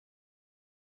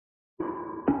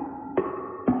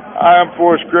Hi, I'm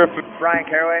Forrest Griffin. Brian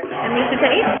Caraway. And Lisa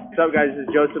Tate. What's up, guys? This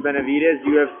is Joseph Benavidez,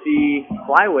 UFC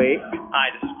flyweight. Hi,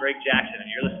 this is Greg Jackson, and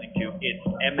you're listening to It's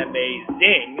MMA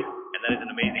Zing, and that is an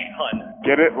amazing pun.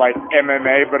 Get it? Like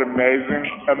MMA, but amazing?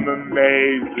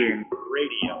 Amazing.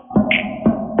 Radio.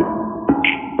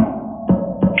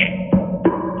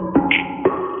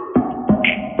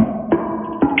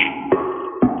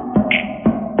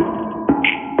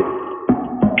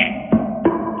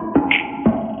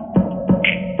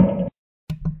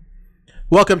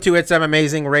 Welcome to It's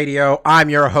Amazing Radio. I'm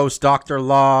your host, Dr.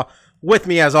 Law. With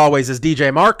me, as always, is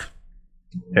DJ Mark.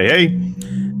 Hey.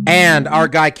 And our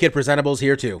guy, Kid Presentable's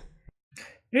here, too.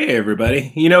 Hey,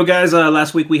 everybody. You know, guys,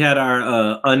 last week we had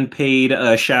our unpaid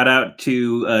shout-out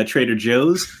to Trader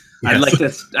Joe's.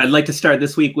 Yes. I'd like to start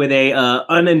this week with a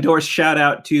unendorsed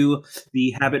shout-out to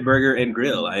the Habit Burger and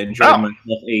Grill. I enjoyed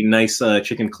myself a nice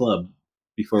chicken club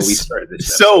before we started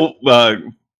this episode.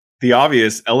 So, the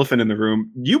obvious elephant in the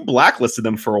room, you blacklisted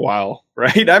them for a while,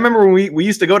 right? I remember when we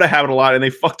used to go to Habit a lot and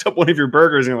they fucked up one of your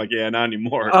burgers and you're like, yeah, not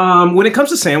anymore. When it comes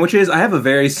to sandwiches, I have a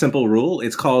very simple rule.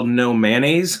 It's called no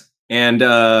mayonnaise. And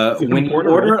when you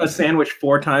order a sandwich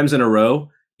 4 times in a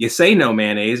row, you say no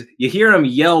mayonnaise. You hear them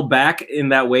yell back in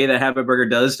that way that Habit Burger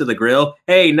does to the grill,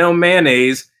 hey, no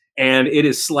mayonnaise. And it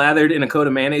is slathered in a coat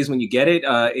of mayonnaise when you get it.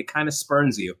 It kind of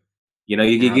spurns you. You know,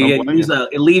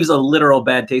 it leaves a literal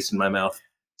bad taste in my mouth.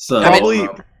 So probably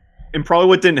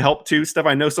what didn't help too, Steph.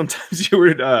 I know sometimes you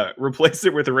would replace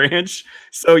it with ranch,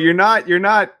 so you're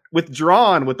not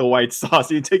withdrawn with the white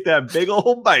sauce. You take that big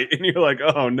old bite, and you're like,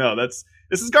 oh no, this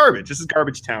is garbage. This is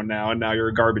garbage town now, and now you're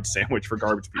a garbage sandwich for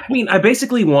garbage people. I mean, I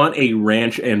basically want a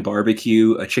ranch and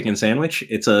barbecue a chicken sandwich.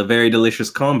 It's a very delicious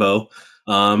combo.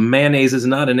 Mayonnaise is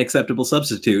not an acceptable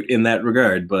substitute in that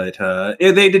regard, but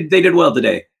they did well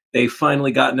today. They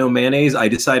finally got no mayonnaise. I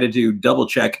decided to double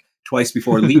check twice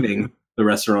before leaving the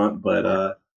restaurant,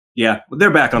 but yeah, they're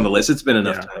back on the list. It's been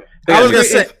enough time. I was going to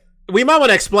say, we might want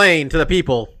to explain to the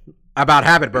people about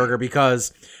Habit Burger,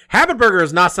 because Habit Burger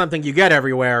is not something you get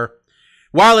everywhere.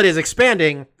 While it is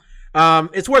expanding,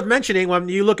 it's worth mentioning when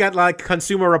you look at like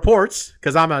Consumer Reports,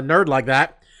 because I'm a nerd like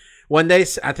that.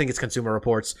 I think it's Consumer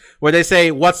Reports, where they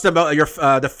say what's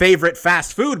the favorite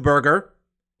fast food burger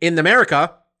in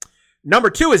America. Number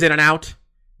 2 is In-N-Out.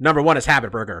 Number 1 is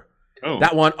Habit Burger. Oh.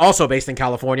 That one also based in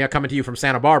California, coming to you from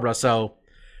Santa Barbara. So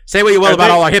say what you will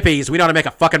about all our hippies. We know how to make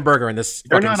a fucking burger in this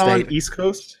fucking state. They're not on East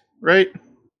Coast, right?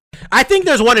 I think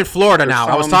there's one in Florida now.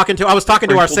 I was talking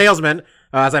to our salesman.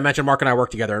 As I mentioned, Mark and I work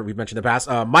together. We've mentioned in the past.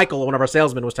 Michael, one of our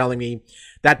salesmen, was telling me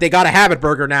that they got a Habit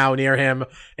Burger now near him,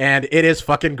 and it is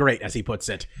fucking great, as he puts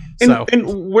it.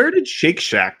 And where did Shake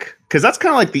Shack? Because that's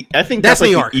kind of like I think that's New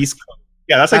like York. The East Coast.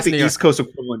 Yeah, that's like the East Coast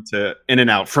equivalent to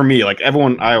In-N-Out for me. Like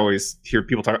I always hear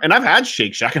people talk, and I've had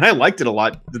Shake Shack, and I liked it a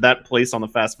lot. That place on the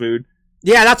fast food.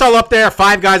 Yeah, that's all up there.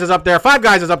 Five Guys is up there. Five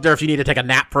Guys is up there if you need to take a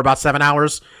nap for about 7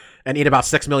 hours and eat about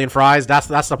 6 million fries. That's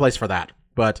the place for that.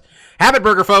 But Habit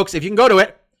Burger, folks, if you can go to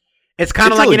it, it's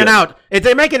kind of like really In-N-Out.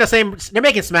 They're making they're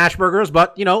making smash burgers,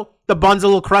 but you know the bun's a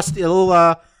little crusty, a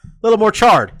little more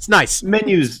charred. It's nice.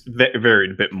 Menus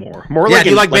varied a bit more. More yeah, like, do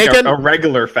you like bacon? A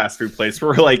regular fast food place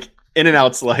where like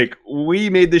In-N-Out's like, we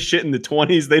made this shit in the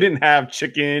 20s. They didn't have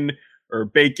chicken or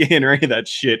bacon or any of that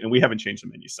shit, and we haven't changed the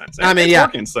menu since. I mean, yeah.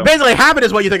 Basically, Habit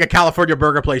is what you think a California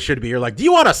burger place should be. You're like, do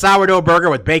you want a sourdough burger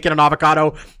with bacon and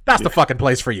avocado? That's the fucking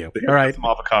place for you. All right. Some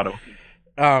avocado.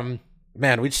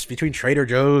 Man, we just, between Trader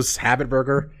Joe's, Habit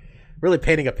Burger, really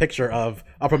painting a picture of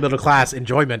upper middle class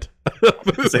enjoyment.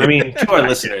 I mean, to our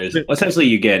listeners, what essentially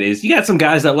you get is you got some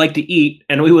guys that like to eat,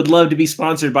 and we would love to be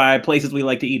sponsored by places we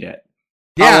like to eat at.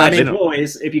 Yeah, I mean,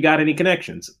 boys, if you got any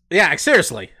connections. Yeah,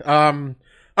 seriously. All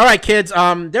right, kids.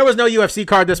 There was no UFC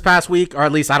card this past week, or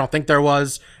at least I don't think there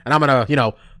was, and I'm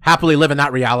gonna, happily live in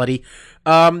that reality.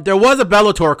 There was a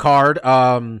Bellator card.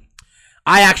 I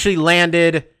actually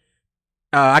landed.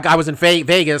 I was in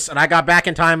Vegas, and I got back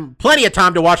in time, plenty of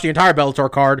time to watch the entire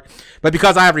Bellator card, but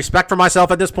because I have respect for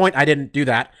myself at this point, I didn't do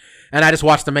that, and I just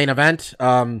watched the main event.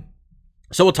 So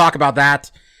we'll talk about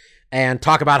that, and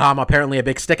talk about how I'm apparently a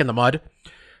big stick in the mud.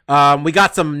 We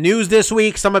got some news this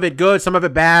week, some of it good, some of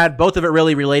it bad, both of it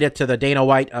really related to the Dana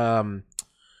White,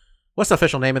 what's the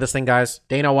official name of this thing, guys?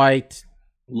 Dana White.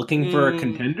 Looking for a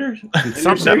contender?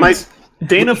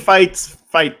 Dana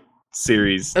Fight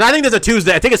Series. And I think there's a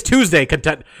Tuesday. I think it's Tuesday.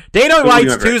 Dana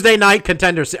White's Tuesday night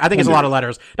contender. I think it's a lot of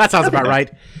letters. That sounds about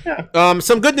right. Yeah.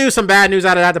 Some good news, some bad news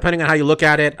out of that, depending on how you look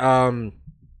at it. Had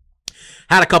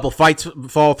a couple fights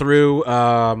fall through.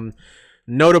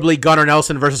 Notably, Gunnar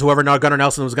Nelson versus whoever Gunnar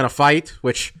Nelson was going to fight,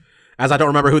 which, as I don't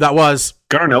remember who that was.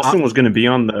 Gunnar Nelson was going to be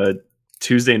on the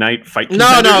Tuesday night fight.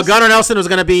 No, Gunnar Nelson was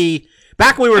going to be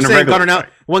Back when we were In a saying regular fight.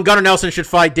 when Gunnar Nelson should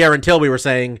fight Darren Till, we were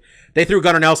saying they threw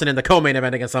Gunnar Nelson in the co-main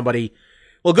event against somebody.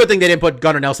 Well, good thing they didn't put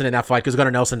Gunnar Nelson in that fight because Gunnar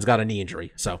Nelson's got a knee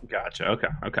injury. So Gotcha.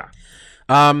 Okay.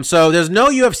 So there's no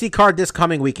UFC card this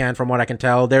coming weekend, from what I can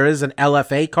tell. There is an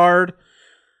LFA card,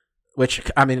 which,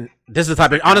 I mean, this is the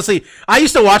type of, honestly, I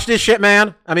used to watch this shit,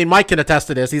 man. I mean, Mike can attest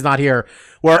to this. He's not here.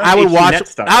 Where That's I would HD watch, Net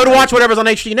stuff, I would right? watch whatever's on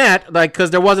HDNet, like,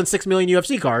 because there wasn't 6 million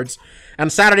UFC cards.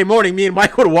 And Saturday morning, me and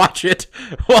Mike would watch it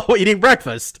while eating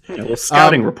breakfast. A little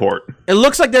scouting report. It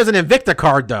looks like there's an Invicta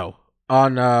card, though,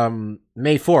 on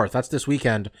May 4th. That's this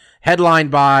weekend. Headlined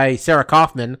by Sarah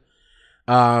Kaufman,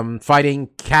 fighting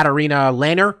Katarina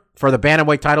Lehner for the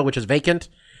bantamweight title, which is vacant.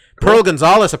 Pearl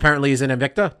Gonzalez apparently is in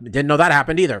Invicta. Didn't know that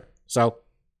happened either. So,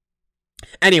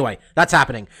 anyway, that's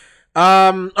happening.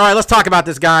 All right, let's talk about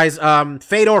this, guys.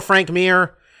 Fedor Frank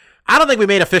Mir. I don't think we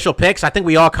made official picks. I think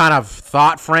we all kind of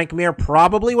thought Frank Mir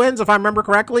probably wins, if I remember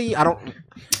correctly.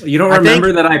 You don't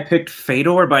remember that I picked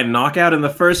Fedor by knockout in the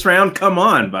first round? Come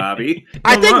on, Bobby.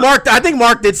 I think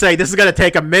Mark did say this is going to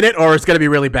take a minute or it's going to be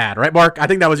really bad, right, Mark? I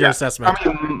think that was your assessment. I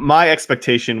mean, my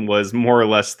expectation was more or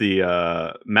less the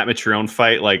Matt Mitrione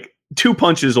fight. Like, 2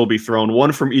 punches will be thrown,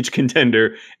 one from each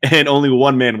contender, and only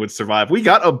one man would survive. We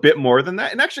got a bit more than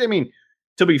that. And actually, I mean,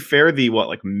 to be fair, the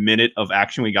minute of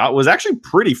action we got was actually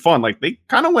pretty fun. Like, they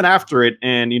kind of went after it,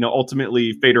 and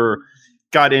ultimately Fedor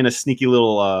got in a sneaky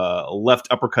little left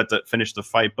uppercut to finish the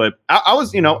fight. But I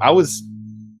was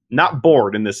not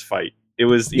bored in this fight. It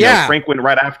was, Frank went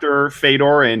right after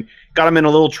Fedor and got him in a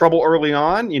little trouble early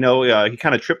on. He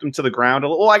kind of tripped him to the ground a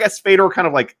little. Well, I guess Fedor kind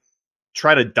of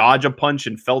tried to dodge a punch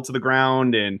and fell to the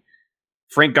ground, and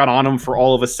Frank got on him for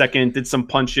all of a second, did some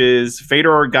punches.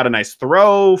 Fedor got a nice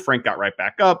throw. Frank got right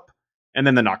back up, and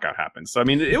then the knockout happened. So, I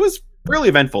mean, it was really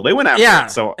eventful. They went after it.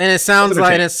 So, and it sounds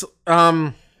like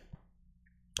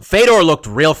Fedor looked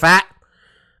real fat.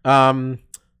 I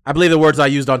believe the words I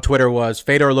used on Twitter was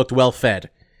Fedor looked well fed.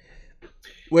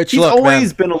 Which he's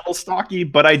always been a little stocky,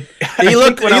 but he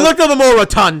looked a little more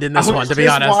rotund in this one, to be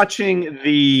honest. I was watching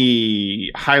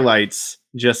the highlights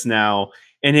just now,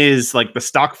 and his the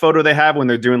stock photo they have when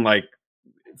they're doing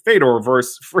Fedor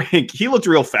versus Frank. He looked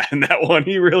real fat in that one.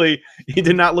 He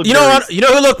did not look. You know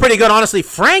who looked pretty good? Honestly,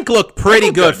 Frank looked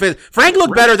pretty good. Frank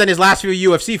looked better than his last few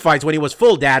UFC fights when he was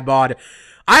full dad bod.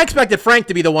 I expected Frank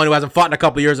to be the one who hasn't fought in a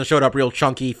couple years and showed up real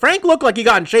chunky. Frank looked like he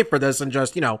got in shape for this and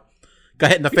just got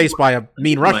hit in the face by a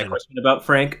mean Russian. My question about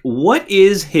Frank: what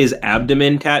is his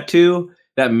abdomen tattoo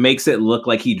that makes it look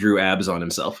like he drew abs on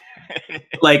himself?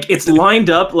 It's lined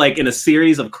up in a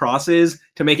series of crosses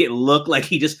to make it look like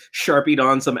he just sharpied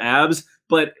on some abs.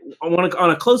 But on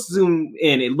a close zoom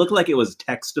in, it looked like it was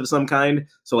text of some kind.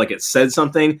 So it said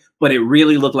something, but it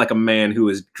really looked like a man who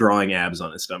was drawing abs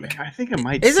on his stomach. I think it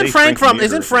might. Isn't Frank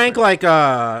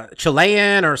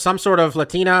Chilean or some sort of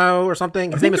Latino or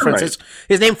something? His name is Francisco. Right.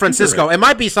 His name Francisco. Right. It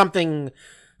might be something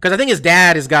because I think his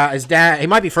dad. He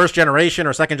might be first generation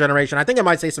or second generation. I think it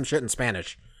might say some shit in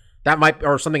Spanish. That might,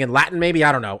 or something in Latin, maybe.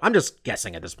 I don't know. I'm just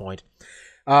guessing at this point.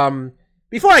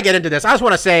 Before I get into this, I just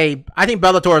want to say, I think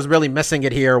Bellator is really missing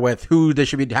it here with who they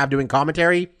should have doing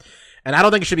commentary. And I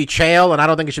don't think it should be Chael, and I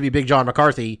don't think it should be Big John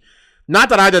McCarthy. Not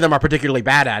that either of them are particularly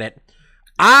bad at it.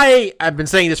 I've been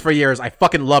saying this for years. I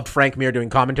fucking loved Frank Mir doing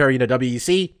commentary in the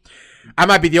WEC. I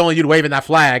might be the only dude waving that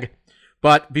flag.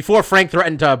 But before Frank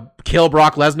threatened to kill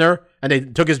Brock Lesnar, and they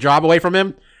took his job away from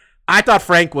him, I thought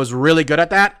Frank was really good at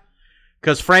that.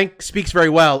 Because Frank speaks very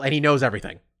well, and he knows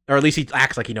everything. Or at least he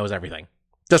acts like he knows everything.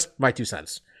 Just my 2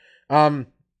 cents. So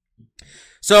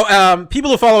people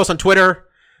who follow us on Twitter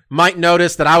might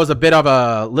notice that I was a bit of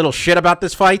a little shit about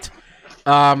this fight.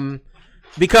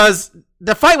 Because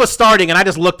the fight was starting, and I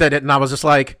just looked at it, and I was just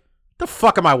like, the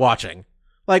fuck am I watching?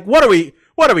 What are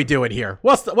we doing here?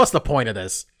 What's the point of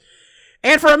this?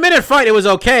 And for a minute fight, it was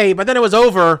okay, but then it was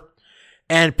over,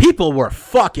 and people were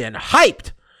fucking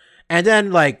hyped. And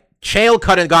then, Chael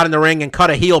got in the ring and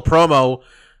cut a heel promo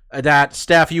that,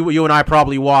 Steph, you and I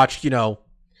probably watched, Ric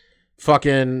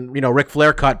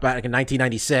Flair cut back in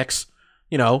 1996.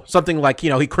 Something like,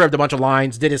 he cribbed a bunch of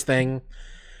lines, did his thing.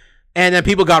 And then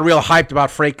people got real hyped about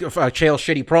Chael's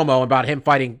shitty promo about him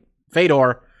fighting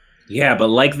Fedor. Yeah, but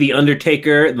like The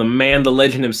Undertaker, the man, the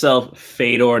legend himself,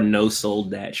 Fedor no-sold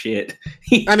that shit.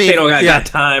 Fedor got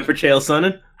time for Chael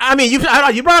Sonnen. I mean, you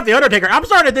brought up The Undertaker. I'm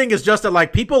starting to think it's just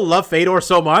that, people love Fedor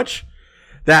so much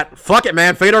that, fuck it,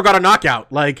 man, Fedor got a knockout.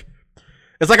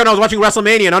 It's like when I was watching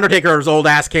WrestleMania and Undertaker's old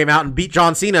ass came out and beat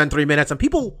John Cena in 3 minutes, and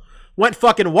people went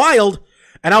fucking wild,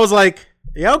 and I was like,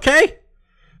 yeah, okay.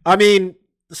 I mean,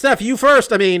 Steph, you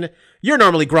first. I mean, you're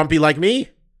normally grumpy like me.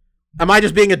 Am I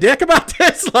just being a dick about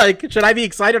this? Should I be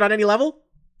excited on any level?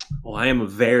 Well, I am a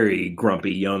very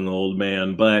grumpy young old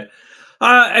man, but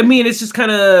I mean, it's just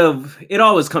kind of, it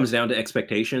always comes down to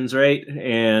expectations, right?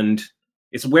 And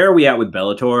it's where are we at with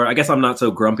Bellator? I guess I'm not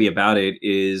so grumpy about it.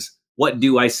 Is what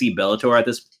do I see Bellator at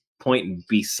this point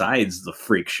besides the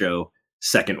freak show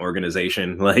second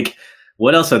organization? Like,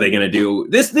 what else are they going to do?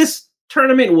 This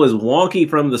tournament was wonky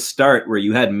from the start, where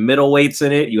you had middleweights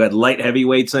in it, you had light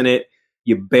heavyweights in it,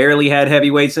 you barely had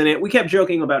heavyweights in it. We kept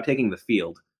joking about taking the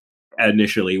field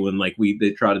initially when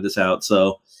they trotted this out.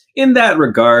 So in that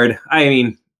regard, I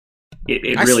mean,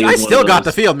 it really. I still got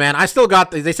the field, man. I still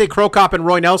got. They say Crow Cop and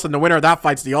Roy Nelson. The winner of that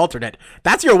fight's the alternate.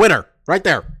 That's your winner right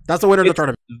there. That's the winner of the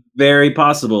tournament. Very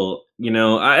possible. You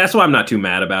know, that's why I'm not too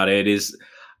mad about it. Is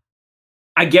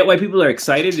I get why people are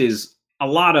excited. Is a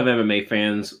lot of MMA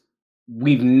fans,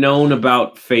 we've known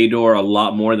about Fedor a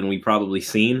lot more than we've probably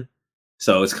seen.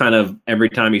 So it's kind of every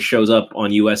time he shows up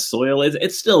on U.S. soil,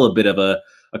 it's still a bit of a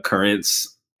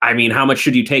occurrence. I mean, how much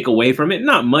should you take away from it?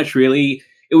 Not much, really.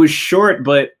 It was short,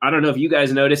 but I don't know if you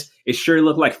guys noticed. It sure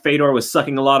looked like Fedor was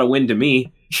sucking a lot of wind to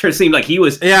me. Sure seemed like he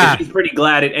was. Yeah. He's pretty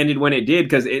glad it ended when it did,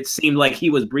 because it seemed like he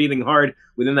was breathing hard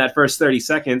within that first 30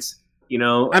 seconds. You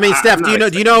know. I mean, Steph, you and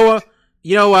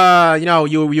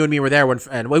me were there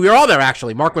and we were all there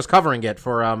actually. Mark was covering it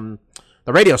for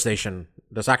the radio station,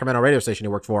 the Sacramento radio station he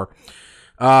worked for.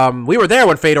 We were there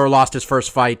when Fedor lost his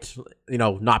first fight,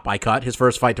 not by cut, his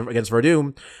first fight against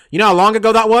Verdum. You know how long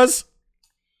ago that was?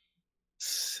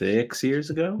 6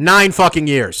 years ago? 9 fucking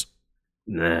years.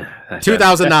 Nah.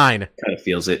 2009. Kind of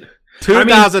feels it.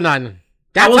 2009. I mean,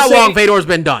 that's how long Fedor's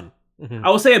been done. Mm-hmm.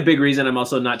 I will say a big reason I'm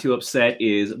also not too upset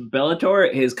is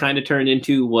Bellator has kind of turned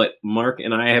into what Mark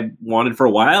and I have wanted for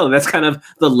a while, and that's kind of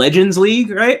the Legends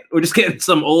League, right? We're just getting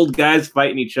some old guys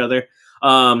fighting each other.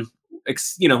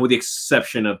 With the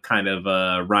exception of kind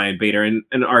of Ryan Bader, and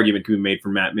an argument can be made for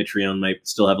Matt Mitrione might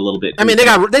still have a little bit. I mean,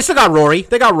 they still got Rory.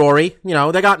 They got Rory.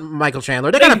 They got Michael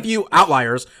Chandler. They got a few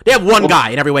outliers. They have one guy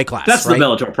in every weight class. That's right? The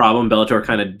Bellator problem. Bellator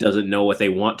kind of doesn't know what they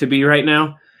want to be right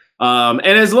now. And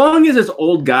as long as it's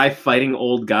old guy fighting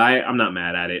old guy, I'm not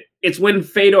mad at it. It's when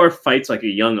Fedor fights like a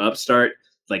young upstart,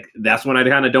 like that's when I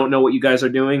kind of don't know what you guys are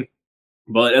doing.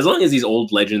 But as long as these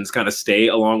old legends kind of stay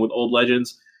along with old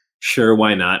legends, sure,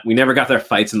 why not? We never got their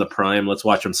fights in the prime. Let's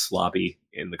watch them sloppy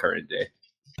in the current day.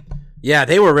 Yeah,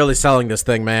 they were really selling this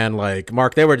thing, man. Like,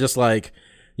 Mark, they were just like,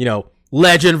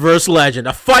 legend versus legend.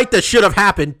 A fight that should have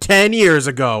happened 10 years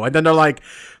ago. And then they're like,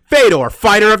 Fedor,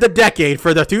 fighter of the decade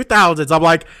for the 2000s. I'm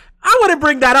like, I wouldn't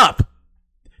bring that up.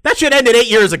 That shit ended 8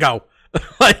 years ago.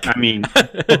 I mean,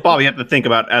 but Bob, you have to think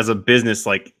about as a business,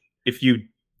 like, if you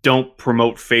don't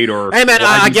promote Fedor, hey man,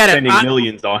 I get it. Spending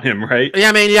millions on him, right? Yeah,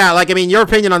 I mean, your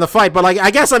opinion on the fight, but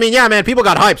I guess, man, people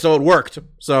got hyped, so it worked.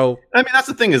 So I mean, that's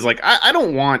the thing is, like, I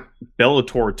don't want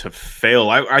Bellator to fail.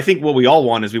 I think what we all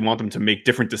want is we want them to make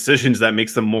different decisions that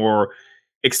makes them more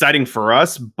exciting for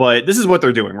us. But this is what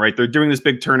they're doing, right? They're doing this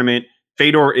big tournament.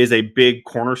 Fedor is a big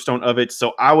cornerstone of it.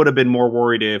 So I would have been more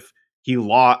worried if he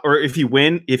lost or if he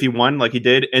won like he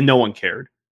did, and no one cared.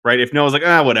 Right? If no one's like,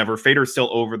 whatever, Fedor's still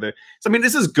over the. So, I mean,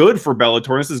 this is good for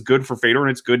Bellator. This is good for Fedor,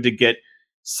 and it's good to get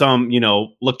some,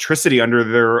 electricity under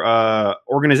their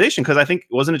organization. Because I think,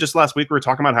 wasn't it just last week we were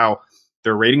talking about how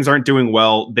their ratings aren't doing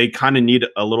well? They kind of need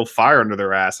a little fire under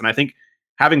their ass. And I think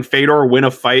having Fedor win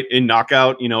a fight in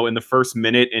knockout, in the first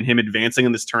minute and him advancing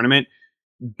in this tournament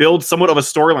builds somewhat of a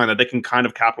storyline that they can kind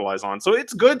of capitalize on. So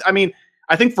it's good. I mean,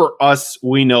 I think for us,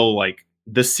 we know, like,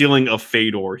 the ceiling of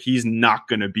Fedor. He's not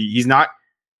going to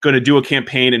do a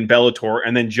campaign in Bellator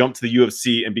and then jump to the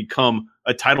UFC and become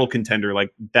a title contender.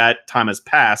 Like, that time has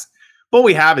passed. What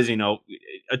we have is,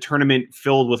 a tournament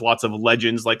filled with lots of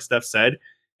legends, like Steph said.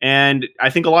 And I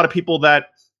think a lot of people that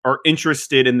are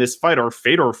interested in this fight are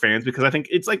Fedor fans, because I think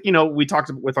it's like, we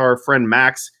talked with our friend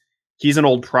Max. He's an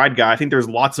old Pride guy. I think there's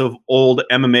lots of old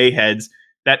MMA heads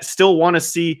that still want to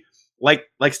see, like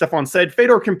Stefan said,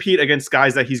 Fedor compete against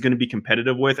guys that he's going to be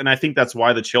competitive with. And I think that's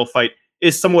why the Chael fight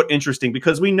is somewhat interesting,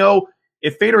 because we know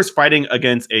if Fedor's fighting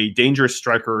against a dangerous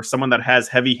striker, or someone that has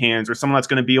heavy hands, or someone that's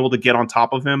going to be able to get on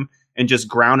top of him and just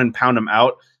ground and pound him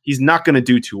out, he's not going to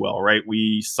do too well, right?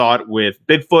 We saw it with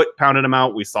Bigfoot pounding him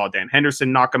out. We saw Dan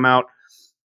Henderson knock him out.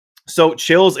 So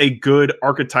Chael's a good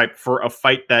archetype for a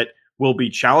fight that will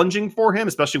be challenging for him,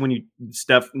 especially when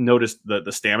Steph noticed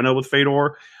the stamina with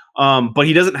Fedor. But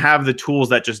he doesn't have the tools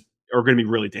that just are going to be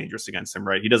really dangerous against him,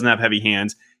 right? He doesn't have heavy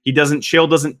hands. Chael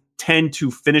doesn't tend to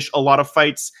finish a lot of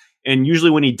fights. And usually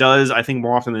when he does, I think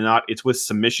more often than not, it's with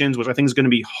submissions, which I think is going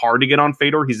to be hard to get on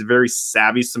Fedor. He's a very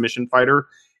savvy submission fighter,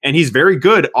 and he's very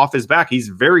good off his back. He's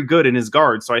very good in his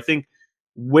guard. So I think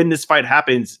when this fight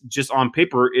happens, just on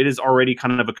paper, it is already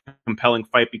kind of a compelling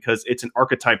fight because it's an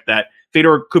archetype that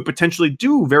Fedor could potentially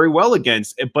do very well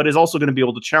against, but is also going to be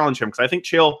able to challenge him. Because I think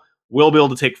Chael will be able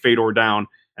to take Fedor down.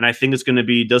 And I think it's going to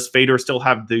be, does Fedor still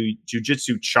have the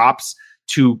jiu-jitsu chops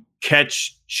to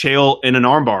catch Chael in an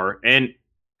armbar? And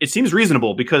it seems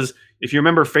reasonable because if you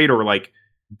remember Fedor, like,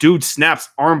 dude snaps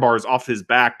arm bars off his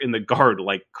back in the guard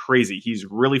like crazy. He's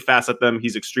really fast at them.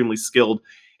 He's extremely skilled.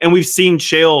 And we've seen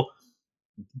Chael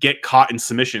get caught in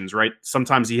submissions, right?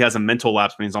 Sometimes he has a mental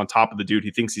lapse when he's on top of the dude.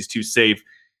 He thinks he's too safe.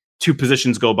 2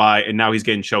 positions go by, and now he's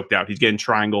getting choked out. He's getting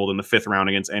triangled in the 5th round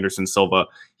against Anderson Silva.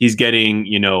 He's getting,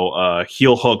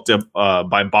 heel hooked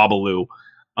by Babalu.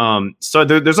 So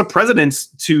there's a precedence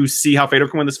to see how Fedor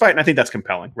can win this fight, and I think that's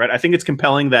compelling, right? I think it's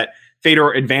compelling that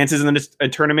Fedor advances in a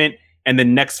tournament, and the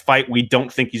next fight we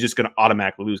don't think he's just going to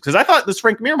automatically lose. Because I thought this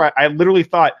Frank Mir, I literally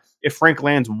thought if Frank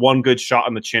lands one good shot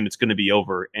on the chin, it's going to be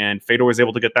over. And Fedor was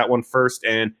able to get that one first,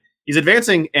 and he's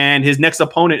advancing, and his next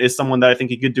opponent is someone that I think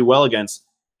he could do well against.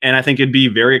 And I think it'd be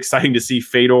very exciting to see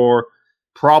Fedor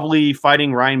probably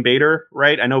fighting Ryan Bader,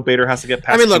 right? I know Bader has to get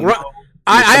past. I mean, look,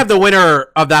 I have the winner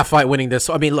of that fight winning this.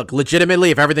 I mean, look, legitimately,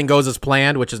 if everything goes as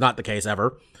planned, which is not the case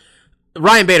ever,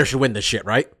 Ryan Bader should win this shit,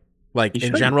 right? Like,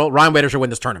 in general, Ryan Bader should win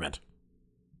this tournament.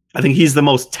 I think he's the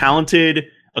most talented,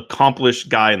 accomplished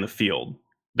guy in the field.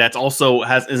 That's also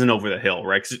isn't over the hill,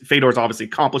 right? 'Cause Fedor's obviously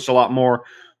accomplished a lot more,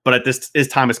 but at his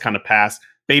time has kind of passed.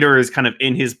 Bader is kind of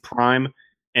in his prime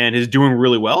and is doing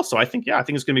really well. So I think it's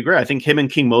going to be great. I think him and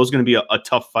King Mo is going to be a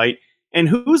tough fight. And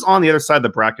who's on the other side of the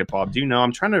bracket, Bob? Do you know?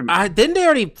 I'm trying to. Didn't they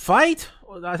already fight?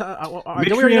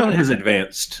 Mitrione has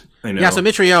advanced. I know. Yeah, so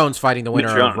Mitrione's fighting the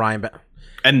winner of Ryan Bader.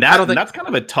 And that's kind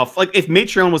of a tough. Like, if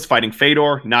Mitrione was fighting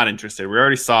Fedor, not interested. We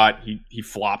already saw it. He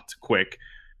flopped quick.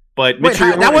 But wait,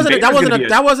 that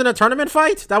wasn't a tournament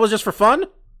fight. That was just for fun.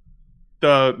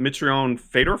 The Mitrione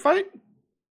Fedor fight.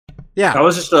 Yeah, that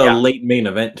was just a late main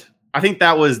event. I think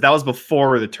that was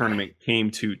before the tournament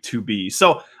came to be.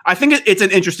 So I think it's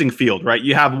an interesting field, right?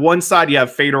 You have one side, you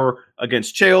have Fedor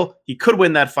against Chael. He could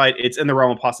win that fight. It's in the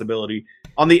realm of possibility.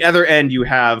 On the other end, you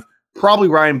have probably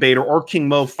Ryan Bader or King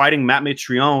Mo fighting Matt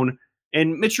Mitrione.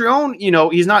 And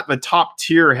Mitrione, he's not the top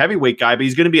tier heavyweight guy, but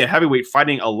he's going to be a heavyweight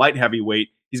fighting a light heavyweight.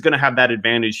 He's going to have that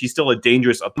advantage. He's still a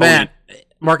dangerous opponent. Man,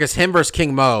 Marcus, him versus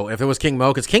King Mo. If it was King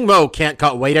Mo, because King Mo can't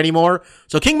cut weight anymore.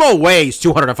 So King Mo weighs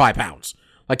 205 pounds.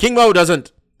 Like, King Mo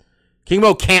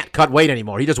can't cut weight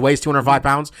anymore. He just weighs 205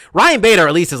 pounds. Ryan Bader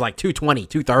at least is like 220,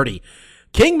 230.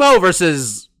 King Mo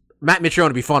versus Matt Mitrione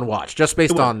would be fun to watch, just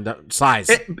based on the size.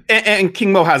 And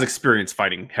King Mo has experience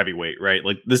fighting heavyweight, right?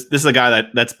 Like, this is a guy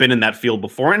that's been in that field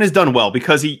before and has done well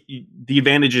because the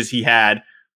advantages he had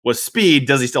was speed.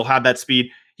 Does he still have that speed?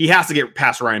 He has to get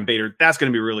past Ryan Bader. That's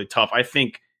going to be really tough.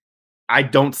 I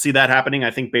don't see that happening.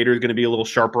 I think Bader is going to be a little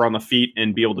sharper on the feet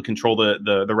and be able to control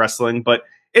the wrestling, but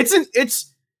it's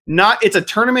a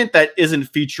tournament that isn't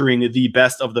featuring the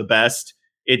best of the best.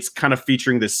 It's kind of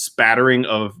featuring this spattering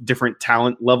of different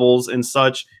talent levels and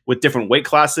such with different weight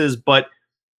classes, but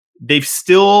they've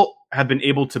still have been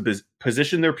able to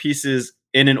position their pieces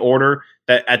in an order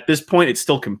that at this point it's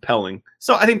still compelling.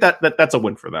 So I think that's a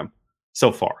win for them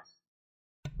so far.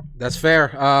 That's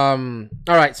fair. All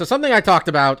right, so something I talked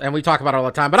about, and we talk about it all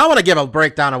the time, but I want to give a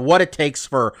breakdown of what it takes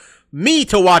for me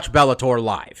to watch Bellator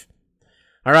live.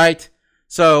 All right,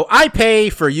 so I pay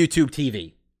for YouTube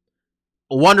TV.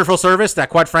 A wonderful service that,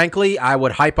 quite frankly, I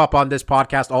would hype up on this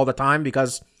podcast all the time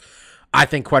because I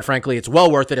think, quite frankly, it's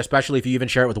well worth it, especially if you even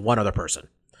share it with one other person.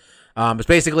 It's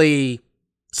basically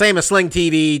same as Sling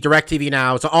TV, DirecTV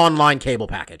Now. It's an online cable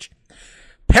package.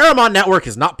 Paramount Network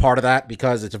is not part of that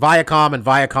because it's Viacom, and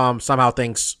Viacom somehow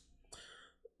thinks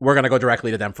we're going to go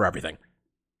directly to them for everything.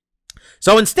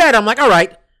 So instead, I'm like, all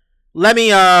right, let me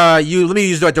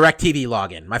use the DirecTV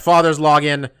login. My father's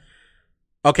login.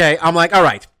 Okay, I'm like, all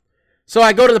right. So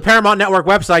I go to the Paramount Network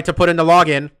website to put in the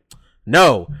login.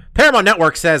 No, Paramount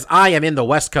Network says I am in the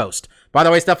West Coast. By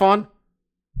the way, Stefan,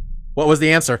 what was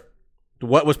the answer?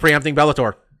 What was preempting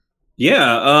Bellator?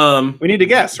 Yeah, we need to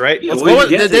guess, right?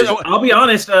 I'll be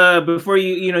honest. Before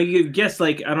you guess,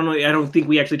 like, I don't know. I don't think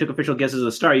we actually took official guesses at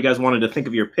the start. You guys wanted to think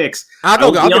of your picks.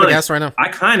 I'll give a guess right now. I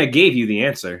kind of gave you the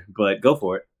answer, but go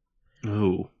for it.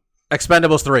 Ooh,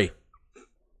 Expendables 3.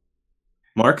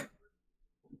 Mark,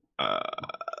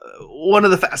 one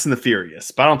of the Fast and the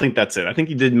Furious, but I don't think that's it. I think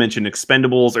you did mention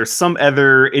Expendables or some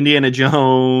other Indiana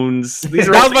Jones. That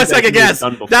was my second guess.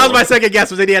 That was my second guess.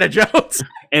 Was Indiana Jones.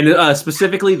 And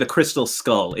specifically the Crystal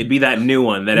Skull. It'd be that new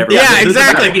one that everyone. Yeah,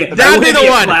 exactly. That would be the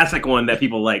one. Classic one that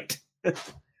people liked.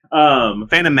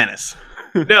 Phantom Menace.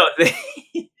 No,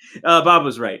 Bob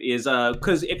was right. Is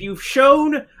because if you've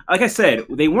shown, like I said,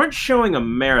 they weren't showing a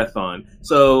marathon.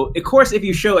 So of course, if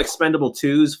you show Expendable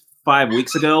 2s 5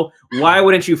 weeks ago, why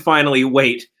wouldn't you finally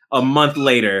wait a month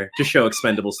later to show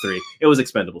Expendables 3? It was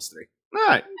Expendables 3. All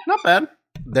right, not bad.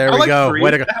 There I we like go. 3.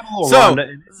 Way to go. Have a little So, Ronda in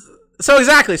it. so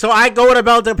exactly. So I go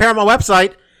to the Paramount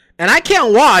website, and I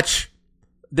can't watch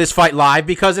this fight live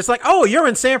because it's like, oh, you're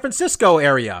in San Francisco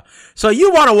area, so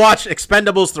you want to watch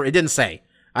Expendables 3. It didn't say.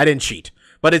 I didn't cheat.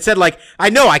 But it said, like, I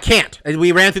know I can't. And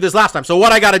we ran through this last time. So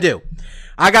what I got to do?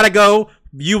 I got to go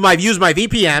use my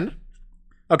VPN,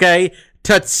 okay,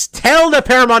 to tell the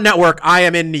Paramount Network I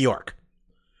am in New York.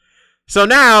 So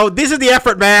now, this is the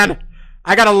effort, man.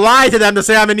 I got to lie to them to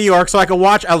say I'm in New York so I can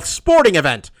watch a sporting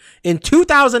event in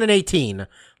 2018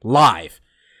 live.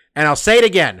 And I'll say it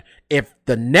again. If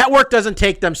the network doesn't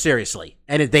take them seriously,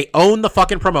 and if they own the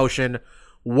fucking promotion,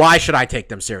 why should I take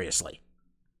them seriously?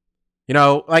 You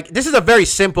know, like, this is a very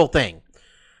simple thing.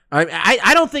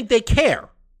 I don't think they care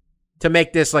to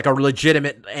make this like a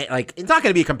legitimate, like, it's not going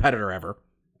to be a competitor ever.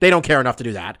 They don't care enough to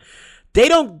do that. They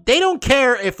don't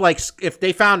care if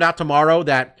they found out tomorrow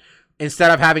that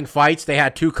instead of having fights, they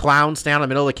had 2 clowns stand in the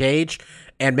middle of the cage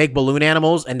and make balloon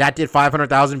animals, and that did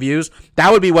 500,000 views.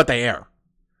 That would be what they air.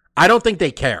 I don't think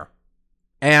they care.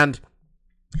 And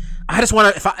I just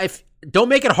want to, if don't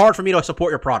make it hard for me to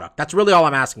support your product. That's really all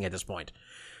I'm asking at this point.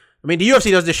 I mean, the UFC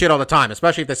does this shit all the time,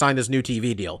 especially if they sign this new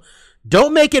TV deal.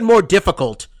 Don't make it more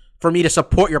difficult for me to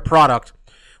support your product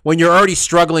when you're already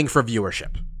struggling for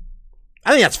viewership.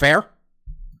 I think that's fair.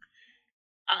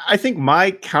 I think my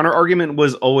counter argument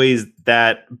was always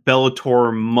that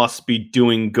Bellator must be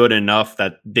doing good enough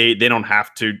that they don't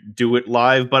have to do it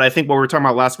live. But I think what we were talking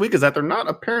about last week is that they're not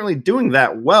apparently doing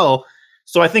that well.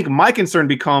 So I think my concern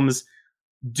becomes,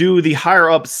 do the higher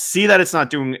ups see that it's not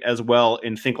doing as well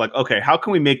and think like, okay, how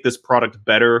can we make this product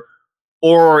better?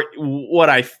 Or what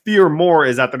I fear more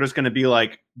is that they're just going to be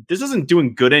like, this isn't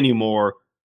doing good anymore.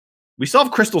 We still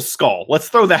have Crystal Skull. Let's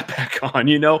throw that back on,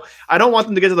 you know? I don't want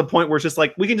them to get to the point where it's just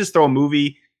like, we can just throw a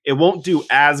movie. It won't do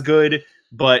as good,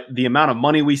 but the amount of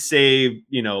money we save,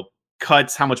 you know,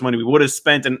 cuts, how much money we would have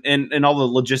spent, and all the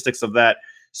logistics of that.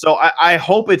 So I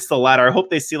hope it's the latter. I hope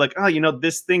they see like, oh, you know,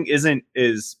 this thing isn't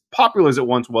as popular as it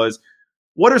once was.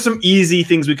 What are some easy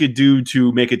things we could do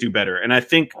to make it do better? And I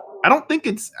don't think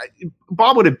it's,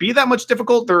 Bob, would it be that much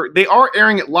difficult? They are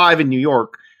airing it live in New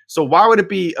York. So why would it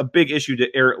be a big issue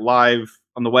to air it live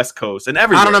on the West Coast and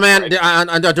everywhere? I don't know, man. Right?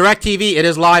 On DirecTV, it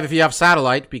is live if you have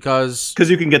satellite because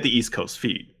you can get the East Coast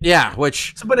feed. Yeah,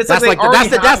 which but it's that's like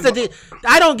that's the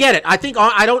I don't get it.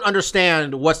 I don't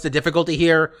understand what's the difficulty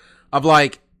here of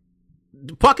like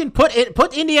fucking put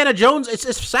Indiana Jones.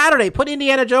 It's Saturday. Put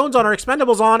Indiana Jones on or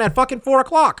Expendables on at fucking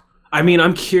 4:00. I mean,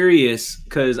 I'm curious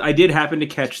because I did happen to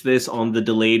catch this on the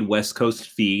delayed West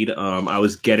Coast feed. I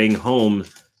was getting home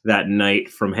that night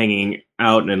from hanging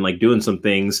out and like doing some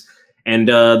things. And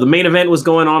the main event was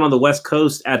going on the West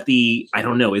Coast at the, I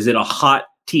don't know, is it a hot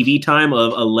TV time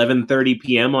of 11:30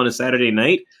 p.m. on a Saturday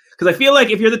night? Because I feel like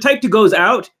if you're the type who goes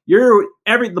out,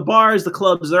 the bars, the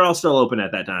clubs, they're all still open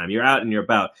at that time. You're out and you're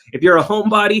about. If you're a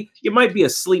homebody, you might be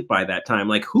asleep by that time.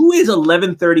 Like, who is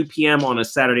 11:30 p.m. on a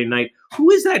Saturday night?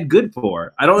 Who is that good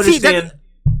for? I don't understand.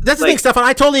 That's the thing, Stefan.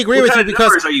 I totally agree with you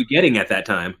because numbers are you getting at that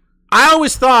time? I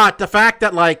always thought the fact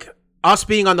that like us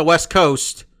being on the West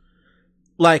Coast,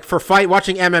 like for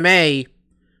watching MMA,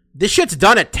 this shit's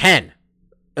done at 10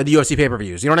 of the UFC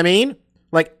pay-per-views. You know what I mean?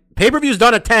 Like pay-per-views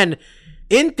done at 10.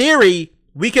 In theory,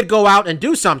 we could go out and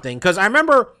do something. Because I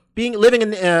remember living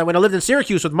in when I lived in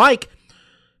Syracuse with Mike,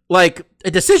 like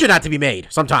a decision had to be made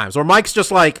sometimes. Or Mike's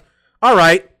just like, all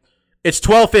right, it's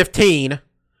 12:15.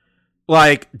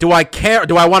 Like, do I care?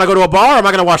 Do I want to go to a bar or am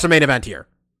I going to watch the main event here?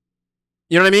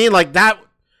 You know what I mean? Like that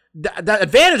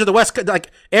advantage of the West,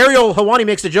 like Ariel Helwani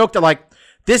makes the joke that like,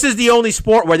 this is the only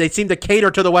sport where they seem to cater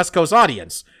to the West Coast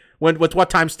audience with what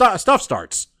time stuff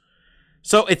starts.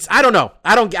 So I don't know.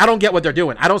 I don't get what they're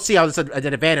doing. I don't see how it's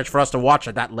an advantage for us to watch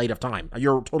at that late of time.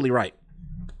 You're totally right.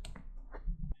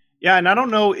 Yeah, and I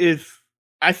don't know if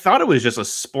I thought it was just a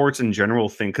sports in general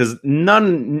thing because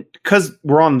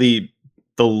we're on the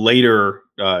later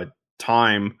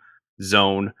time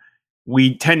zone.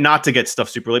 We tend not to get stuff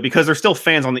super late because there's still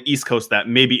fans on the East Coast that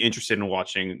may be interested in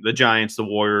watching the Giants, the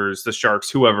Warriors, the Sharks,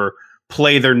 whoever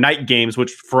play their night games,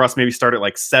 which for us maybe start at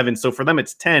like 7. So for them,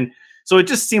 it's 10. So it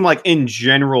just seemed like in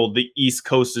general, the East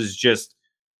Coast is just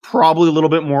probably a little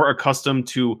bit more accustomed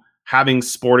to having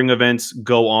sporting events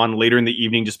go on later in the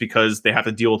evening just because they have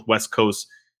to deal with West Coast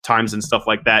times and stuff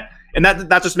like that. And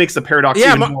that just makes the paradox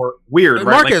even more weird,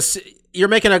 right? Marcus, you're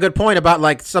making a good point about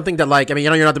like something that like, I mean,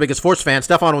 you're not the biggest sports fan.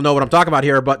 Stefan will know what I'm talking about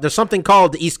here, but there's something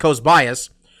called the East Coast bias,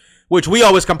 which we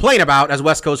always complain about as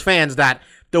West Coast fans, that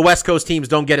the West Coast teams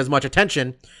don't get as much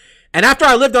attention. And after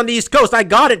I lived on the East Coast, I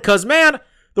got it because, man,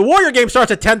 the Warrior game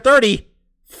starts at 10:30.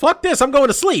 Fuck this, I'm going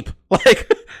to sleep. Like,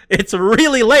 it's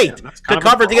really late to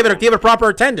cover, to give it proper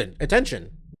attention.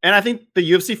 And I think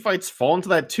the UFC fights fall into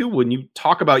that too. When you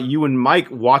talk about you and Mike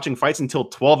watching fights until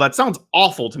 12, that sounds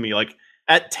awful to me. Like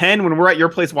at 10, when we're at your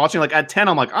place watching, like at 10,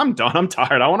 I'm like, I'm done. I'm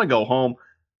tired. I want to go home.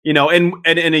 You know, and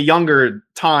in a younger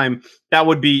time, that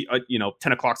would be,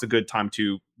 10 o'clock's a good time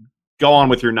to go on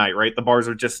with your night, right? The bars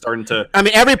are just starting to. I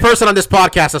mean, every person on this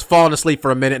podcast has fallen asleep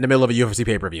for a minute in the middle of a UFC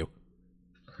pay-per-view.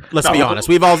 Let's be honest.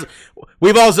 We've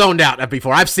all zoned out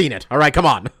before. I've seen it. All right, come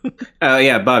on.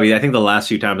 Yeah, Bobby, I think the last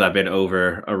few times I've been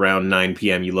over around 9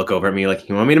 p.m., you look over at me like,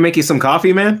 you want me to make you some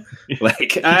coffee, man?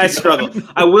 Like, I struggle.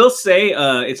 I will say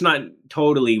it's not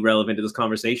totally relevant to this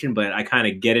conversation, but I kind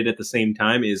of get it at the same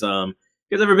time. Is you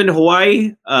guys ever been to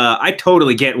Hawaii? I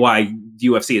totally get why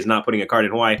UFC is not putting a card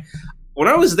in Hawaii. When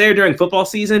I was there during football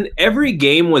season, every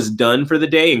game was done for the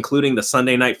day, including the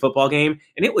Sunday night football game,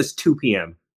 and it was 2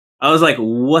 p.m. I was like,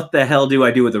 what the hell do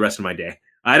I do with the rest of my day?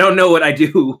 I don't know what I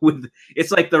do with. It's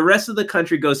like the rest of the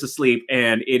country goes to sleep,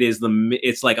 and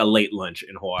it's like a late lunch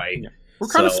in Hawaii. Yeah. We're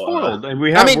kind of spoiled, and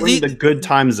we're in the good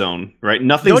time zone, right?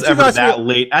 Nothing's ever that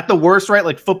late. At the worst, right?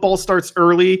 Like football starts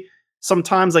early,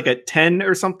 sometimes like at 10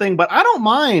 or something. But I don't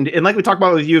mind, and like we talked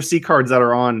about with UFC cards that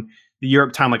are on the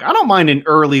Europe time, like I don't mind an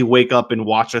early wake up and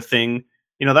watch a thing.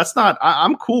 That's not.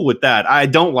 I'm cool with that. I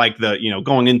don't like the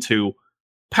going into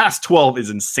past 12 is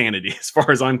insanity as far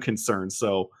as I'm concerned.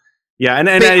 So, yeah. And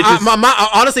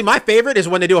honestly, my favorite is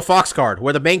when they do a Fox card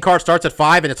where the main card starts at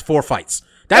 5 and it's 4 fights.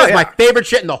 That is my favorite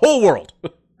shit in the whole world.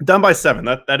 Done by 7.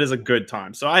 That is a good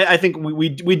time. So I think we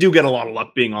do get a lot of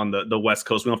luck being on the West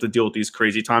Coast. We don't have to deal with these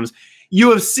crazy times.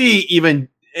 UFC, even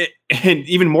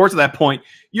more to that point,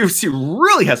 UFC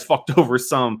really has fucked over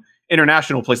some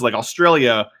international places like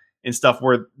Australia and stuff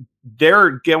where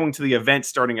they're going to the event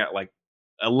starting at like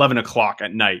 11 o'clock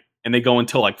at night and they go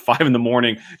until like 5 in the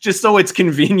morning just so it's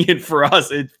convenient for us.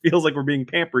 It feels like we're being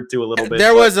pampered to a little bit.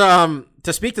 There was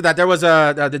to speak to that, there was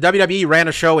the WWE ran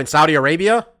a show in Saudi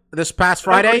Arabia this past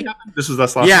Friday. This was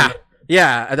us last night.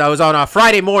 Yeah, that was on a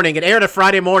Friday morning. It aired a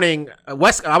Friday morning. I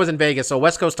was in Vegas, so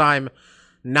West Coast time,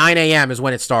 9 a.m. is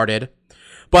when it started.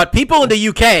 But people in the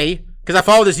UK, because I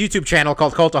follow this YouTube channel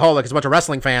called Cultaholic, it's a bunch of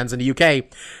wrestling fans in the UK.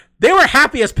 They were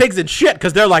happy as pigs in shit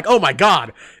because they're like, oh my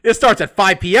God, it starts at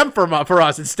 5 p.m. for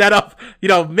us instead of,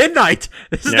 midnight.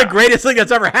 This is the greatest thing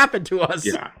that's ever happened to us.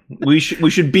 Yeah, we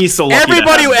should be so lucky.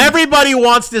 Everybody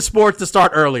wants this sport to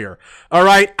start earlier. All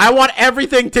right, I want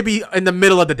everything to be in the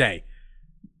middle of the day.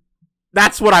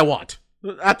 That's what I want.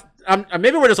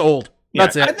 Maybe we're just old.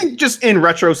 That's it. I think just in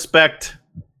retrospect,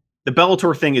 the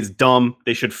Bellator thing is dumb.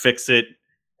 They should fix it.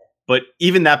 But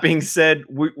even that being said,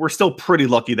 we're still pretty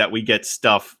lucky that we get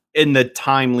stuff in the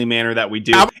timely manner that we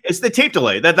do. It's the tape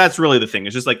delay. That's really the thing.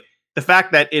 It's just like the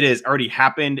fact that it has already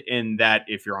happened and that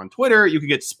if you're on Twitter, you can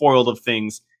get spoiled of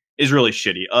things is really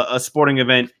shitty. A sporting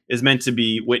event is meant to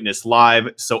be witnessed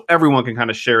live so everyone can kind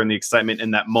of share in the excitement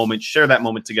in that moment, share that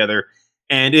moment together.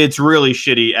 And it's really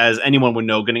shitty, as anyone would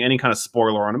know, getting any kind of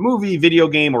spoiler on a movie, video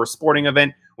game, or a sporting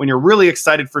event when you're really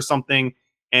excited for something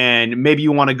and maybe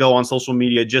you want to go on social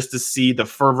media just to see the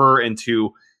fervor and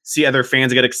to see other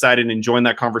fans get excited and join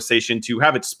that conversation. To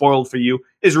have it spoiled for you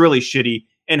is really shitty.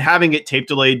 And having it tape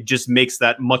delayed just makes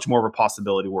that much more of a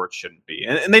possibility where it shouldn't be.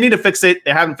 And they need to fix it.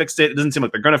 They haven't fixed it. It doesn't seem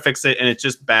like they're going to fix it. And it's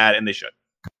just bad, and they should.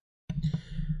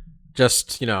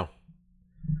 Just,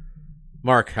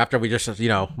 Mark, after we just,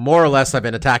 more or less have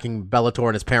been attacking Bellator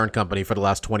and his parent company for the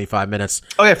last 25 minutes.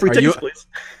 Oh, yeah, free tickets, please.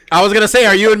 I was going to say,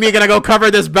 are you and me going to go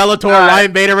cover this Bellator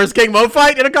Ryan Bader versus King Mo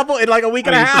fight in like a week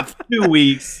and a half? 2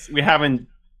 weeks. We haven't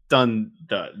done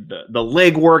the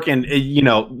legwork, and,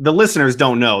 the listeners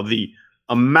don't know the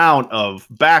amount of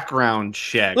background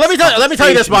checks. Let me tell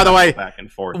you this, by the way. Back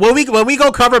and forth. When we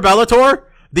go cover Bellator,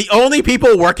 the only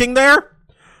people working there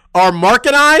are Mark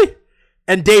and I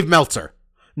and Dave Meltzer.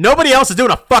 Nobody else is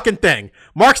doing a fucking thing.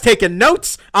 Mark's taking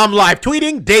notes. I'm live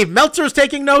tweeting. Dave Meltzer's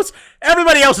taking notes.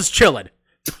 Everybody else is chilling.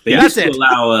 They used to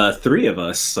allow 3 of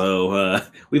us, so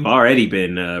we've already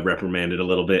been reprimanded a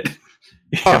little bit.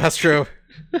 Oh, that's true.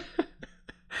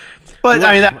 But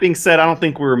I mean, that being said, I don't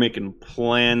think we were making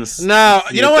plans. No,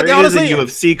 you know what? There is a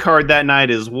UFC card that night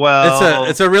as well.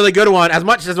 It's a really good one. As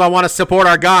much as I want to support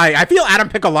our guy, I feel Adam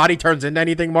Piccolotti turns into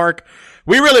anything, Mark.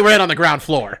 We really ran on the ground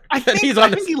floor. I think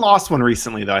he lost one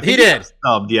recently though. I think he did.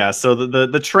 Subbed, yeah. So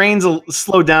the trains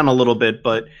slowed down a little bit,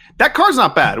 but that card's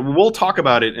not bad. We'll talk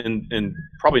about it in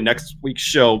probably next week's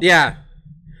show. Yeah.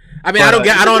 I mean, I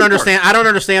don't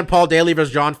understand Paul Daly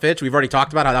versus John Fitch. We've already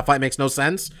talked about how that fight makes no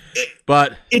sense.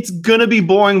 But it's gonna be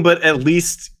boring, but at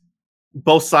least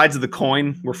both sides of the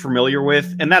coin we're familiar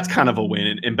with, and that's kind of a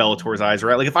win in Bellator's eyes,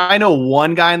 right? Like if I know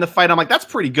one guy in the fight, I'm like, that's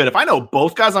pretty good. If I know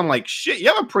both guys, I'm like, shit, you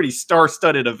have a pretty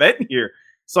star-studded event here.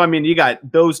 So I mean, you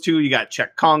got those two, you got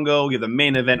Czech Congo, you have the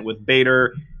main event with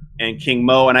Bader and King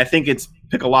Mo, and I think it's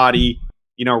Piccolotti,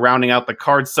 rounding out the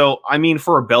card. So I mean,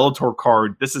 for a Bellator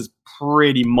card, this is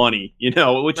pretty money,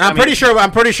 which I'm pretty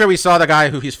sure we saw the guy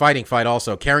who he's fighting fight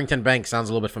also. Carrington Banks sounds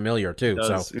a little bit familiar too.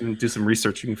 So do some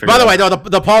research. You can figure By the way, though,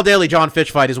 the Paul Daly John Fitch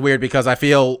fight is weird because I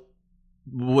feel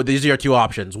these are your two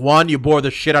options. One, you bore the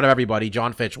shit out of everybody.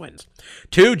 John Fitch wins.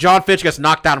 Two, John Fitch gets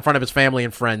knocked out in front of his family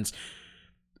and friends.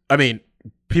 I mean,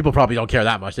 people probably don't care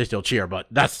that much. They still cheer, but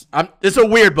it's a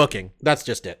weird booking. That's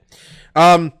just it.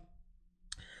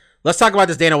 Let's talk about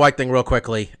this Dana White thing real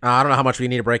quickly. I don't know how much we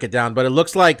need to break it down, but it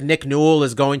looks like Nick Newell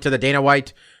is going to the Dana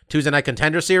White Tuesday Night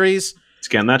Contender Series. Let's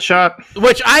get that shot.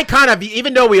 Which I kind of,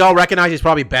 even though we all recognize he's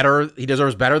probably better, he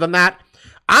deserves better than that,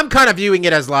 I'm kind of viewing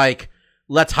it as like,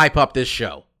 let's hype up this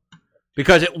show.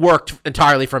 Because it worked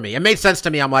entirely for me. It made sense to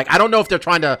me. I'm like, I don't know if they're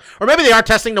trying to, or maybe they are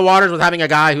testing the waters with having a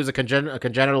guy who's a congenital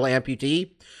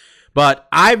amputee, but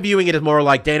I'm viewing it as more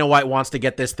like Dana White wants to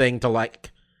get this thing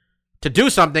to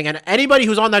do something, and anybody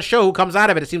who's on that show who comes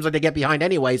out of it, it seems like they get behind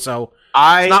anyway, so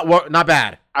it's not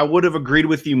bad. I would have agreed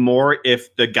with you more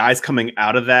if the guys coming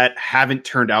out of that haven't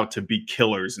turned out to be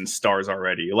killers and stars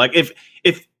already. Like, if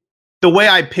the way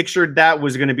I pictured that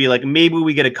was going to be like, maybe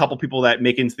we get a couple people that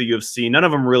make into the UFC, none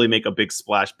of them really make a big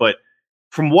splash, but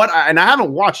from and I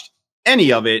haven't watched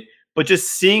any of it, but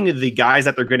just seeing the guys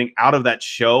that they're getting out of that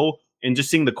show and just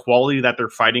seeing the quality that they're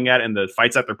fighting at and the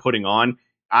fights that they're putting on,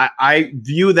 I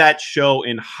view that show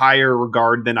in higher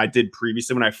regard than I did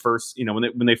previously when I first,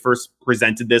 when they first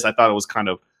presented this. I thought it was kind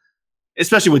of,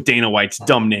 especially with Dana White's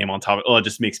dumb name on top of it, it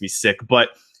just makes me sick. But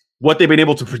what they've been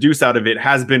able to produce out of it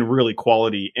has been really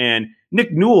quality. And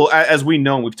Nick Newell, as we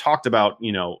know, we've talked about,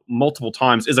 multiple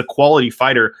times, is a quality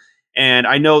fighter. And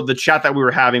I know the chat that we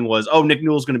were having was, oh, Nick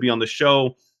Newell's going to be on the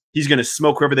show. He's going to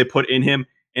smoke whoever they put in him.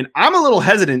 And I'm a little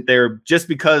hesitant there just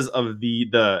because of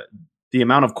the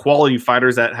amount of quality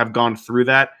fighters that have gone through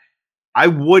that. I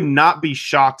would not be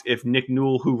shocked if Nick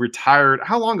Newell, who retired,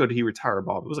 how long ago did he retire,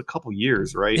 Bob? It was a couple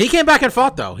years, right? He came back and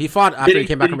fought, though. He fought after he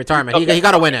came back from retirement. Okay. He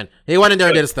got a win in. He went in there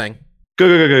and did his thing.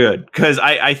 Good. Because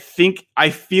I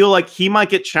feel like he might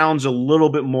get challenged a little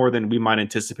bit more than we might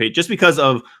anticipate just because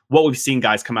of what we've seen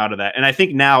guys come out of that. And I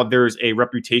think now there's a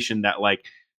reputation that, like,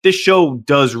 this show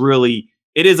does really,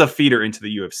 it is a feeder into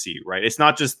the UFC, right? It's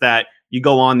not just that you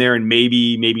go on there and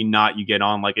maybe not you get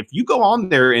on. Like, if you go on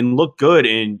there and look good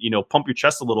and, pump your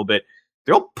chest a little bit,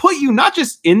 they'll put you not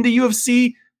just in the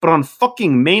UFC, but on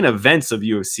fucking main events of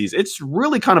UFCs. It's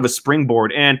really kind of a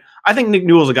springboard. And I think Nick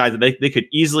Newell's a guy that they could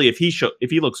easily, if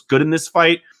he looks good in this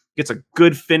fight, gets a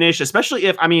good finish, especially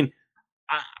if,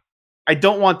 I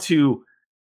don't want to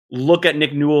look at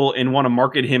Nick Newell and want to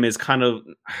market him as kind of,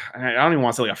 I don't even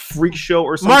want to say like a freak show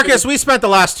or something. Marcus, we spent the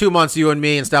last 2 months, you and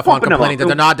me and Stefan, complaining that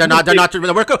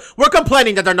we're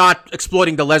complaining that they're not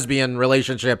exploiting the lesbian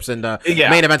relationships in the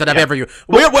main event of that pay-per-view.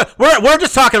 We're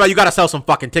just talking about you got to sell some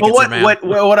fucking tickets, man.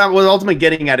 What I was ultimately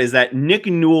getting at is that Nick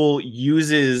Newell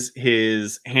uses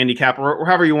his handicap or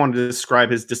however you want to describe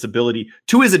his disability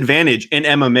to his advantage in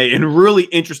MMA in really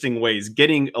interesting ways,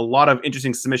 getting a lot of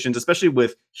interesting submissions, especially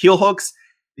with heel hooks.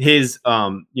 His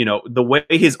the way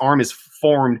his arm is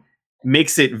formed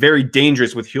makes it very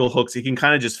dangerous with heel hooks. He can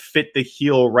kind of just fit the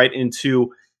heel right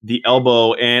into the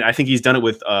elbow, and I think he's done it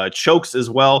with chokes as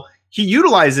well. He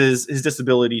utilizes his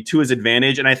disability to his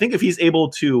advantage, and I think if he's able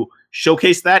to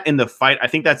showcase that in the fight, I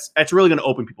think that's really going to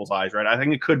open people's eyes, right? I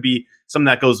think it could be something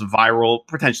that goes viral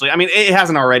potentially. I mean, it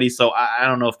hasn't already, so I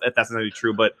don't know if that's necessarily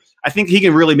true, but I think he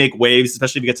can really make waves,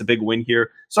 especially if he gets a big win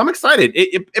here. So I'm excited.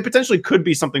 It potentially could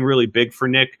be something really big for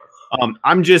Nick.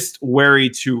 I'm just wary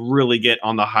to really get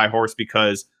on the high horse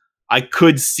because I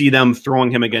could see them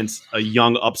throwing him against a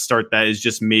young upstart that is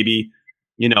just maybe,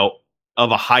 of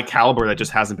a high caliber that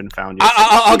just hasn't been found yet.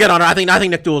 I'll get on it. I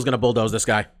think Nick Newell's going to bulldoze this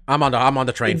guy. I'm on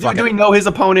the train. Do we know his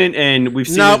opponent? And we've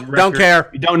seen. No, don't care.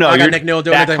 You don't know. I got Nick Newell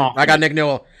doing anything. I got Nick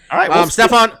Newell. All right, well,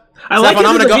 Stefan. I like it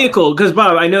as a vehicle because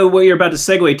Bob, I know what you're about to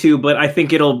segue to, but I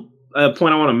think it'll a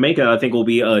point I want to make. I think will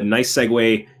be a nice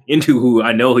segue into who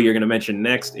you're going to mention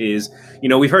next. Is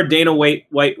we've heard Dana White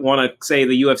want to say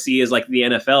the UFC is like the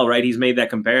NFL, right? He's made that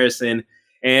comparison,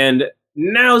 and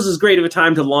now's as great of a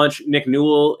time to launch Nick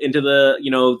Newell into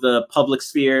the public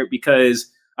sphere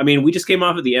because, I mean, we just came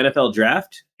off of the NFL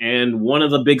draft, and one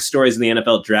of the big stories in the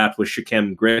NFL draft was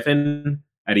Shaquem Griffin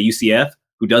at a UCF,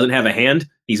 who doesn't have a hand.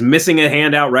 He's missing a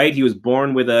hand outright. He was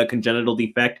born with a congenital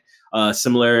defect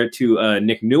similar to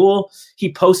Nick Newell.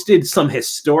 He posted some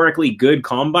historically good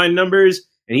combine numbers,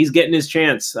 and he's getting his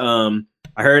chance.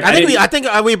 I think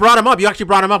we brought him up. You actually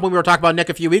brought him up when we were talking about Nick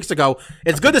a few weeks ago.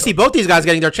 It's good to see both these guys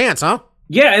getting their chance, huh?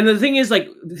 Yeah, and the thing is, like,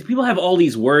 people have all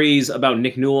these worries about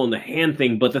Nick Newell and the hand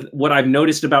thing, but what I've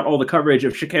noticed about all the coverage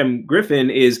of Shaquem Griffin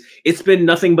is it's been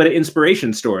nothing but an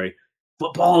inspiration story.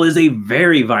 Football is a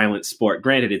very violent sport.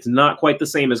 Granted, it's not quite the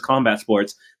same as combat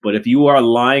sports, but if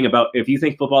you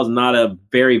think football is not a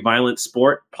very violent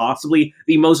sport, possibly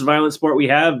the most violent sport we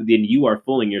have, then you are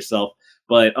fooling yourself.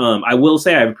 But I will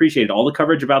say I've appreciated all the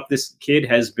coverage about this kid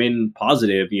has been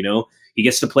positive. You know, he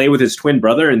gets to play with his twin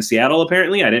brother in Seattle.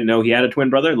 Apparently, I didn't know he had a twin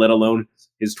brother, let alone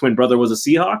his twin brother was a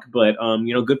Seahawk. But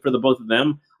good for the both of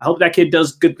them. I hope that kid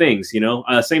does good things.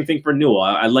 Same thing for Newell.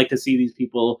 I'd like to see these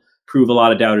people prove a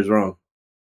lot of doubters wrong.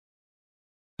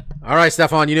 All right,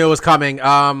 Stefan, you knew it was coming.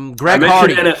 Greg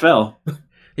Hardy, NFL.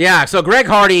 Yeah, so Greg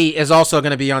Hardy is also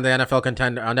going to be on the NFL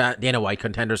contender, on the Dana White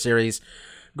Contender Series.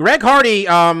 Greg Hardy,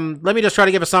 let me just try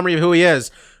to give a summary of who he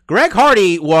is. Greg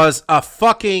Hardy was a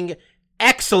fucking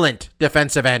excellent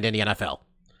defensive end in the NFL.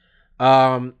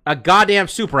 A goddamn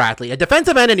super athlete. A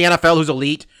defensive end in the NFL who's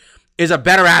elite is a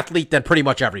better athlete than pretty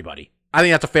much everybody. I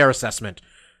think that's a fair assessment,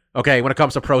 okay, when it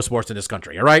comes to pro sports in this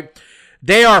country, all right?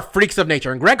 They are freaks of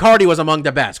nature, and Greg Hardy was among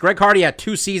the best. Greg Hardy had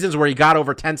 2 seasons where he got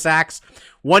over 10 sacks.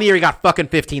 1 year he got fucking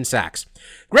 15 sacks.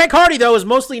 Greg Hardy, though, is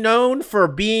mostly known for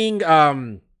being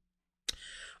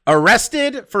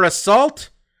arrested for assault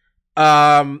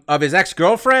of his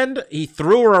ex-girlfriend. He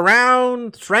threw her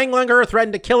around, strangling her,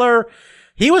 threatened to kill her.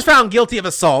 He was found guilty of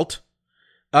assault,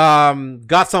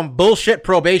 got some bullshit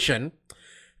probation.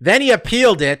 Then he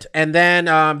appealed it, and then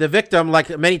the victim,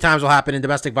 like many times will happen in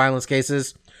domestic violence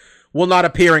cases, will not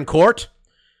appear in court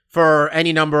for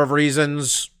any number of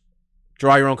reasons.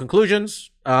 Draw your own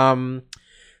conclusions. So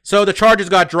the charges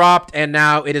got dropped, and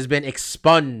now it has been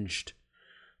expunged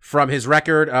from his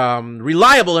record.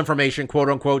 Reliable information, quote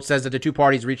unquote, says that the two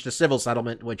parties reached a civil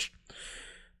settlement, which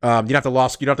you don't have to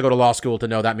go to law school to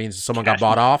know that means someone got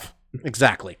bought off.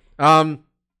 Exactly.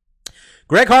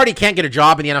 Greg Hardy can't get a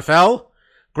job in the NFL.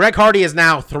 Greg Hardy is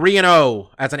now 3-0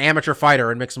 as an amateur fighter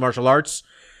in mixed martial arts.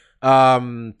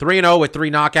 3-0 with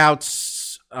 3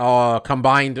 knockouts.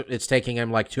 Combined, it's taking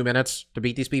him like 2 minutes to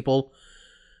beat these people.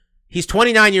 He's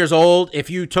 29 years old. If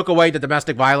you took away the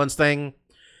domestic violence thing,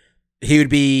 he would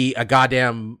be a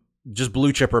goddamn just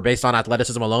blue chipper based on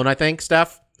athleticism alone, I think,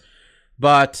 Steph.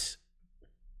 But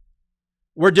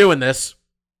we're doing this.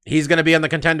 He's going to be in the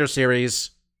Contender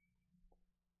Series.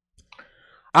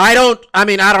 I don't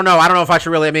know. I don't know if I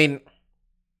should really,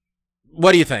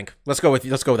 what do you think? Let's go with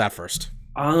that first.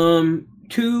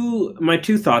 My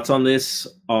two thoughts on this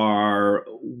are,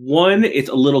 one, it's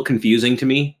a little confusing to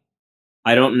me.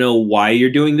 I don't know why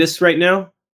you're doing this right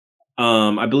now.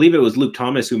 I believe it was Luke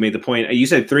Thomas who made the point. You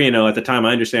said 3-0 at the time.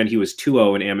 I understand he was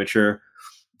 2-0 in amateur.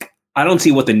 I don't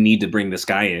see what the need to bring this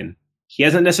guy in. He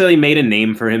hasn't necessarily made a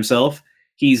name for himself.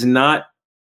 He's not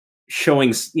showing,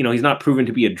 he's not proven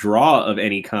to be a draw of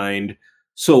any kind.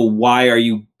 So why are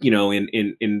you,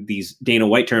 in these Dana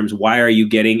White terms, why are you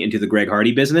getting into the Greg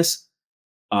Hardy business?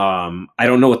 I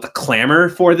don't know what the clamor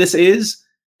for this is.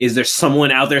 Is there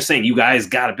someone out there saying, you guys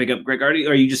got to pick up Greg Hardy?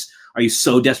 Or are you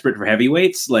so desperate for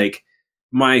heavyweights? Like,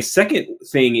 my second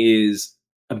thing is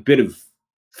a bit of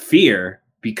fear,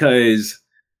 because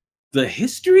the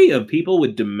history of people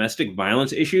with domestic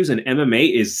violence issues in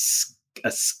MMA is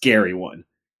a scary one.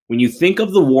 When you think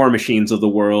of the war machines of the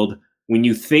world, when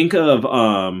you think of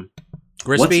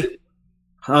Grisby,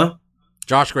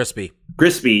 Josh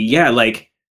Grisby, yeah,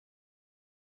 like,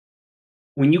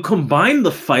 when you combine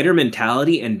the fighter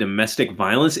mentality and domestic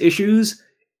violence issues,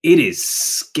 it is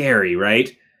scary,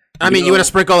 right? You want to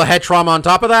sprinkle a head trauma on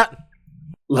top of that?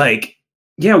 Like,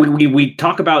 yeah, we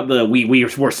talk about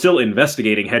we're still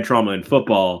investigating head trauma in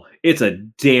football. It's a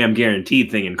damn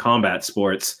guaranteed thing in combat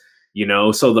sports,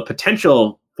 so the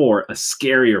potential for a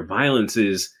scarier violence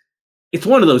it's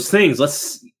one of those things.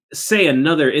 Let's say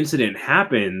another incident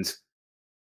happens.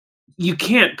 You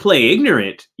can't play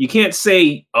ignorant. You can't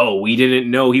say, oh, we didn't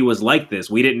know he was like this.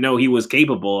 We didn't know he was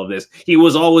capable of this. He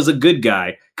was always a good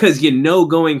guy. Because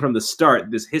going from the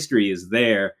start, this history is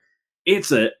there. It's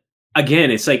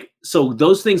like, so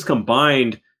those things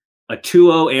combined, a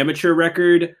 2-0 amateur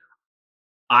record,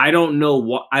 I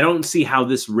don't see how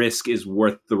this risk is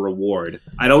worth the reward.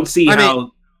 I don't see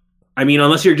how... I mean,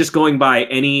 unless you're just going by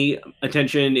any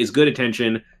attention is good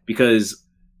attention, because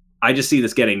I just see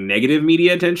this getting negative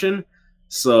media attention.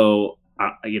 So,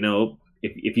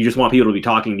 if you just want people to be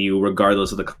talking to you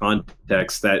regardless of the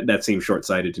context, that seems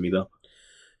short-sighted to me, though.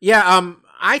 Yeah,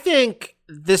 I think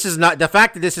this is not the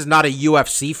fact that this is not a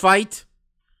UFC fight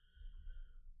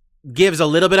gives a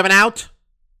little bit of an out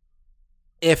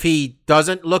if he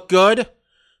doesn't look good.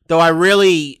 Though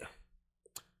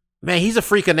he's a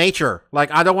freak of nature.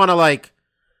 Like, I don't want to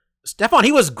Stefan,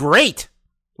 he was great.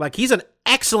 Like, he's an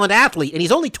excellent athlete, and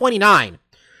he's only 29.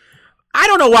 I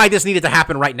don't know why this needed to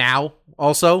happen right now,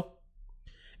 also.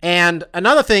 And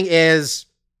another thing is,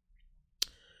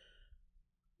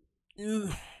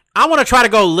 I want to try to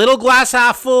go little glass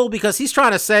half full, because he's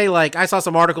trying to say, I saw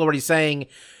some article where he's saying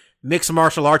mixed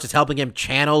martial arts is helping him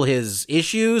channel his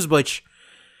issues, which,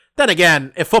 then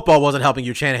again, if football wasn't helping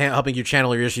you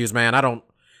channel your issues, man,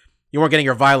 you weren't getting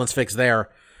your violence fixed there.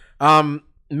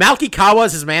 Malki Kawa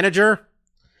is his manager,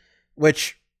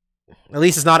 which at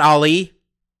least is not Ali,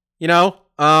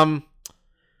 I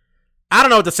don't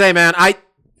know what to say, man.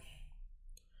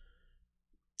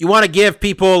 You want to give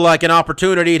people an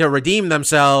opportunity to redeem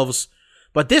themselves,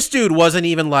 but this dude wasn't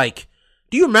even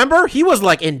do you remember? He was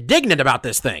indignant about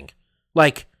this thing.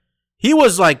 He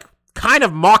was kind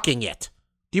of mocking it.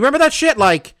 Do you remember that shit?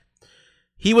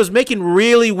 He was making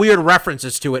really weird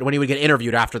references to it when he would get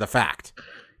interviewed after the fact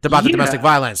about the domestic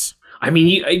violence. I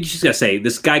mean, I just gotta say,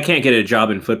 this guy can't get a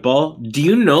job in football. Do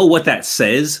you know what that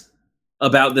says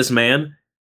about this man?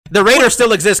 The Raiders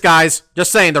still exist, guys.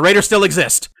 Just saying, the Raiders still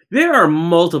exist. There are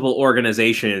multiple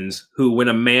organizations who, when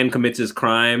a man commits his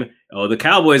crime, the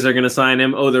Cowboys are going to sign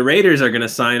him. The Raiders are going to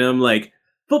sign him.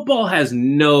 Football has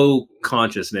no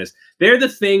consciousness. They're the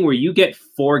thing where you get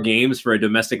 4 games for a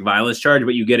domestic violence charge,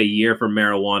 but you get a year for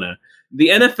marijuana. The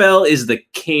NFL is the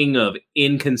king of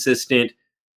inconsistent,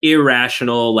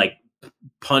 irrational,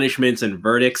 punishments and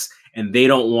verdicts, and they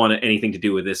don't want anything to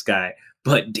do with this guy.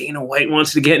 But Dana White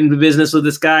wants to get into business with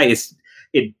this guy.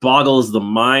 It boggles the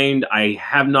mind. I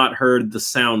have not heard the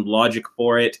sound logic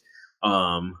for it.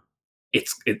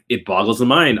 It boggles the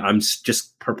mind. I'm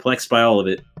just perplexed by all of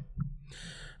it.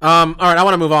 All right, I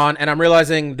want to move on, and I'm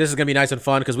realizing this is going to be nice and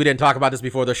fun because we didn't talk about this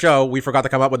before the show. We forgot to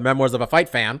come up with Memoirs of a Fight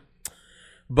Fan.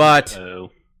 But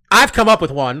I've come up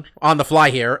with one on the fly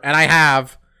here, and I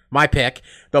have my pick.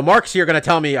 Though Mark's here going to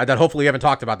tell me that hopefully we haven't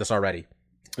talked about this already.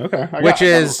 Okay. I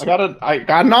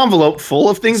got an envelope full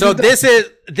of things. So this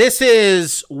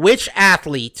is which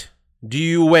athlete do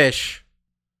you wish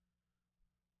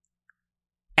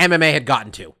MMA had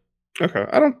gotten to? Okay.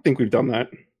 I don't think we've done that.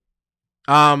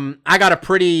 I got a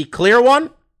pretty clear one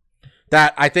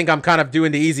that I think I'm kind of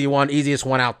doing the easiest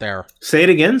one out there. Say it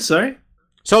again, sorry.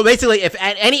 So basically,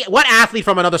 what athlete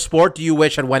from another sport do you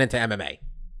wish had went into MMA?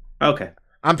 Okay.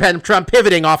 I'm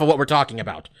pivoting off of what we're talking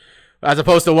about, as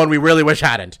opposed to one we really wish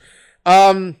hadn't.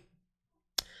 Mine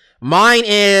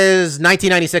is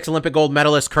 1996 Olympic gold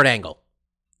medalist Kurt Angle.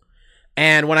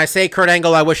 And when I say Kurt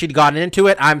Angle, I wish he'd gotten into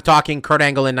it, I'm talking Kurt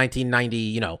Angle in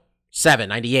 1997,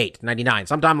 98, 99,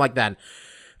 sometime like that.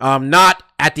 Not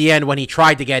at the end when he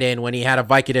tried to get in, when he had a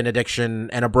Vicodin addiction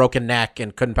and a broken neck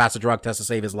and couldn't pass a drug test to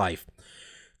save his life.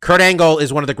 Kurt Angle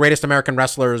is one of the greatest American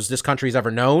wrestlers this country's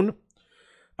ever known.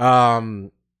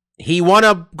 He won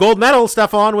a gold medal,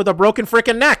 Stefan, with a broken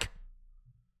freaking neck.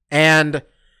 And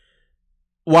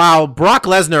while Brock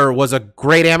Lesnar was a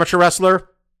great amateur wrestler,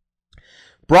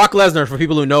 Brock Lesnar, for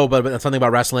people who know something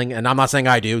about wrestling, and I'm not saying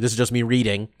I do, this is just me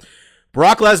reading,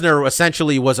 Brock Lesnar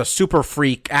essentially was a super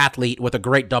freak athlete with a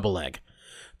great double leg.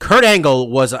 Kurt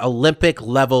Angle was an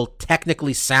Olympic-level,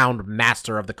 technically sound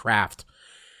master of the craft.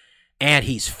 And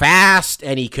he's fast,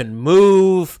 and he can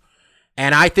move,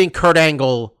 and I think Kurt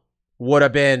Angle would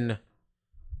have been,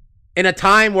 in a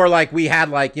time where we had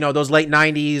those late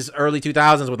 90s, early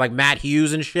 2000s with Matt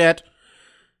Hughes and shit.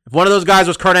 If one of those guys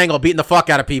was Kurt Angle beating the fuck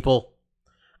out of people,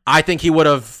 I think we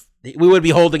would be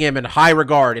holding him in high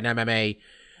regard in MMA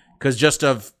because just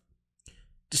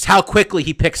how quickly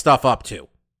he picks stuff up too.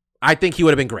 I think he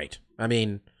would have been great. I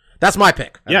mean, that's my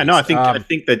pick. Yeah, no, I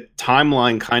think the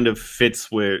timeline kind of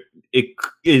fits where it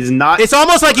is not. It's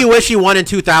almost like you wish he won in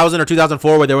 2000 or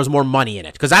 2004 where there was more money in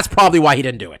it, because that's probably why he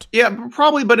didn't do it. Yeah,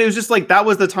 probably, but it was just that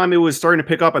was the time it was starting to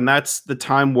pick up, and that's the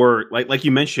time where, like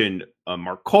you mentioned,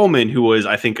 Mark Coleman, who was,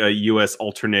 I think, a U.S.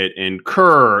 alternate, and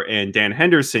Kerr and Dan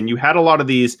Henderson. You had a lot of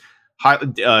these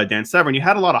Dan Severn. You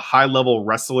had a lot of high-level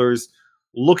wrestlers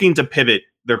looking to pivot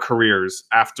their careers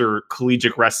after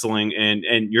collegiate wrestling,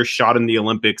 and your shot in the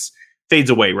Olympics fades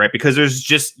away, right? Because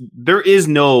there is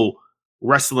no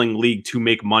wrestling league to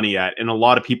make money at, and a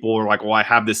lot of people are like, well, I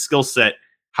have this skill set,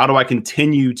 how do I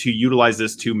continue to utilize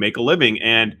this to make a living?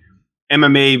 And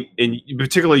MMA, and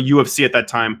particularly UFC at that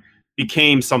time,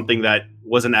 became something that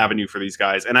was an avenue for these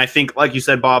guys. And I think, like you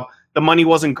said, Bob, the money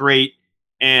wasn't great.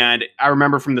 And I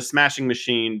remember from the Smashing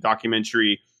Machine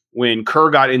documentary, when Kerr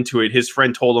got into it, his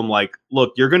friend told him, like,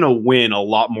 look, you're going to win a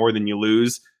lot more than you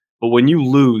lose. But when you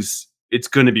lose, it's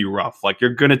going to be rough. Like,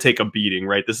 you're going to take a beating,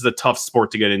 right? This is a tough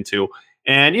sport to get into.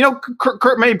 And, you know,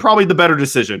 Kurt made probably the better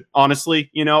decision, honestly.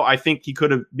 You know, I think he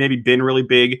could have maybe been really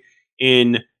big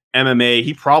in MMA.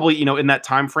 He probably, you know, in that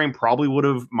time frame, probably would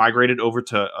have migrated over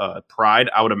to Pride,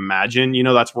 I would imagine. You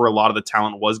know, that's where a lot of the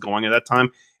talent was going at that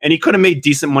time. And he could have made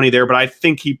decent money there, but I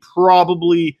think he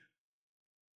probably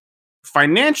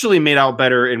financially made out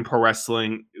better in pro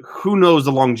wrestling. Who knows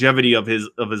the longevity of his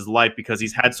life, because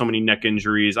he's had so many neck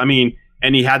injuries. I mean,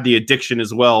 and he had the addiction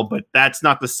as well, but that's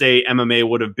not to say MMA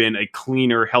would have been a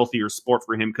cleaner, healthier sport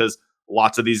for him, because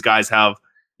lots of these guys have,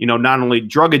 you know, not only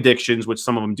drug addictions, which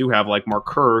some of them do have, like Mark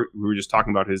Kerr, we were just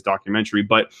talking about his documentary,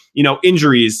 but, you know,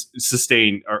 injuries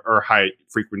sustained are high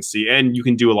frequency, and you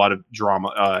can do a lot of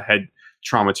head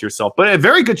trauma to yourself. But a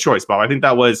very good choice, Bob. I think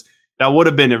that would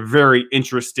have been a very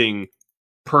interesting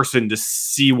person to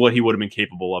see what he would have been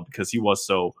capable of, because he was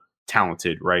so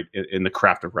talented, right, in the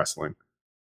craft of wrestling.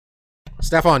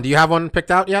 Stefan, do you have one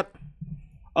picked out yet?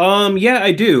 Yeah,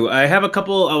 I do. I have a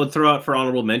couple I would throw out for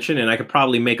honorable mention, and I could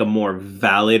probably make a more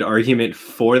valid argument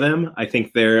for them. I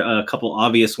think there are a couple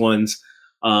obvious ones.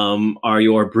 Are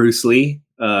your Bruce Lee,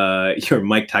 your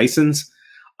Mike Tyson's.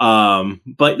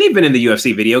 But they've been in the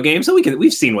UFC video game, so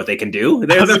we've seen what they can do.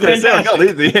 They're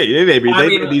fantastic. These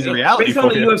reality. Based on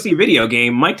the UFC video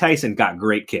game, Mike Tyson got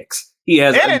great kicks. He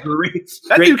has great.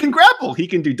 Dude can grapple. He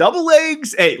can do double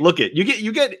legs. Hey, look it.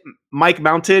 You get Mike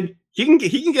mounted. He can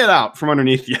get out from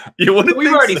underneath you.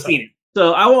 We've already seen it,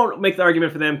 so I won't make the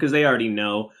argument for them because they already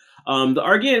know. The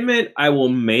argument I will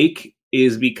make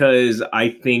is because I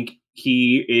think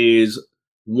he is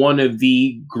one of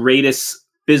the greatest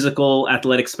physical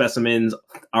athletic specimens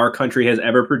our country has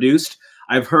ever produced.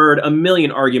 I've heard a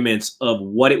million arguments of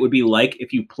what it would be like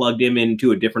if you plugged him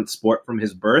into a different sport from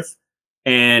his birth.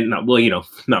 And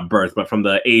not birth, but from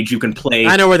the age you can play.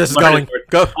 I know where this is going.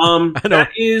 Go. That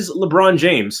is LeBron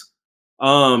James.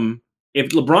 If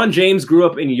LeBron James grew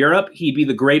up in Europe, he'd be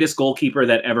the greatest goalkeeper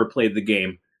that ever played the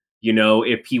game. You know,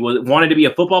 if he wanted to be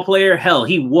a football player, hell,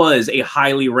 he was a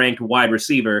highly ranked wide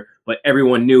receiver, but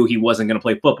everyone knew he wasn't going to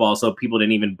play football, so people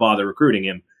didn't even bother recruiting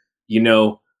him. You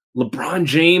know, LeBron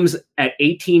James at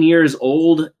 18 years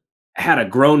old had a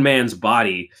grown man's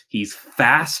body. He's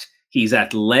fast. He's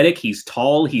athletic, he's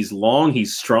tall, he's long,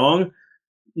 he's strong.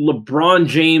 LeBron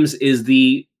James is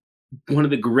one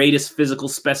of the greatest physical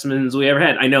specimens we ever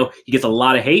had. I know he gets a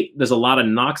lot of hate. There's a lot of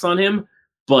knocks on him,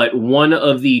 but one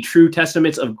of the true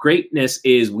testaments of greatness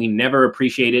is we never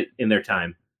appreciate it in their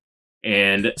time.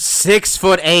 And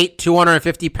 6'8",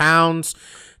 250 pounds.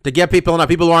 To get people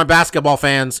who aren't basketball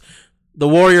fans, the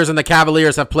Warriors and the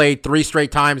Cavaliers have played 3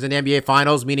 straight times in the NBA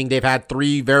Finals, meaning they've had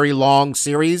 3 very long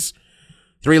series.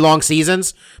 3 long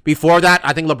seasons. Before that,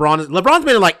 I think LeBron's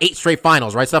been in like 8 straight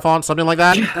finals, right, Stephon? Something like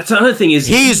that? Yeah, that's another thing is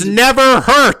he's never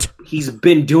hurt. He's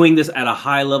been doing this at a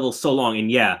high level so long.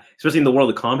 And yeah, especially in the world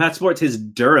of combat sports, his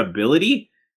durability,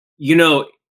 you know,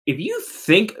 if you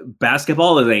think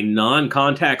basketball is a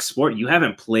non-contact sport, you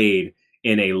haven't played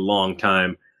in a long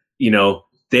time. You know,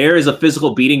 there is a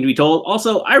physical beating to be told.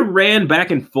 Also, I ran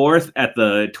back and forth at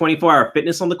the 24-hour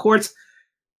fitness on the courts.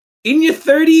 In your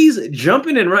 30s,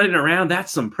 jumping and running around,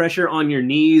 that's some pressure on your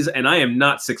knees, and I am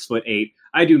not 6'8".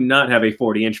 I do not have a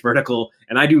 40-inch vertical,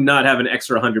 and I do not have an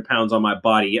extra 100 pounds on my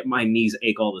body, yet my knees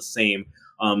ache all the same.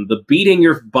 The beating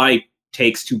your body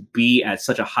takes to be at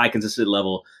such a high, consistent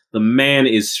level, the man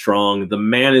is strong. The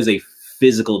man is a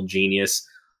physical genius.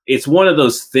 It's one of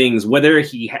those things, whether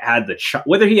he has a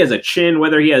chin,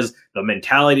 whether he has the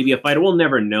mentality to be a fighter, we'll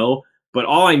never know. But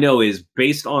all I know is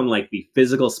based on like the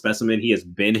physical specimen he has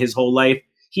been his whole life,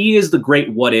 he is the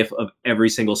great what if of every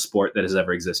single sport that has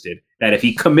ever existed. That if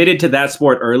he committed to that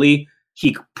sport early,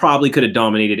 he probably could have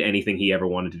dominated anything he ever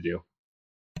wanted to do.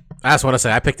 I just want to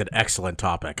say I picked an excellent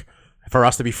topic for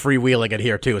us to be freewheeling it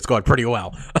here too. It's going pretty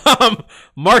well.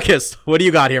 Marcus, what do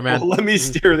you got here, man? Well, let me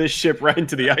steer this ship right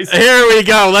into the ice. Here we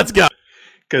go. Let's go.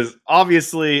 Because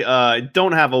obviously I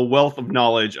don't have a wealth of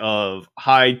knowledge of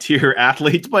high tier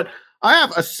athletes, but I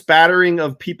have a spattering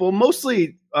of people,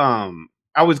 mostly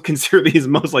I would consider these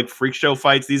most like freak show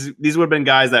fights. These would have been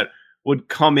guys that would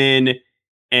come in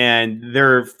and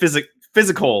their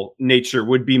physical nature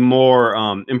would be more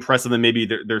impressive than maybe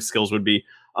their skills would be.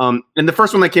 And the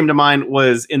first one that came to mind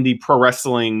was in the pro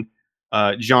wrestling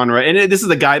genre. And this is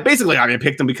the guy, basically, I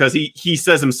picked him because he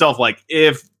says himself, like,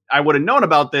 if I would have known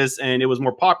about this and it was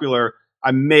more popular,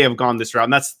 I may have gone this route.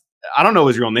 And I don't know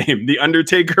his real name. The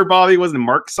Undertaker, Bobby, wasn't it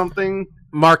Mark something?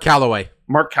 Mark Calloway.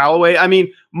 Mark Calloway. I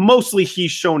mean, mostly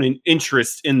he's shown an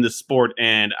interest in the sport,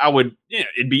 and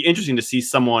it'd be interesting to see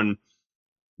someone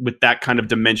with that kind of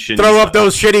dimension. Throw up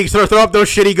those shitty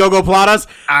go-go platas.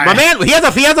 My man, he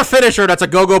has a finisher that's a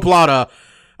go-go plata.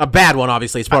 A bad one,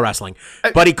 obviously. It's pro wrestling.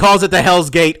 But he calls it the Hell's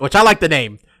Gate, which I like the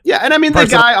name. Yeah, and I mean, the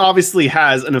guy obviously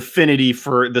has an affinity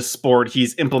for the sport.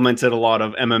 He's implemented a lot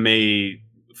of MMA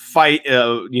fight,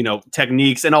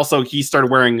 techniques, and also he started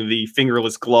wearing the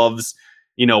fingerless gloves,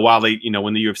 while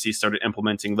when the UFC started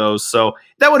implementing those. So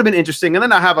that would have been interesting. And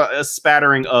then I have a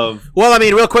spattering of... Well, I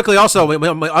mean, real quickly also,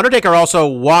 Undertaker also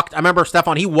walked... I remember,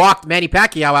 Stefan, he walked Manny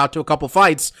Pacquiao out to a couple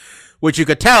fights, which you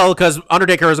could tell because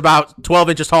Undertaker is about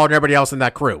 12 inches taller than everybody else in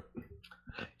that crew.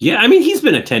 Yeah, I mean, he's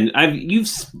been attending.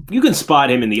 You can spot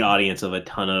him in the audience of a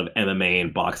ton of MMA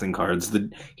and boxing cards.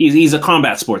 He's a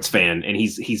combat sports fan, and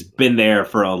he's been there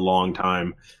for a long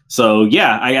time. So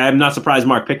yeah, I'm not surprised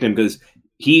Mark picked him because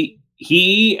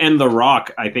he and The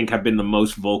Rock, I think, have been the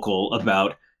most vocal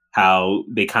about how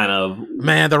they kind of...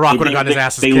 Man, The Rock would have gotten his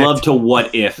asses kicked. They love to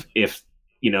what if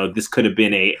this could have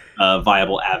been a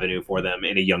viable avenue for them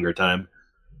in a younger time.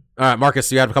 All right,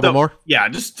 Marcus, you had a couple more? Yeah,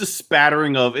 just a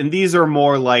spattering of... And these are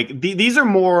more like... These are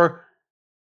more...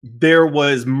 There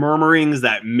was murmurings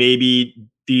that maybe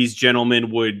these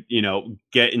gentlemen would,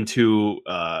 get into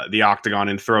the octagon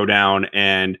and throw down.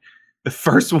 And the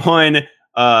first one,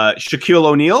 Shaquille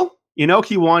O'Neal...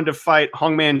 he wanted to fight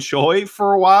Hongman Choi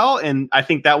for a while, and I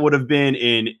think that would have been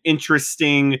an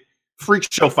interesting freak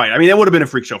show fight. I mean, that would have been a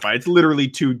freak show fight. It's literally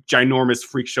two ginormous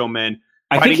freak show men.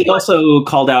 I think he also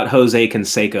called out Jose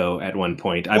Canseco at one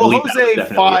point. I believe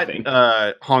Jose fought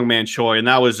Hongman Choi, and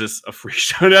that was just a freak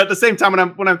show. And at the same time,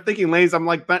 when I'm thinking lanes, I'm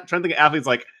like trying to think of athletes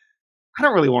like, I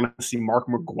don't really want to see Mark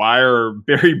McGuire or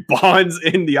Barry Bonds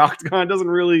in the octagon. It doesn't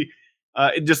really...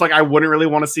 just like I wouldn't really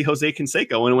want to see Jose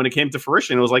Canseco. And when it came to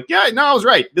fruition, it was like, yeah, no, I was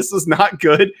right. This is not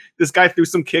good. This guy threw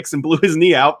some kicks and blew his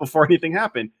knee out before anything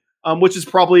happened. Which is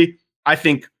probably, I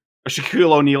think, a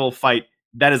Shaquille O'Neal fight.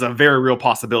 That is a very real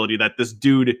possibility that this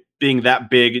dude being that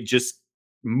big just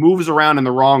moves around in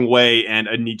the wrong way and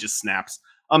a knee just snaps.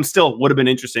 Still would have been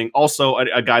interesting. Also,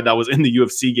 a guy that was in the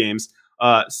UFC games.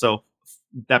 So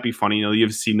that'd be funny. The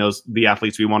UFC knows the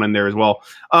athletes we want in there as well.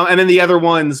 And then the other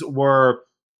ones were...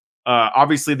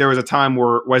 obviously, there was a time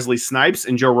where Wesley Snipes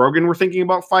and Joe Rogan were thinking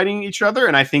about fighting each other,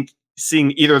 and I think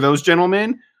seeing either of those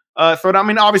gentlemen throw down. I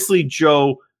mean, obviously,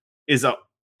 Joe is a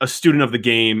student of the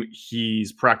game.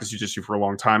 He's practiced jiu-jitsu for a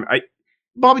long time.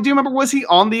 Bobby, do you remember, was he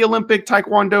on the Olympic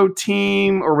Taekwondo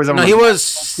team, or was that? No, he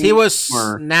was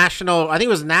national. I think he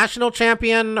was national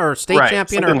champion or state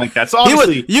champion, something like that. So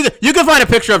obviously, you can find a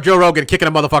picture of Joe Rogan kicking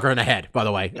a motherfucker in the head. By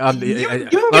the way,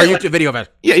 YouTube video of it.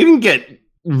 Yeah, you can get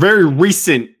very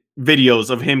recent videos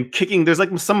of him kicking. There's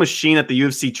like some machine at the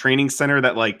UFC training center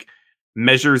that like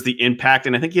measures the impact,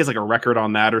 and I think he has like a record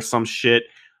on that or some shit.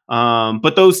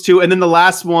 But those two, and then the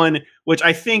last one, which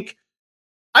I think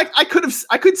I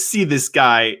could see this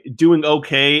guy doing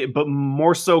okay, but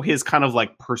more so his kind of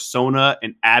like persona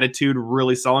and attitude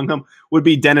really selling him, would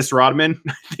be Dennis Rodman.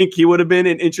 I think he would have been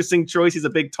an interesting choice. He's a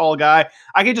big, tall guy.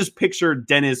 I could just picture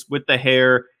Dennis with the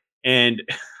hair, and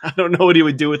I don't know what he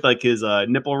would do with like his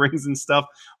nipple rings and stuff,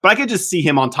 but I could just see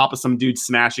him on top of some dude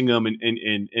smashing him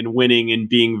and winning and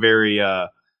being very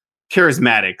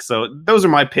charismatic. So those are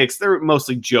my picks. They're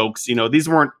mostly jokes. These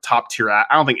weren't top tier. I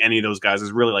don't think any of those guys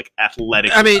is really like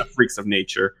athletic freaks of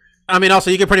nature. I mean,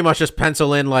 also you can pretty much just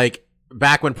pencil in like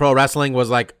back when pro wrestling was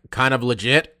like kind of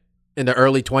legit in the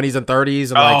early 20s and 30s.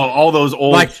 And all those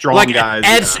old strong guys.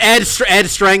 Ed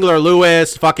Strangler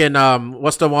Lewis, fucking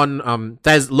what's the one?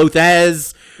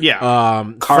 Luthez. Yeah.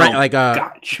 Carl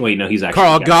Gotch. Wait, no, he's actually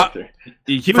Carl Gotch.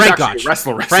 He was actually a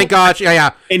wrestler. Frank Gotch.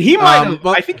 Yeah. And he might have.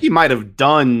 I think he might have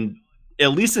done.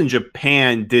 At least in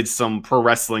Japan, did some pro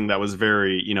wrestling that was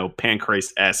very,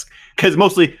 Pancrase-esque. Because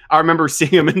mostly, I remember seeing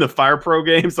him in the Fire Pro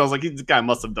games. So I was like, this guy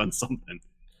must have done something.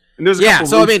 And there's a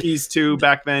couple rookies too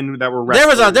back then that were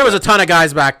wrestlers. There was a ton of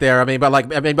guys back there.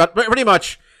 But pretty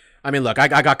much, look, I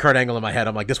got Kurt Angle in my head.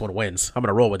 I'm like, this one wins. I'm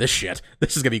gonna roll with this shit.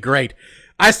 This is gonna be great.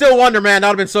 I still wonder, man, that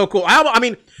would have been so cool.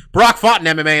 Brock fought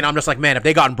in MMA, and I'm just like, man, if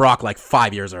they gotten Brock like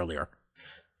 5 years earlier,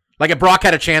 like if Brock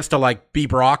had a chance to like be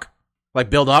Brock, like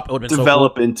build up, it would have been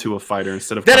develop so cool. into a fighter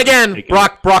instead of. Then again,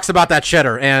 Brock's about that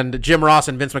cheddar, and Jim Ross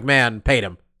and Vince McMahon paid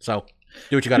him. So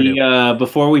Do what you gotta do.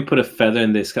 Before we put a feather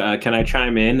in this, can I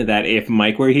chime in that if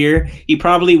Mike were here, he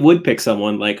probably would pick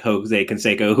someone like Jose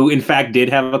Canseco, who in fact did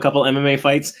have a couple MMA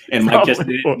fights, and Mike just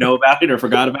didn't know about it or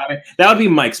forgot about it. That would be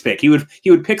Mike's pick. He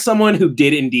would pick someone who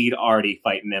did indeed already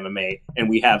fight in MMA, and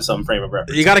we have some frame of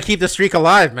reference. You got to keep the streak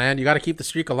alive, man. You got to keep the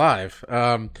streak alive.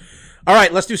 All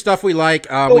right, let's do stuff we like.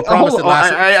 We promised it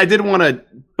last. I did want to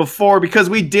before because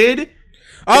we did.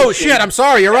 Oh shit! I'm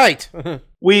sorry. You're right.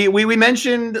 We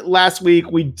mentioned last week.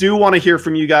 We do want to hear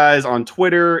from you guys on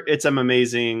Twitter. It's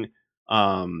amazing.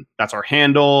 That's our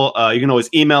handle. You can always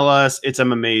email us. It's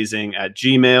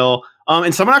amazing@gmail.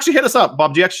 And someone actually hit us up.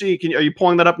 Bob, are you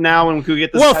pulling that up now? And we could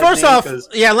get this. Well, first off,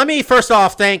 let me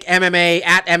thank MMA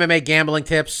at MMA Gambling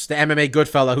Tips, the MMA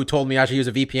Goodfella, who told me I should use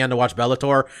a VPN to watch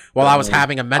Bellator while I was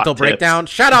having a mental breakdown.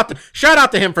 Shout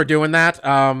out to him for doing that.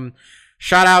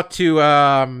 Shout out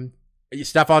to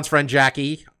Stefan's friend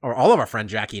Jackie, or all of our friend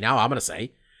Jackie now, I'm going to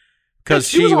say. Because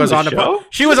she was on the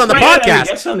podcast.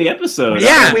 Yes, on the episode.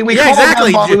 Yeah,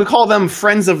 exactly. We call them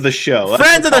friends of the show.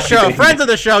 Friends of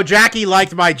the show. Jackie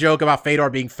liked my joke about Fedor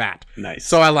being fat. Nice.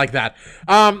 So I like that.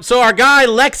 So our guy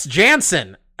Lex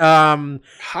Jansen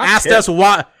asked us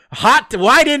why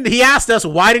didn't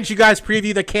you guys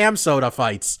preview the Cam Soda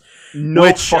fights?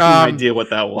 No fucking idea what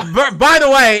that was. By the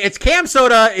way, it's Cam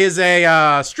Soda is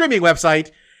a streaming website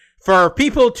for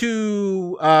people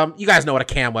to, you guys know what a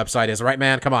cam website is, right,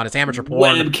 man? Come on, it's amateur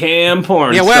porn. Webcam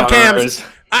porn. Yeah, webcams.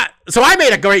 So I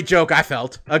made a great joke,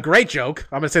 a great joke.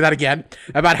 I'm going to say that again,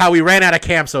 about how we ran out of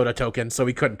Cam Soda tokens, so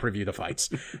we couldn't preview the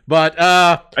fights. But,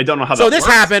 I don't know how that works. So this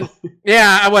happened.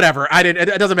 Yeah, whatever.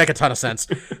 It doesn't make a ton of sense.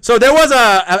 So there was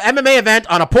a MMA event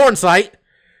on a porn site,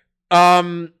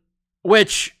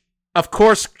 which, of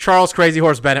course, Charles Crazy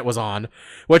Horse Bennett was on,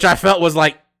 which I felt was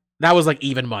like, that was like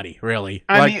even money, really.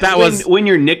 I mean, when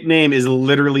your nickname is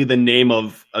literally the name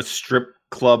of a strip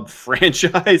club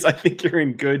franchise, I think you're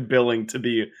in good billing to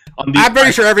be on the. I'm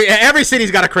pretty sure every city's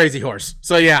got a Crazy Horse.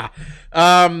 So yeah.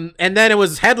 And then it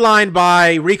was headlined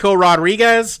by Rico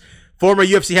Rodriguez, former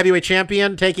UFC heavyweight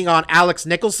champion, taking on Alex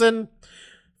Nicholson,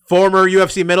 former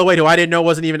UFC middleweight, who I didn't know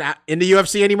wasn't even in the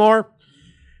UFC anymore.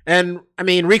 And, I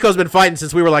mean, Rico's been fighting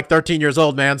since we were like 13 years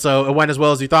old, man, so it went as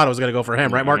well as you thought it was going to go for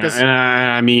him, right, Marcus?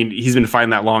 I mean, he's been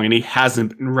fighting that long, and he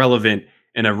hasn't been relevant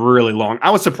in a really long... I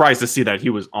was surprised to see that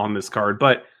he was on this card,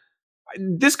 but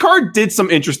this card did some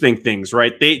interesting things,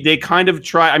 right? They kind of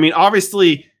try... I mean,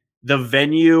 obviously, the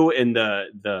venue and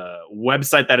the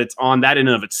website that it's on, that in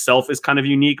and of itself is kind of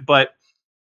unique, but,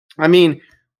 I mean...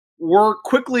 We're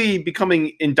quickly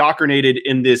becoming indoctrinated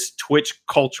in this Twitch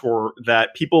culture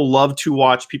that people love to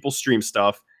watch people stream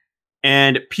stuff,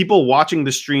 and people watching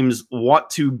the streams want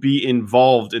to be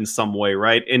involved in some way,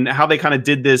 right? And how they kind of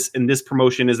did this in this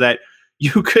promotion is that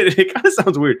you could, it kind of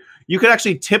sounds weird, you could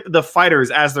actually tip the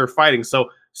fighters as they're fighting. So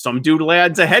some dude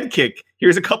lands a head kick,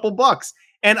 here's a couple bucks.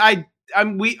 And I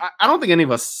don't think any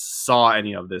of us saw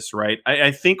any of this, right?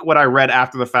 I think what I read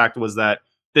after the fact was that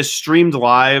this streamed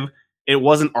live. It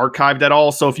wasn't archived at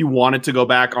all. So if you wanted to go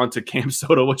back onto Cam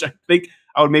Soda, which I think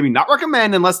I would maybe not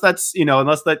recommend unless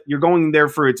that you're going there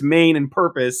for its main and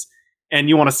purpose and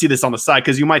you want to see this on the side,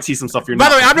 because you might see some stuff you're not. By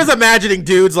the way, I'm just imagining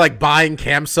dudes like buying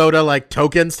Cam Soda like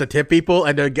tokens to tip people,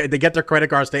 and they get their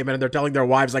credit card statement and they're telling their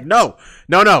wives like, no.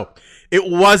 It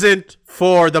wasn't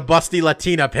for the Busty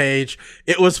Latina page.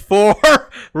 It was for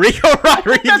Rico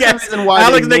Rodriguez,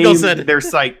 Alex Nicholson. Their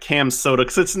site Cam Soda,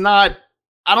 because it's not.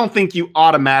 I don't think you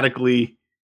automatically.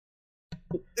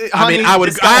 I mean, I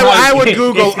would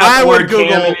Google.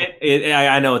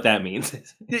 I know what that means.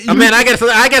 Man, I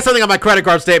get something on my credit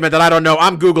card statement that I don't know.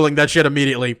 I'm Googling that shit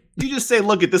immediately. You just say,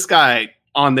 look at this guy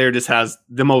on there. Just has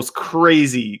the most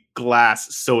crazy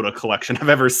glass soda collection I've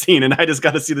ever seen, and I just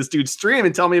got to see this dude stream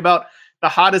and tell me about the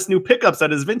hottest new pickups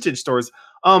at his vintage stores.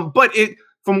 But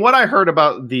from what I heard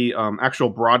about the actual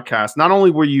broadcast, not only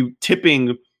were you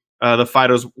tipping the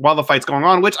fighters while the fight's going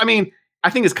on, which I mean, I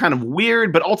think is kind of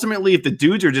weird, but ultimately if the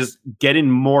dudes are just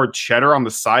getting more cheddar on the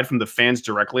side from the fans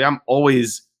directly, I'm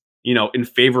always, in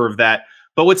favor of that.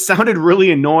 But what sounded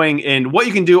really annoying, and what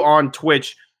you can do on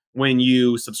Twitch when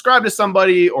you subscribe to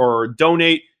somebody or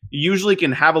donate, you usually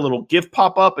can have a little GIF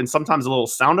pop up and sometimes a little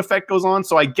sound effect goes on.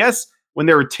 So I guess when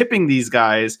they were tipping these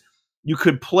guys, you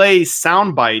could play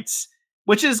sound bites,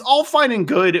 which is all fine and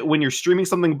good when you're streaming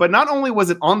something, but not only was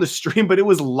it on the stream, but it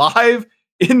was live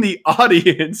in the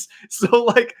audience. So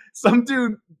like some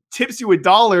dude tips you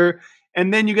 $1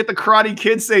 and then you get the Karate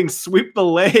Kid saying, sweep the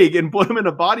leg and put him in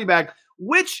a body bag,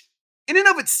 which in and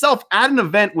of itself at an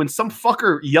event, when some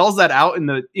fucker yells that out in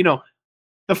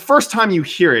the first time you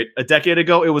hear it a decade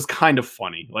ago, it was kind of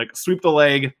funny. Like sweep the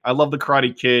leg. I love the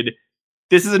Karate Kid.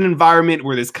 this is an environment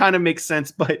where this kind of makes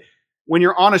sense, but when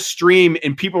you're on a stream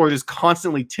and people are just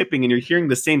constantly tipping and you're hearing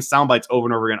the same sound bites over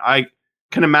and over again, I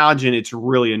can imagine it's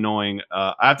really annoying.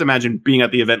 I have to imagine being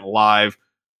at the event live,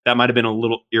 that might have been a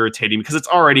little irritating because it's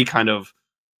already kind of,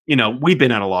 we've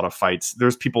been at a lot of fights.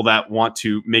 There's people that want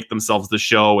to make themselves the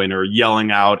show and are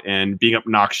yelling out and being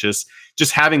obnoxious.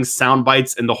 Just having sound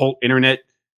bites and the whole internet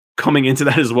coming into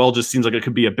that as well just seems like it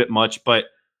could be a bit much. But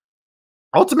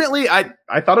ultimately, I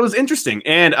thought it was interesting.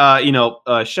 And,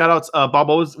 shout outs, Bob,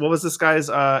 what was this guy's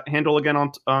handle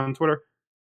again on Twitter?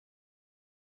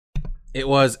 It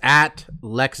was at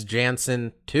Lex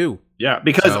Jansen 2. Yeah,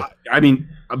 because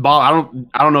Bob,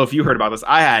 I don't know if you heard about this.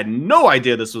 I had no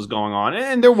idea this was going on,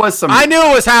 and there was some. I knew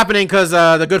it was happening because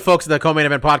the good folks at the Co-Main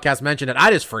Event podcast mentioned it. I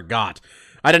just forgot.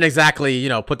 I didn't exactly,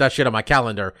 put that shit on my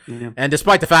calendar. Yeah. And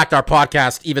despite the fact our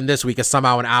podcast, even this week, is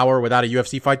somehow an hour without a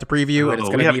UFC fight to preview, and it's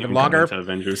going to be even longer.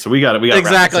 Avengers, so we got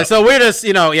exactly. So we're just,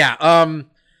 yeah.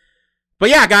 But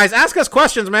yeah, guys, ask us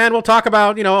questions, man. We'll talk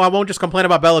about, I won't just complain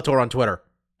about Bellator on Twitter.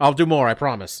 I'll do more, I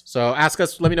promise. So ask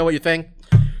us. Let me know what you think.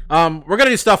 We're gonna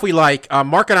do stuff we like.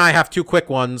 Mark and I have two quick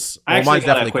ones. I actually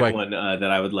got a quick one that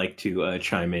I would like to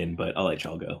chime in, but I'll let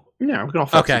y'all go. Yeah, we're gonna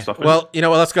fuck some stuff in. Well,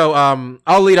 let's go.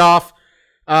 I'll lead off.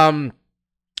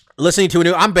 Listening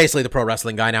to I'm basically the pro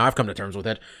wrestling guy now. I've come to terms with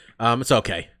it. It's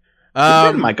okay.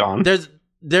 Am I gone?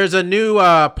 There's a new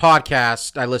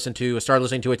podcast I listened to. I started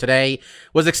listening to it today.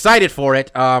 Was excited for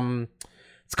it.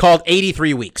 It's called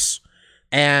 83 Weeks,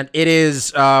 and it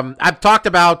is. I've talked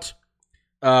about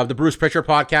the Bruce Pritchard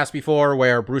podcast before,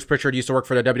 where Bruce Pritchard used to work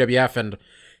for the WWF, and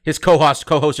his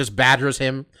co-host just badgers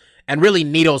him and really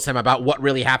needles him about what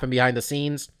really happened behind the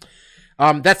scenes.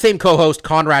 That same co-host,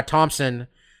 Conrad Thompson,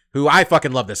 who I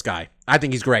fucking love this guy. I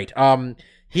think he's great.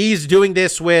 He's doing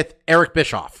this with Eric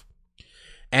Bischoff.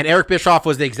 And Eric Bischoff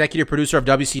was the executive producer of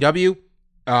WCW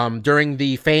during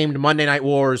the famed Monday Night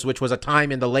Wars, which was a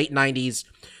time in the late 90s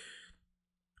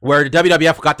where the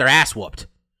WWF got their ass whooped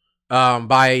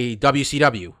by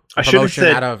WCW. I should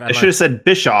have said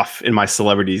Bischoff in my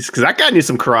celebrities, because that guy knew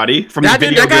some karate. From that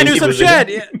guy knew some shit.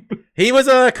 Yeah. He was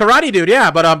a karate dude,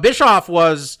 yeah. But Bischoff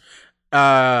was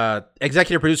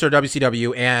executive producer of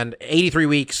WCW, and 83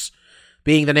 Weeks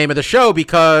being the name of the show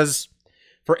because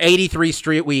for 83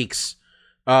 straight weeks,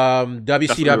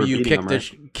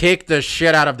 WCW kicked the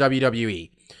shit out of WWE.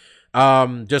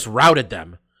 Just routed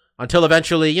them until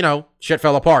eventually, shit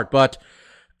fell apart. But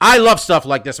I love stuff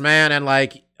like this, man.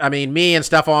 And me and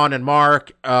Stefan and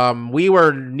Mark, we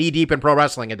were knee deep in pro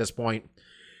wrestling at this point.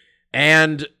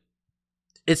 And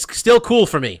it's still cool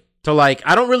for me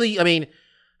to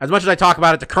as much as I talk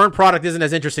about it, the current product isn't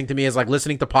as interesting to me as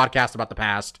listening to podcasts about the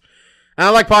past. And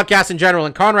I like podcasts in general,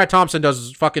 and Conrad Thompson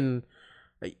does fucking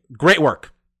great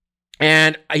work.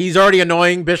 And he's already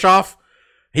annoying Bischoff.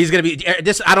 He's going to be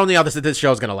this. I don't know how this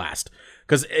show is going to last,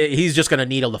 because he's just going to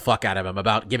needle the fuck out of him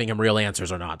about giving him real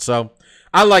answers or not. So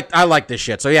I like this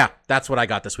shit. So yeah, that's what I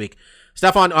got this week.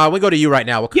 Stefan, we go to you right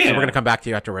now. We're going to come back to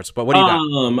you afterwards. But what do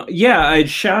you got? Yeah,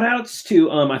 shout outs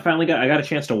to I got a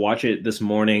chance to watch it this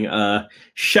morning.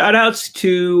 Shout outs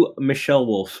to Michelle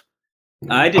Wolf.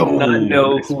 I did not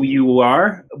know who you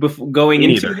are before going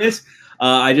into this.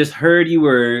 I just heard you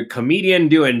were a comedian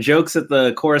doing jokes at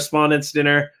the Correspondents'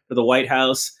 Dinner for the White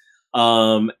House.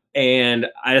 And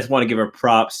I just want to give her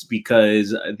props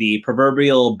because the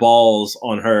proverbial balls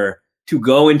on her to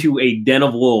go into a den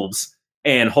of wolves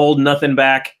and hold nothing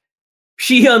back.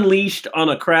 She unleashed on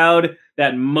a crowd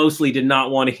that mostly did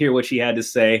not want to hear what she had to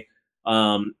say.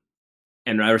 And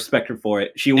I respect her for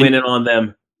it. She went in on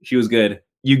them. She was good.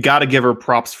 You got to give her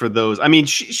props for those. I mean,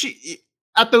 she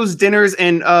at those dinners.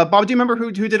 And Bob, do you remember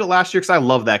who did it last year? Because I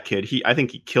love that kid. I think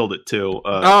he killed it too.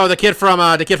 The kid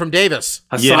from Davis.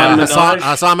 Hassan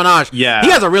Minaj. Yeah,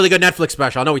 he has a really good Netflix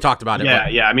special. I know we talked about it.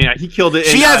 Yeah. I mean, he killed it.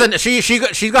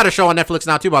 She's got a show on Netflix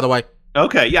now too, by the way.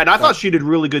 Okay, yeah, and I thought she did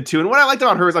really good too. And what I liked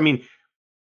about her is,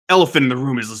 elephant in the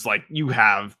room is just you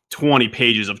have 20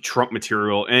 pages of Trump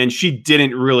material, and she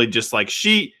didn't really just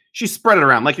she spread it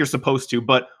around like you're supposed to.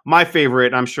 But my favorite,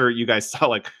 and I'm sure you guys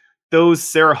saw those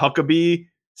Sarah Huckabee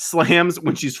slams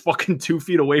when she's fucking 2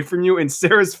 feet away from you, and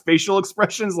Sarah's facial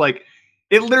expressions,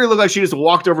 it literally looked like she just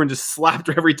walked over and just slapped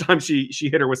her every time she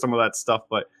hit her with some of that stuff.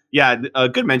 But yeah,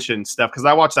 good mention, Steph, because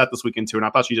I watched that this weekend too, and I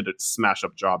thought she did a smash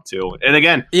up job too. And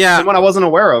again, someone I wasn't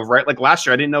aware of, right? Last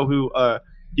year, I didn't know who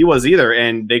he was either,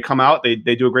 and they come out, they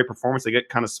do a great performance, they get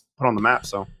kind of put on the map.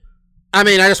 So, I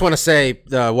just want to say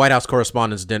the White House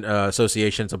Correspondents'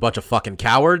 Association's a bunch of fucking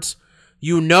cowards.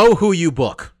 You know who you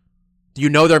book. You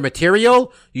know their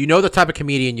material. You know the type of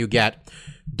comedian you get.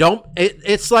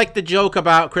 It's like the joke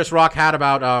about Chris Rock had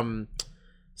about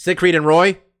Siegfried and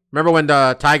Roy. Remember when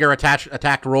the Tiger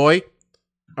attacked Roy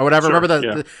or whatever? Sure,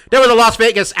 Remember there was a Las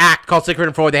Vegas act called Siegfried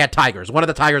and Freud. They had tigers. One of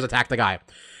the tigers attacked the guy,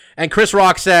 and Chris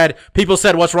Rock said, "People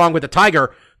said, what's wrong with the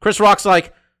tiger?" Chris Rock's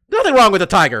like, "Nothing wrong with the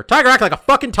tiger. Tiger act like a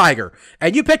fucking tiger."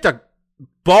 And you picked a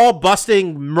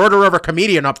ball-busting murderer of a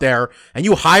comedian up there, and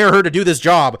you hire her to do this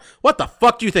job. What the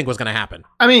fuck do you think was going to happen?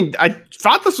 I mean, I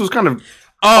thought this was kind of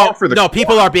Oh no!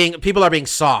 People are being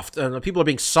soft. People are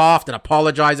being soft and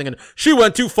apologizing. And she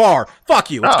went too far.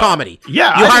 Fuck you! It's comedy.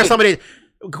 Yeah, you hire somebody.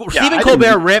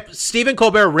 Stephen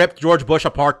Colbert ripped George Bush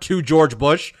apart to George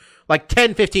Bush like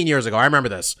 10, 15 years ago. I remember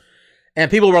this, and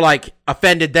people were like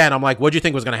offended. Then I'm like, what do you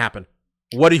think was going to happen?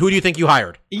 Who do you think you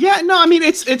hired? Yeah, no, I mean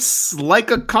it's like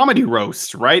a comedy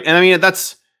roast, right? And I mean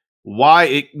that's why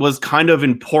it was kind of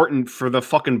important for the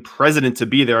fucking president to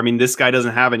be there. I mean, this guy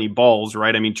doesn't have any balls,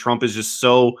 right? I mean, Trump is just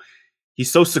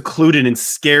he's so secluded and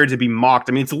scared to be mocked.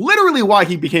 I mean, it's literally why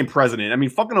he became president. I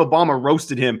mean, fucking Obama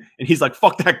roasted him and he's like,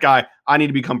 fuck that guy. I need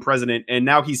to become president. And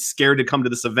now he's scared to come to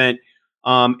this event.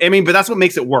 I mean, but that's what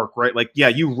makes it work, right? Like, yeah,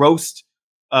 you roast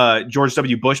George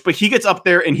W. Bush, but he gets up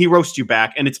there and he roasts you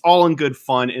back and it's all in good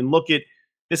fun. And look at,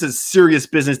 this is serious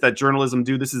business that journalism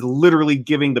do. This is literally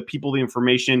giving the people the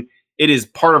information. It is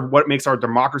part of what makes our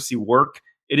democracy work.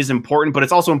 It is important, but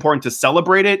it's also important to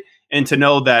celebrate it and to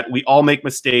know that we all make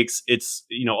mistakes. It's,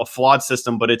 a flawed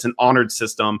system, but it's an honored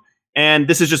system. And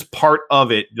this is just part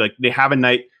of it. Like they have a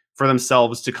night for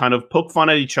themselves to kind of poke fun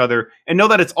at each other and know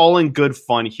that it's all in good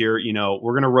fun here.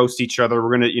 We're going to roast each other.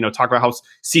 We're going to, talk about how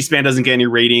C-SPAN doesn't get any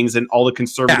ratings and all the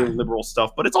conservative and liberal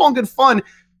stuff, but it's all in good fun.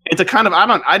 And to kind of,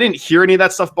 I didn't hear any of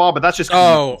that stuff, Bob, but that's just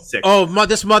sick.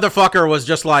 This motherfucker was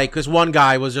just like, because one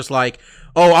guy was just like,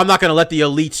 oh, I'm not going to let the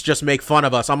elites just make fun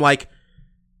of us. I'm like,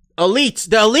 elites?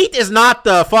 The elite is not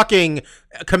the fucking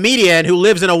comedian who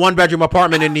lives in a one-bedroom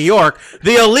apartment in New York.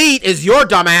 The elite is your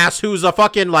dumbass who's a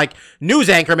fucking, like, news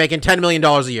anchor making $10 million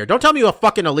a year. Don't tell me who a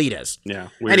fucking elite is. Yeah.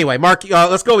 Weird. Anyway, Mark,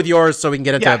 let's go with yours so we can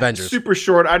get into Avengers. Super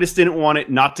short. I just didn't want it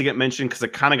not to get mentioned because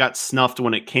it kind of got snuffed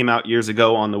when it came out years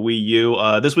ago on the Wii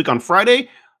U. This week on Friday,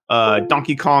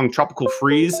 Donkey Kong Tropical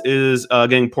Freeze is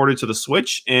getting ported to the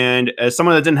Switch. And as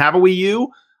someone that didn't have a Wii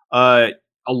U, a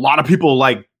lot of people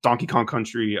like Donkey Kong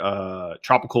Country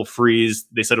Tropical Freeze.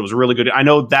 They said it was really good. I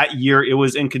know that year it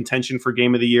was in contention for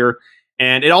Game of the Year,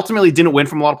 and it ultimately didn't win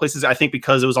from a lot of places, I think,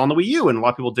 because it was on the Wii U and a lot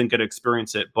of people didn't get to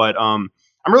experience it. But I'm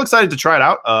really excited to try it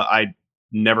out. I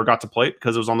never got to play it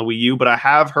because it was on the Wii U, but I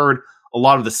have heard a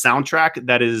lot of the soundtrack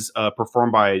that is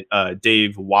performed by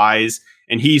Dave Wise,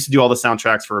 and he used to do all the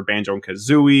soundtracks for Banjo and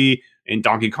Kazooie and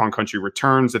Donkey Kong Country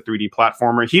Returns, the 3D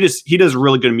platformer. He does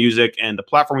really good music, and the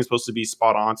platform is supposed to be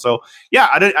spot on. So yeah,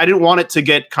 I didn't want it to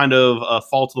get kind of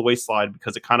fall to the wayside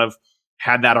because it kind of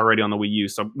had that already on the Wii U.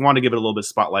 So I wanted to give it a little bit of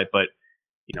spotlight, but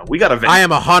we got to. I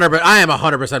am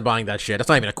 100% buying that shit. That's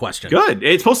not even a question. Good.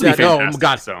 It's supposed to be fantastic. Oh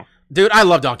God, so. Dude, I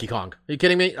love Donkey Kong. Are you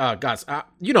kidding me? Guys,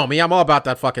 you know me. I'm all about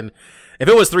that fucking. If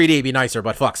it was 3D, it'd be nicer.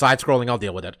 But fuck, side scrolling, I'll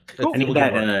deal with it. Cool. I need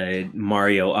that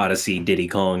Mario Odyssey Diddy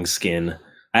Kong skin.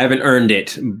 I haven't earned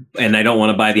it, and I don't want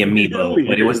to buy the amiibo.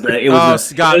 But it was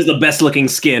the best looking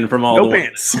skin from all the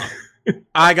pants.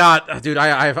 I got, dude.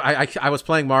 I was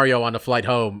playing Mario on the flight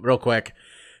home real quick,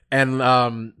 and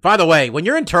by the way, when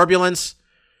you're in turbulence,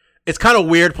 it's kind of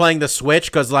weird playing the Switch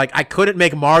because like I couldn't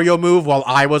make Mario move while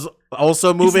I was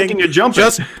also moving. You're jumping.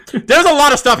 There's a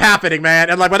lot of stuff happening, man.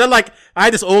 And like, but then like I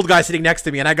had this old guy sitting next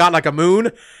to me, and I got like a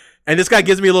moon, and this guy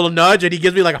gives me a little nudge, and he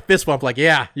gives me like a fist bump, like,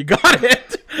 yeah, you got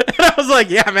it. And I was like,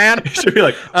 yeah, man. You should be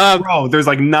like, bro, there's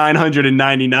like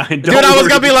 999. Dude, I was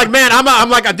gonna be like, man, I'm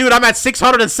like, dude, I'm at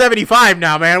 675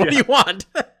 now, man. What do you want?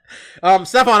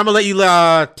 Stefan, I'm gonna let you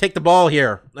take the ball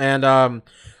here. And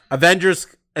Avengers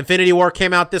Infinity War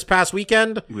came out this past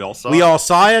weekend. We all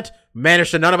saw it.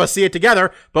 Managed to none of us see it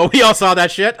together, but we all saw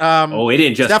that shit. It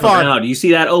didn't just come out. You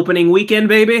see that opening weekend,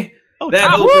 baby?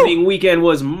 That opening weekend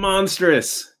was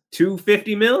monstrous.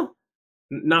 250 mil?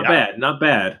 Not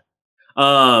bad.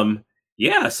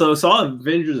 So saw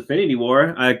Avengers Infinity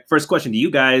War. First question to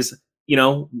you guys,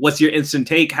 what's your instant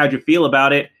take? How'd you feel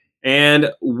about it?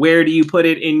 And where do you put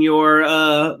it in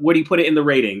the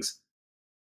ratings?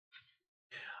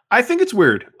 I think it's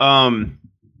weird.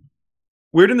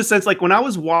 Weird in the sense, like, when I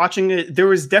was watching it, there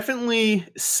was definitely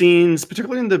scenes,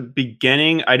 particularly in the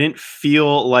beginning, I didn't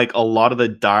feel like a lot of the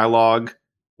dialogue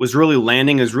was really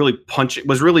landing, was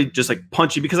really just like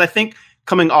punchy, because I think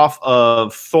coming off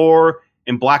of Thor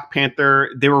and Black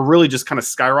Panther, they were really just kind of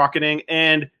skyrocketing,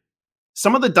 and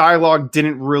some of the dialogue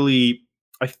didn't really,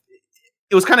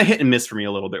 it was kind of hit and miss for me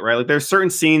a little bit, right? Like there's certain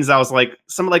scenes I was like,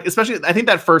 especially I think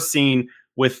that first scene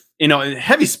with, you know, and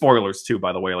heavy spoilers too,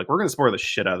 by the way. Like, we're going to spoil the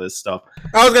shit out of this stuff.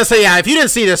 I was gonna say, yeah. If you didn't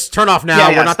see this, turn off now.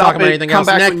 Yeah, we're not stop talking about it. anything Come else.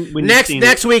 back when you've seen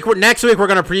Next week, we're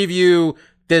gonna preview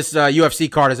this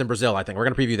UFC card is in Brazil. I think we're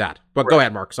gonna preview that. But go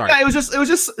ahead, Mark. Sorry. Yeah, it was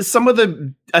just some of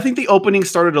the. I think the opening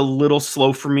started a little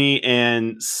slow for me,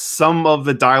 and some of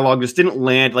the dialogue just didn't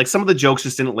land. Like, some of the jokes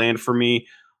just didn't land for me.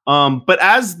 But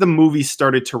as the movie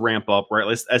started to ramp up, right,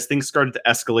 as things started to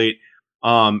escalate,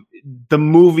 the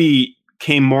movie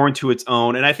came more into its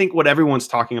own. And I think what everyone's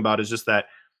talking about is just that,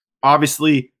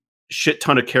 obviously, shit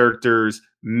ton of characters,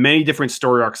 many different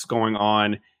story arcs going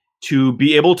on. To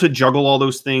be able to juggle all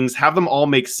those things, have them all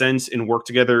make sense and work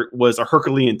together was a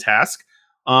Herculean task.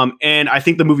 And I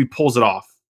think the movie pulls it off,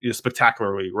 you know,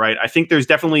 spectacularly, right? I think there's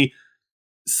definitely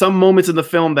some moments in the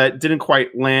film that didn't quite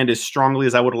land as strongly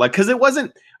as I would have liked. Because it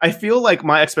wasn't, I feel like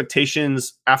my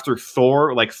expectations after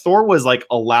Thor, like Thor was like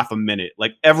a laugh a minute.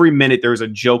 Like every minute there was a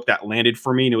joke that landed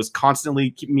for me, and it was constantly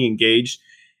keeping me engaged.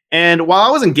 And while I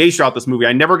was engaged throughout this movie,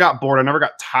 I never got bored. I never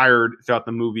got tired throughout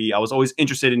the movie. I was always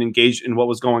interested and engaged in what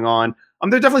was going on.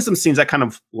 There are definitely some scenes that kind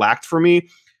of lacked for me.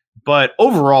 But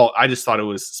overall, I just thought it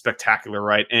was spectacular,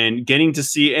 right? And getting to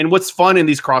see, and what's fun in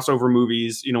these crossover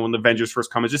movies, you know, when the Avengers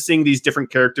first come, is just seeing these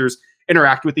different characters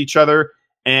interact with each other.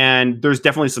 And there's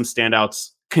definitely some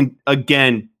standouts.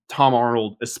 Again, Tom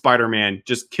Arnold as Spider-Man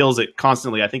just kills it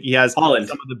constantly. I think he has Holland.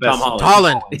 some of the best. Tom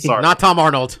Holland. Sorry. Not Tom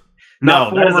Arnold.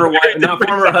 Not that is a former, very not different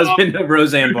former Tom. husband of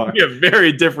Roseanne Barr. Yeah,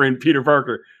 very different Peter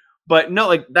Parker. But no,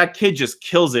 like that kid just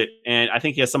kills it, and I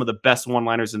think he has some of the best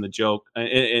one-liners in the joke,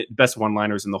 best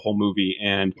one-liners in the whole movie.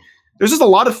 And there's just a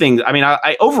lot of things. I mean,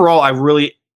 I overall I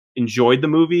really enjoyed the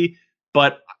movie,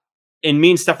 but me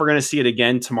and Steph are going to see it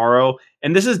again tomorrow.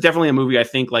 And this is definitely a movie I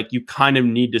think like you kind of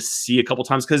need to see a couple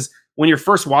times, because when you're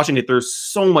first watching it, there's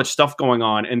so much stuff going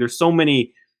on, and there's so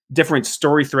many different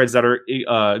story threads that are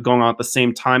going on at the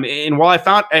same time. And while I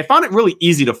found it really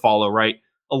easy to follow, right?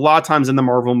 A lot of times in the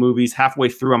Marvel movies, halfway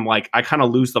through, I'm like, I kind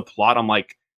of lose the plot. I'm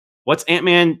like, what's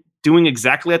Ant-Man doing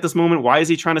exactly at this moment? Why is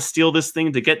he trying to steal this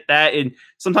thing to get that? And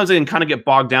sometimes I can kind of get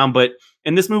bogged down. But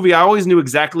in this movie, I always knew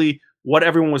exactly what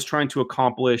everyone was trying to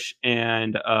accomplish.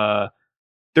 And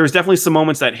there's definitely some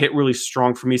moments that hit really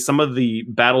strong for me. Some of the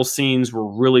battle scenes were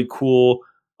really cool.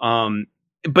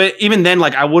 But even then,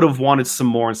 like, I would have wanted some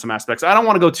more in some aspects. I don't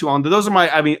want to go too on. Those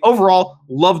are overall,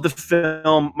 love the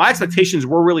film. My expectations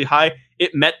were really high.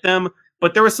 It met them,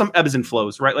 but there was some ebbs and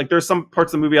flows, right? Like, there's some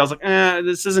parts of the movie I was like,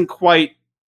 this isn't quite,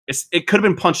 it could have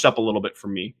been punched up a little bit for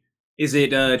me. Is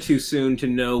it too soon to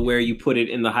know where you put it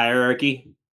in the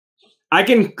hierarchy? I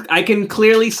can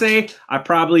clearly say I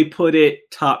probably put it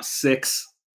top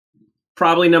 6,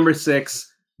 probably number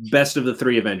 6, best of the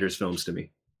 3 Avengers films to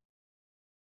me.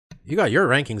 Your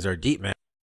rankings are deep, man.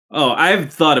 Oh,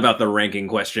 I've thought about the ranking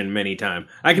question many times.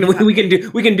 We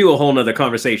can do a whole nother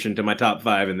conversation to my top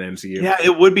 5 in the MCU. Yeah,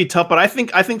 it would be tough, but I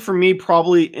think for me,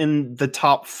 probably in the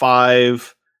top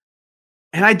 5.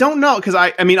 And I don't know, because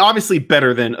I mean, obviously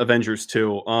better than Avengers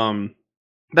 2.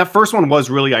 That first one was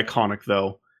really iconic,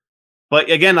 though. But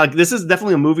again, like, this is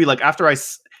definitely a movie. Like, after I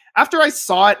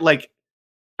saw it, like,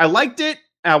 I liked it.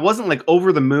 And I wasn't like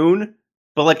over the moon,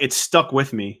 but like it stuck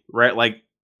with me, right? Like,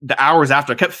 the hours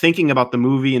after, I kept thinking about the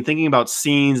movie and thinking about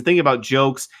scenes, thinking about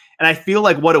jokes. And I feel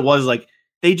like what it was, like,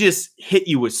 they just hit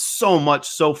you with so much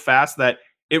so fast that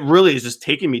it really is just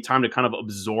taking me time to kind of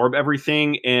absorb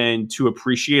everything and to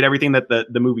appreciate everything that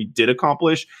the movie did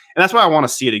accomplish. And that's why I want to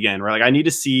see it again, right? Like, I need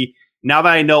to see, now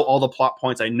that I know all the plot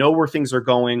points, I know where things are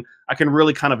going, I can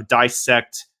really kind of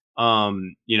dissect,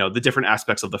 the different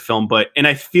aspects of the film. And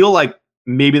I feel like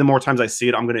maybe the more times I see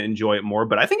it, I'm going to enjoy it more.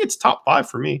 But I think it's top 5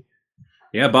 for me.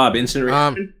 Yeah, Bob, instant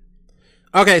reaction.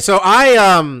 Okay, so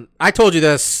I told you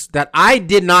this, that I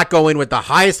did not go in with the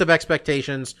highest of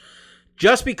expectations,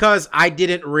 just because I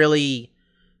didn't really.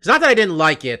 It's not that I didn't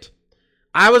like it.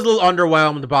 I was a little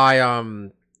underwhelmed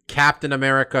by Captain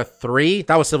America 3.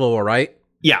 That was Civil War, right?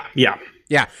 Yeah.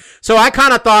 So I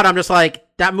kind of thought, I'm just like,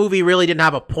 that movie really didn't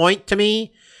have a point to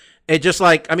me. It just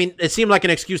like, I mean, it seemed like an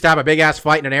excuse to have a big ass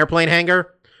fight in an airplane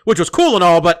hangar, which was cool and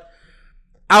all, but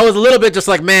I was a little bit just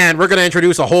like, man, we're going to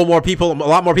introduce a lot more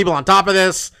people on top of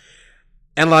this.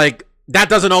 And like, that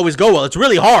doesn't always go well. It's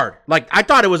really hard. Like, I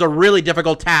thought it was a really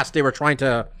difficult task they were trying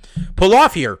to pull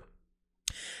off here.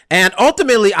 And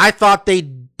ultimately, I thought they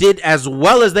did as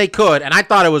well as they could. And I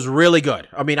thought it was really good.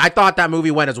 I mean, I thought that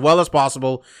movie went as well as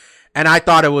possible. And I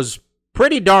thought it was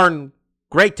pretty darn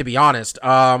great, to be honest.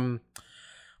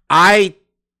 I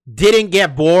didn't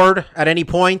get bored at any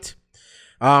point.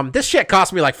 This shit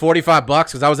cost me like $45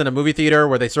 because I was in a movie theater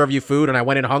where they serve you food and I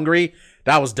went in hungry.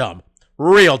 That was dumb.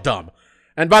 Real dumb.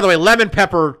 And by the way, lemon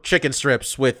pepper chicken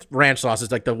strips with ranch sauce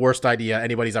is like the worst idea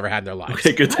anybody's ever had in their lives.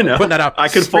 Okay, good to know. Putting that up. I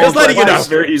could fall Just letting you know.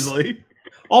 very easily.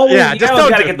 Always, Yeah, just you don't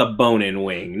gotta do- get the bone-in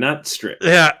wing, not strip.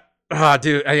 Yeah. Oh,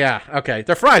 dude. Yeah. Okay.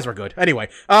 Their fries were good. Anyway,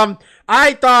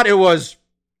 I thought it was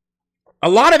a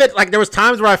lot of it. Like there was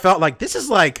times where I felt like this is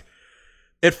like,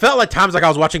 it felt like times like I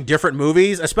was watching different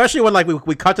movies, especially when like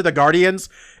we cut to the Guardians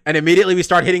and immediately we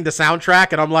start hitting the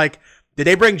soundtrack and I'm like, did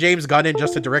they bring James Gunn in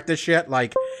just to direct this shit?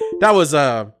 Like that was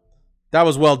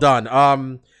well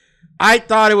done. I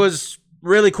thought it was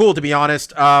really cool, to be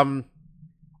honest. I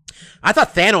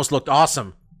thought Thanos looked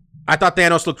awesome. I thought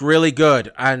Thanos looked really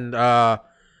good, and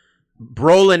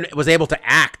Brolin was able to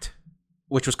act,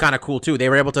 which was kind of cool too. They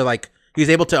were able to he was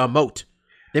able to emote.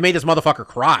 They made this motherfucker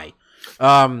cry.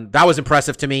 That was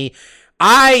impressive to me.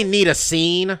 I need a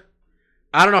scene.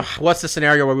 I don't know what's the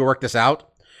scenario where we work this out.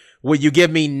 Would you give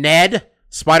me Ned,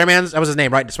 Spider-Man's? That was his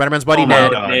name, right? Spider-Man's buddy,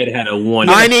 Ned. Ned had a one.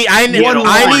 I need one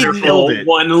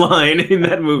line in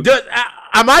that movie.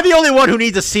 Am I the only one who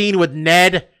needs a scene with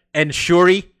Ned and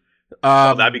Shuri?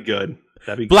 That'd be good.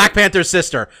 That'd be Black Panther's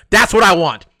sister. That's what I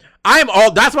want.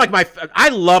 That's like I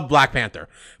love Black Panther.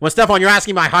 When Stefan, you're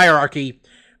asking my hierarchy,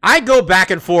 I go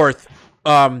back and forth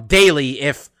daily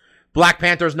if Black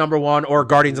Panther's number one or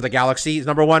Guardians of the Galaxy is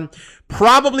number one.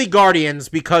 Probably Guardians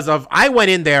because I went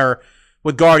in there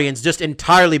with Guardians just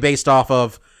entirely based off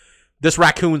of this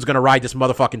raccoon's going to ride this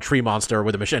motherfucking tree monster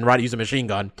with use a machine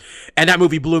gun. And that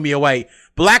movie blew me away.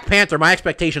 Black Panther, my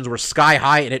expectations were sky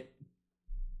high and it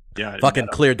fucking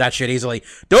cleared that shit easily.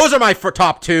 Those are my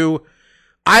top two.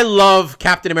 I love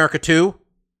Captain America 2.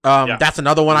 That's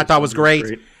another one I thought was great.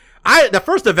 The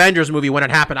first Avengers movie, when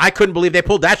it happened, I couldn't believe they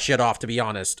pulled that shit off, to be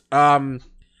honest. Thor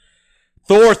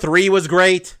 3 was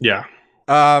great. Yeah.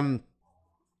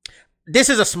 This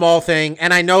is a small thing,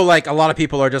 and I know like a lot of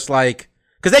people are just like,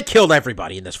 because they killed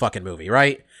everybody in this fucking movie,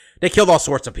 right? They killed all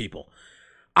sorts of people.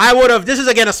 This is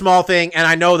again a small thing, and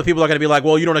I know the people are going to be like,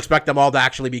 well, you don't expect them all to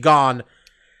actually be gone.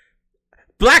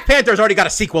 Black Panther's already got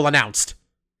a sequel announced.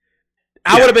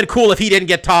 I would have been cool if he didn't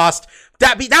get tossed.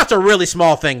 That's a really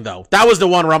small thing, though. That was the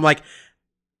one where I'm like,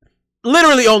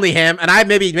 literally only him, and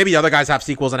maybe the other guys have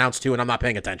sequels announced too, and I'm not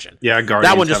paying attention. Yeah,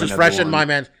 Guardians. That one just is fresh in my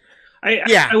mind. I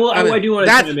do want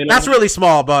to. That's really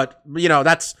small, but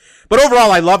But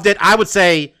overall, I loved it. I would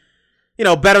say,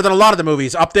 better than a lot of the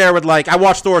movies. Up there with I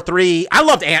watched Thor 3. I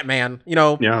loved Ant-Man. Yeah,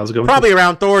 I was a good one. Probably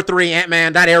around Thor 3,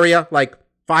 Ant-Man, that area,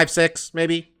 5, 6,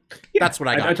 maybe. Yeah, that's what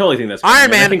I got. I totally think that's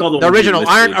Iron Man. I think all the original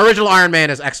Iron Man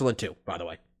is excellent too. By the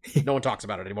way, no one talks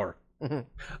about it anymore.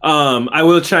 I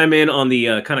will chime in on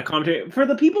the kind of commentary for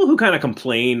the people who kind of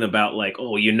complain about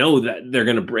that they're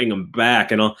going to bring them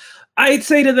back and all. I'd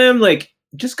say to them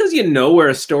just because you know where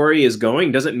a story is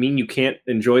going doesn't mean you can't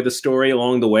enjoy the story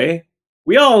along the way.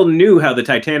 We all knew how the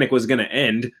Titanic was going to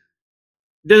end.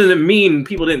 Doesn't mean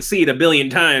people didn't see it a billion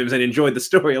times and enjoyed the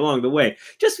story along the way.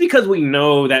 Just because we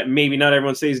know that maybe not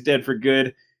everyone stays dead for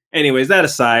good. Anyways, that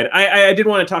aside, I did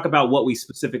want to talk about what we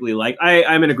specifically like.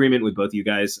 I'm in agreement with both you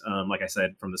guys. Like I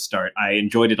said from the start, I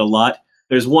enjoyed it a lot.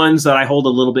 There's ones that I hold a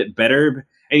little bit better.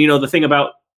 And the thing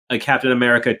about a Captain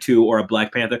America 2 or a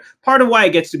Black Panther, part of why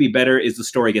it gets to be better is the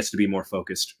story gets to be more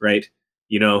focused, right?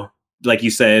 Like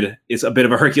you said, it's a bit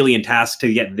of a Herculean task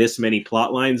to get this many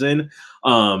plot lines in.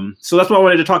 So that's why I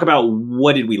wanted to talk about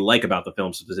what did we like about the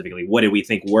film specifically? What did we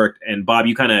think worked? And Bob,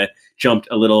 you kind of jumped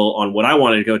a little on what I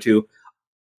wanted to go to.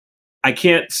 I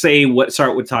can't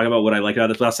start with talking about what I liked about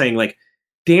this without saying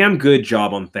damn good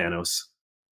job on Thanos.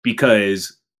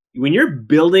 Because when you're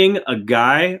building a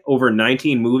guy over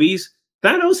 19 movies,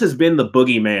 Thanos has been the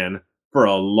boogeyman for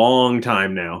a long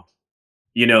time now.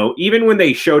 Even when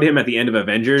they showed him at the end of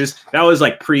Avengers, that was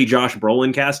pre-Josh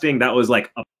Brolin casting. That was a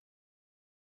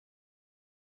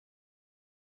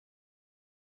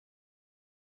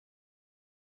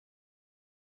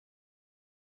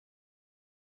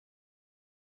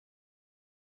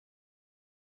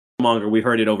longer. We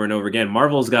heard it over and over again.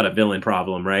 Marvel's got a villain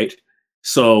problem, right?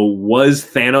 So was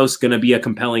Thanos going to be a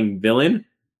compelling villain?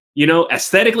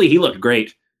 Aesthetically, he looked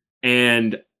great.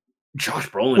 And Josh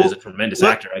Brolin is a tremendous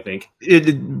actor, I think.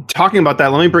 Talking about that,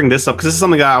 let me bring this up because this is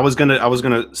something I was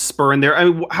gonna spur in there. I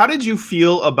mean, how did you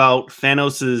feel about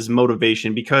Thanos's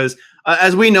motivation? Because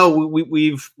as we know,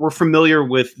 we're familiar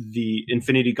with the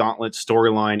Infinity Gauntlet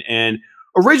storyline, and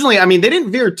originally, I mean, they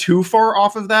didn't veer too far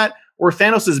off of that. Where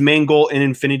Thanos' main goal in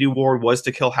Infinity War was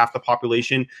to kill half the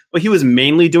population, but he was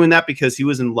mainly doing that because he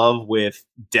was in love with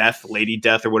Death, Lady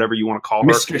Death, or whatever you want to call her,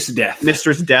 Mistress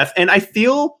Death. And I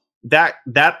feel that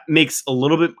makes a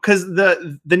little bit because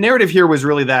the narrative here was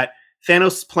really that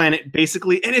Thanos' planet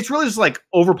basically, and it's really just like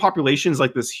overpopulation is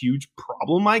like this huge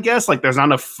problem, I guess. Like there's not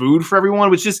enough food for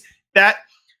everyone, which is that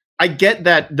I get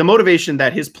that the motivation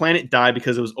that his planet died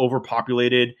because it was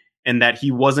overpopulated and that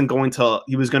he was going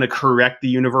to correct the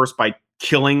universe by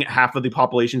killing half of the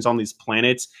populations on these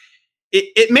planets.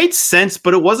 It made sense,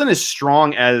 but it wasn't as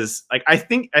strong as like I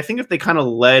think if they kind of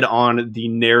led on the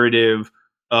narrative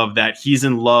of that he's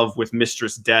in love with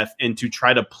Mistress Death and to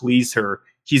try to please her,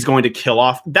 he's going to kill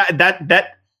off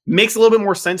that makes a little bit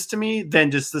more sense to me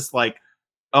than just this like,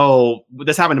 oh,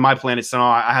 this happened to my planet, so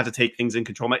I have to take things in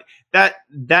control. That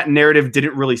narrative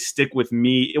didn't really stick with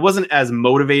me. It wasn't as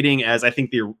motivating as I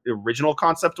think the original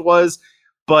concept was,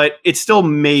 but it still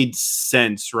made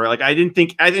sense, right? Like I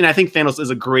think Thanos is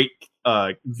a great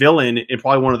villain and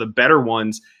probably one of the better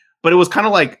ones, but it was kind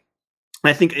of like,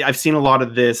 I think I've seen a lot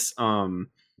of this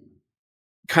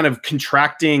kind of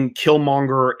contracting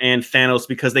Killmonger and Thanos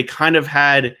because they kind of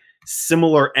had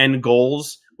similar end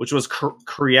goals, which was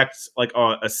correct like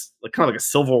kind of like a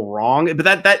civil wrong.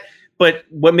 But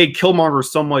what made Killmonger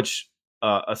so much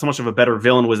of a better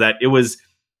villain was that it was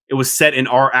set in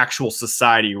our actual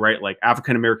society, right? Like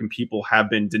African American people have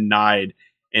been denied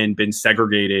and been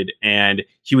segregated, and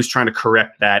he was trying to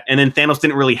correct that. And then Thanos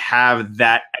didn't really have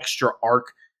that extra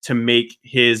arc to make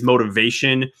his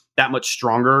motivation that much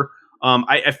stronger.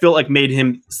 I feel like made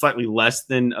him slightly less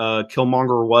than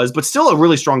Killmonger was, but still a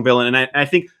really strong villain. And I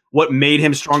think what made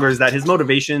him stronger is that his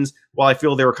motivations, while I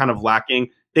feel they were kind of lacking,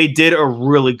 they did a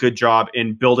really good job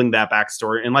in building that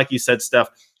backstory. And like you said, Steph,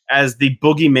 as the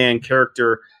boogeyman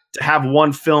character, to have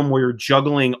one film where you're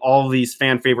juggling all of these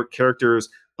fan favorite characters,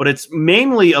 but it's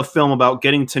mainly a film about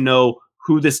getting to know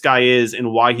who this guy is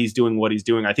and why he's doing what he's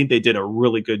doing. I think they did a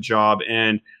really good job.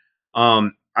 And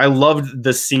I loved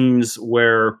the scenes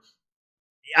where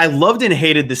I loved and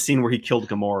hated the scene where he killed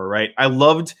Gamora, right? I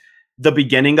loved the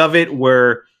beginning of it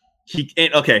where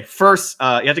first, you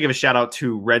have to give a shout out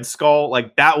to Red Skull.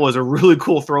 Like that was a really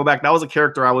cool throwback. That was a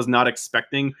character I was not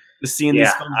expecting to see in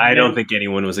these films. I don't think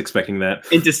anyone was expecting that.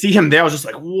 And to see him there, I was just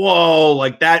like, whoa,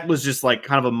 like that was just like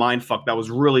kind of a mind fuck. That was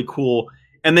really cool.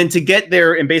 And then to get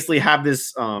there and basically have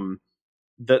this,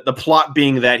 the plot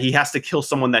being that he has to kill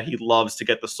someone that he loves to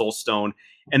get the Soul Stone.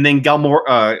 And then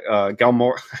Galmora, I'm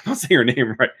not saying her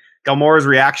name right. Galmora's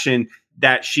reaction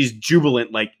that she's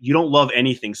jubilant, like you don't love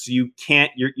anything, so you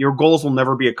can't. Your goals will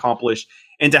never be accomplished.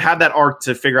 And to have that arc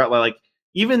to figure out, like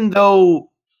even though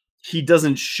he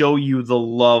doesn't show you the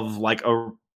love like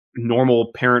a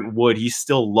normal parent would, he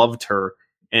still loved her,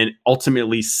 and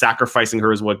ultimately sacrificing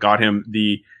her is what got him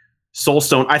the Soul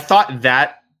Stone. I thought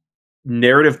that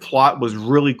narrative plot was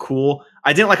really cool.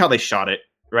 I didn't like how they shot it,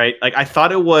 right? Like I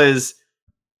thought it was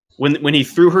when he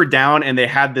threw her down and they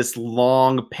had this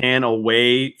long pan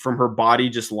away from her body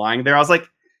just lying there. I was like,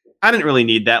 I didn't really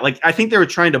need that. Like I think they were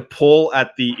trying to pull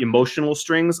at the emotional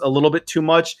strings a little bit too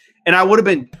much. And I would have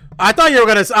been. I thought you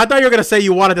were gonna say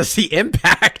you wanted to see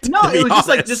impact. No, it was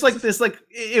just like this. Like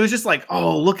it was just like,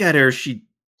 oh, look at her, she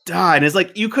died. And it's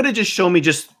like you could have just shown me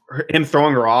just him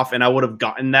throwing her off, and I would have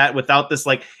gotten that without this.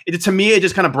 Like to me, it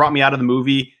just kind of brought me out of the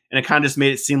movie, and it kind of just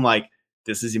made it seem like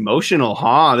this is emotional,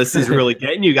 huh? This is really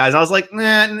getting you guys. I was like,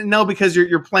 no, because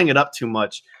you're playing it up too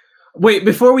much. Wait,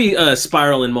 before we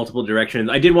spiral in multiple directions,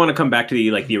 I did want to come back to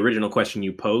the original question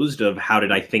you posed of how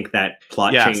did I think that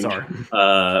plot change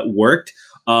worked.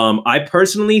 I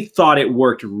personally thought it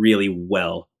worked really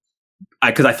well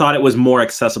because I thought it was more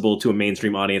accessible to a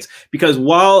mainstream audience. Because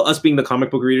while us being the comic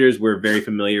book readers, we're very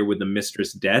familiar with the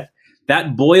Mistress Death,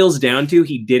 that boils down to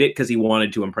he did it because he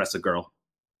wanted to impress a girl.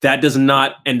 That does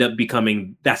not end up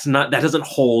becoming, that doesn't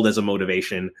hold as a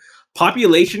motivation.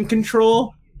 Population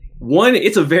control, one,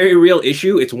 it's a very real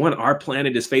issue. It's one our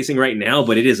planet is facing right now,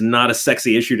 but it is not a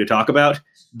sexy issue to talk about.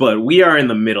 But we are in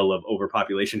the middle of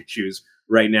overpopulation issues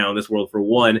right now in this world, for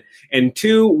one. And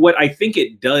two, what I think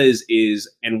it does is,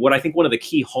 and what I think one of the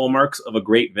key hallmarks of a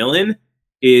great villain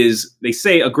is, they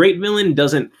say a great villain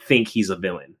doesn't think he's a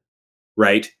villain,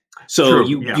 right? So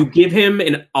you give him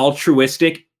an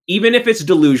altruistic, even if it's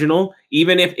delusional,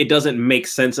 even if it doesn't make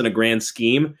sense in a grand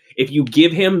scheme, if you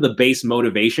give him the base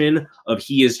motivation of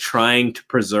he is trying to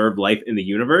preserve life in the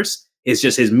universe, it's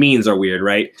just his means are weird,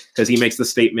 right? Because he makes the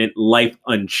statement, life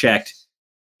unchecked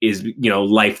is,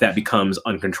 life that becomes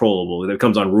uncontrollable, that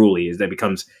becomes unruly, that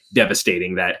becomes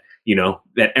devastating, that,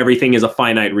 that everything is a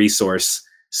finite resource.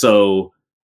 So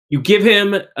you give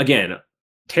him, again,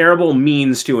 terrible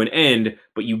means to an end,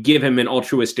 but you give him an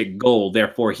altruistic goal.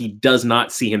 Therefore, he does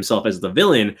not see himself as the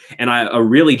villain. And a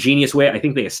really genius way I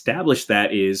think they established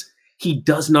that is he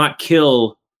does not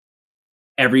kill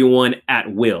everyone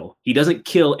at will. He doesn't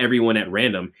kill everyone at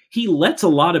random. He lets a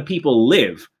lot of people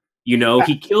live. You know,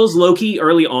 he kills Loki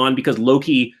early on because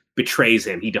Loki betrays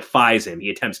him. He defies him. He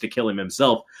attempts to kill him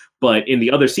himself. But in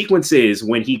the other sequences,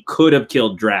 when he could have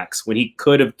killed Drax, when he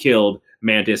could have killed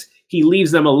Mantis, he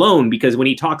leaves them alone because when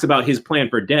he talks about his plan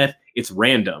for death, it's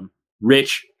random.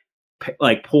 Rich,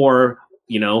 like poor,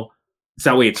 you know, it's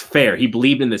that way it's fair. He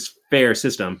believed in this fair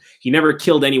system. He never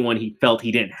killed anyone he felt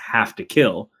he didn't have to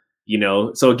kill, you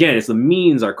know? So again, it's the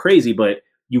means are crazy, but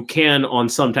you can, on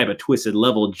some type of twisted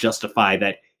level, justify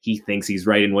that he thinks he's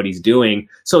right in what he's doing.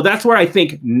 So that's where I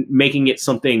think making it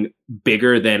something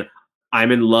bigger than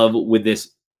I'm in love with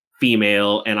this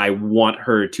female and I want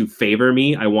her to favor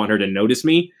me, I want her to notice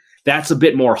me, that's a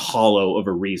bit more hollow of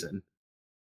a reason.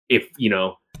 If, you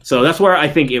know, so that's where I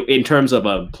think in terms of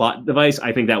a plot device,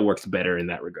 I think that works better in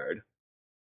that regard.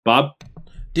 Bob?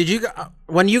 Did you,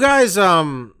 when you guys,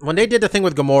 when they did the thing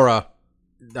with Gamora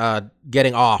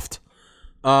getting offed,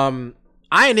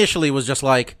 I initially was just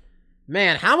like,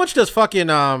 man, how much does fucking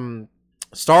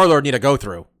Star-Lord need to go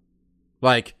through?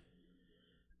 Like,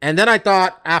 and then I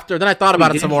thought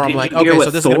about it some more. I'm like, okay,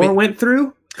 so this Thor is gonna be... went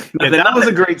through. Yeah, that was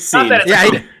a great scene.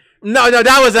 Yeah, no,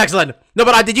 that was excellent. No,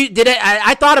 but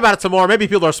I thought about it some more. Maybe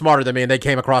people are smarter than me and they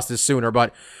came across this sooner.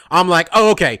 But I'm like,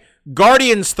 oh, okay,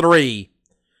 Guardians 3,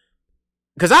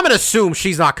 because I'm gonna assume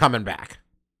she's not coming back.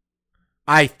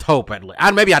 I hope at least.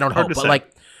 Maybe I don't hope, but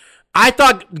like, I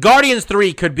thought Guardians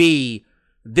 3 could be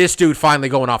this dude finally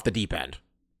going off the deep end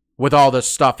with all the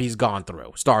stuff he's gone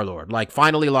through. Star-Lord, like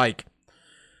finally, like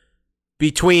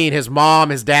between his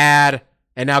mom, his dad,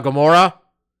 and now Gamora,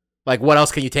 like what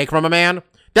else can you take from a man?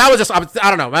 That was just, I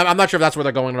don't know. I'm not sure if that's where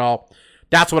they're going at all.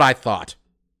 That's what I thought.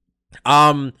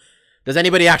 Does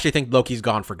anybody actually think Loki's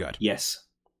gone for good? Yes.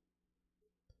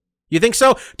 You think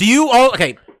so? Do you all?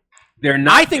 Okay. They're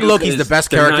not. I think Loki's the best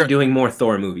character. They're not doing more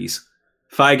Thor movies.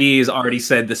 Feige has already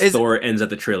said this Thor ends at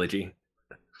the trilogy.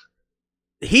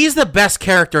 He's the best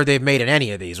character they've made in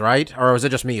any of these, right? Or is it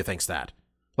just me who thinks that?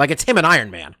 Like, it's him and Iron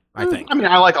Man, I think. I mean,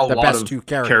 I like a the lot best of two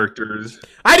characters.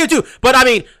 I do too, but I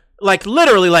mean, like,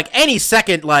 literally, like, any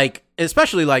second, like,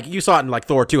 especially, like, you saw it in, like,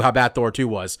 Thor 2, how bad Thor 2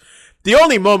 was. The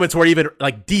only moments were even,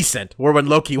 like, decent were when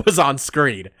Loki was on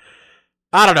screen.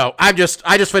 I don't know. I just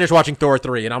finished watching Thor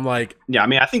 3, and I'm like... Yeah, I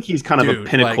mean, I think he's kind of a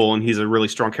pinnacle, and he's a really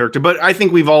strong character. But I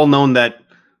think we've all known that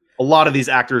a lot of these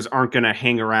actors aren't going to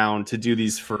hang around to do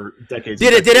these for decades.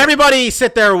 Did everybody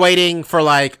sit there waiting for,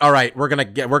 like, all right, we're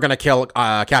gonna kill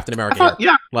Captain America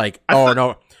here? Yeah. Like,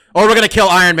 no. Or we're gonna kill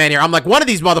Iron Man here. I'm like, one of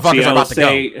these motherfuckers are about to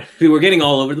go. We're getting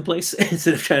all over the place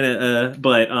instead of trying to.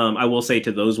 But I will say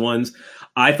to those ones,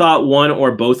 I thought one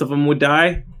or both of them would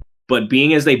die. But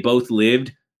being as they both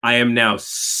lived, I am now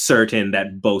certain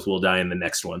that both will die in the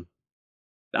next one.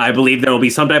 I believe there will be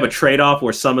some type of trade-off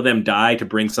where some of them die to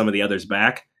bring some of the others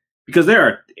back. Because there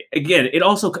are, again,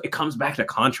 it comes back to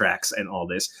contracts and all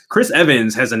this. Chris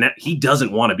Evans he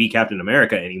doesn't want to be Captain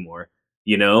America anymore.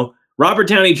 You know. Robert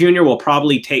Downey Jr. will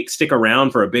probably stick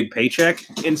around for a big paycheck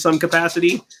in some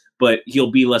capacity, but he'll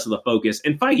be less of the focus.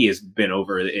 And Feige has been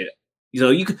over it.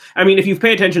 So if you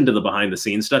pay attention to the behind the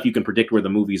scenes stuff, you can predict where the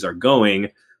movies are going.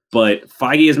 But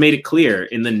Feige has made it clear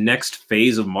in the next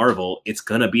phase of Marvel, it's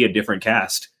gonna be a different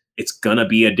cast. It's gonna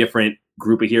be a different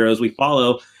group of heroes we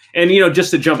follow. And just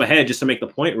to jump ahead, just to make the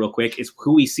point real quick, is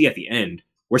who we see at the end.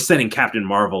 We're setting Captain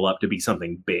Marvel up to be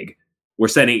something big.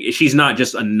 She's not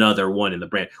just another one in the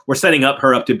brand. We're setting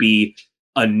her up to be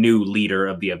a new leader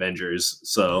of the Avengers.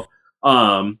 So,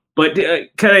 but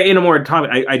kind of in a more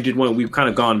topic, we've kind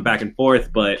of gone back and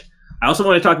forth, but I also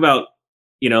want to talk about,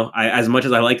 as much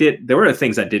as I liked it, there were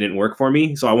things that didn't work for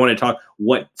me. So I want to talk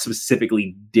what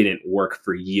specifically didn't work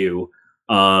for you.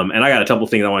 And I got a couple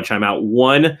things I want to chime out.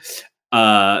 One,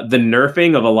 the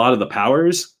nerfing of a lot of the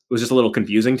powers was just a little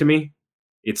confusing to me.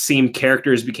 It seemed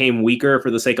characters became weaker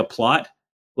for the sake of plot,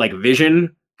 like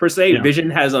Vision, per se. Yeah. Vision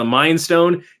has a Mind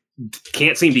Stone,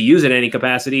 can't seem to use it in any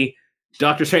capacity.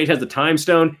 Doctor Strange has the Time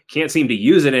Stone, can't seem to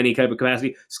use it in any type of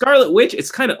capacity. Scarlet Witch, it's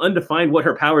kind of undefined what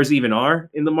her powers even are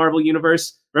in the Marvel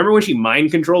Universe. Remember when she mind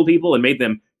controlled people and made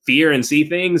them fear and see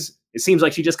things? It seems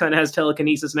like she just kind of has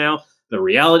telekinesis now.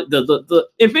 The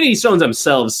Infinity Stones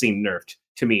themselves seem nerfed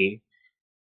to me.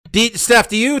 Steph,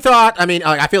 do you thought? I mean,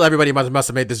 I feel everybody must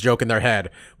have made this joke in their head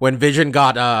when Vision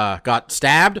got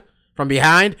stabbed from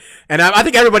behind, and I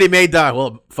think everybody made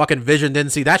fucking Vision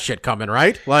didn't see that shit coming,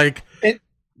 right? Like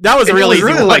that was really easy.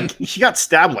 Really, like he got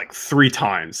stabbed like 3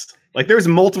 times. Like there's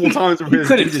multiple times where he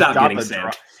couldn't stop getting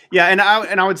stabbed. Yeah, and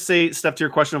I would say, Steph, to your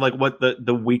question of like what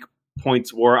the weak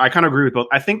points were, I kind of agree with both.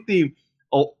 I think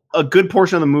a good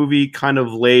portion of the movie kind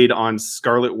of laid on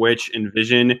Scarlet Witch and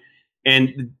Vision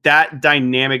And that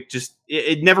dynamic just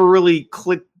it never really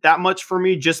clicked that much for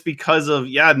me, just because of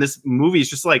and this movie is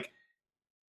just like,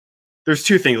 there's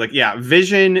two things. Like,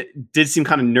 Vision did seem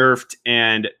kind of nerfed,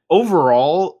 and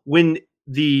overall, when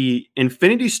the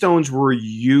Infinity Stones were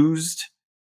used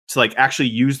to like actually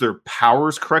use their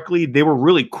powers correctly, they were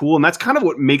really cool. And that's kind of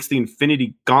what makes the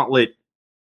Infinity Gauntlet,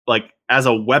 like as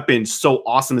a weapon, so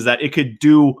awesome, is that it could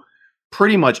do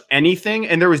pretty much anything.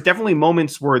 And there was definitely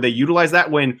moments where they utilized that,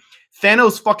 when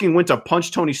Thanos fucking went to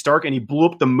punch Tony Stark and he blew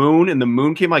up the moon and the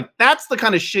moon came. Like, that's the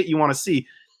kind of shit you want to see.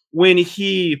 When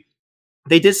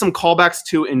they did some callbacks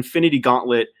to Infinity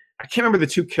Gauntlet. I can't remember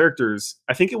the two characters.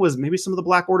 I think it was maybe some of the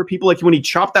Black Order people. Like, when he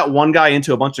chopped that one guy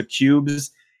into a bunch of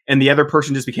cubes and the other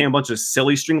person just became a bunch of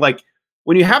silly string. Like,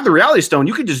 when you have the Reality Stone,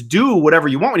 you can just do whatever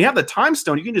you want. When you have the Time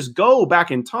Stone, you can just go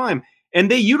back in time. And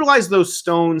they utilize those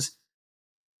stones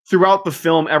throughout the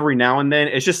film every now and then.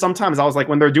 It's just sometimes I was like,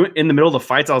 when they're doing in the middle of the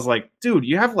fights, I was like, dude,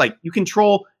 you have like, you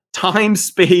control time,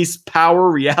 space,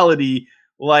 power, reality.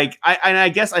 Like, I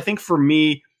guess I think for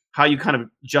me, how you kind of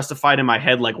justified in my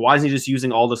head, like, why isn't he just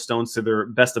using all the stones to their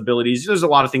best abilities? There's a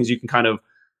lot of things you can kind of,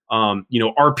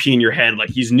 RP in your head. Like,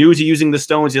 he's new to using the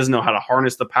stones. He doesn't know how to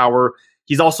harness the power.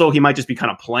 He might just be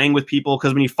kind of playing with people.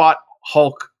 Because when he fought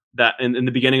Hulk that in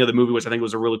the beginning of the movie, which I think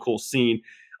was a really cool scene,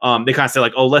 they kind of say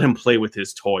like, oh, let him play with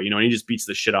his toy, and he just beats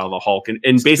the shit out of the Hulk and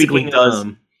basically does.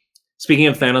 Speaking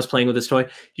of Thanos playing with his toy, do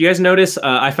you guys notice,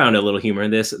 I found a little humor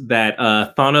in this, that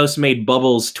Thanos made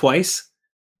bubbles twice?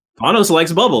 Thanos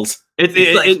likes bubbles.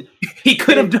 He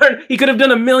could have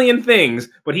done a million things,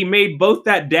 but he made both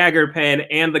that dagger pen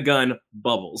and the gun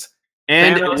bubbles.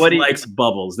 And Thanos what he likes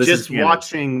bubbles. This just is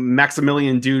watching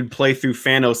Maximilian Dude play through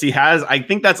Thanos. I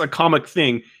think that's a comic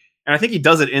thing, and I think he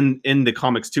does it in the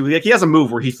comics too. Like, he has a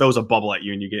move where he throws a bubble at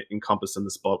you and you get encompassed in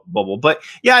this bubble. But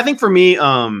yeah, I think for me,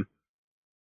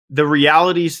 the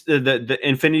realities, the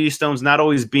Infinity Stones not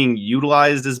always being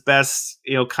utilized as best,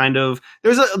 kind of.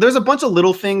 There's a bunch of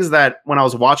little things that when I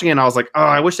was watching it, and I was like, oh,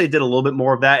 I wish they did a little bit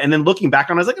more of that. And then looking back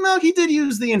on it, I was like, no, he did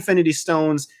use the Infinity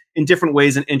Stones in different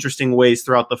ways and interesting ways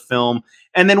throughout the film.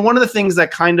 And then one of the things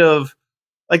that kind of,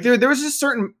 like, there was just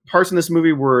certain parts in this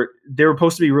movie where they were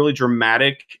supposed to be really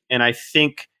dramatic, and I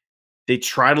think they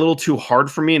tried a little too hard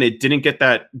for me, and it didn't get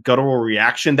that guttural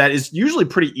reaction that is usually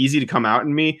pretty easy to come out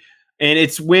in me. And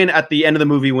it's when at the end of the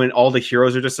movie, when all the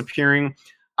heroes are disappearing,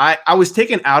 I was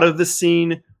taken out of the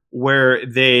scene where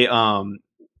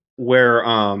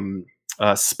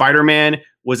Spider-Man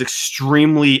was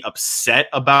extremely upset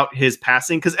about his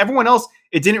passing, because everyone else,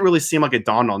 it didn't really seem like it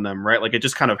dawned on them, right? Like, it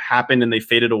just kind of happened and they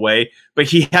faded away. But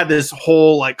he had this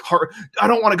whole like heart, I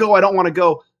don't want to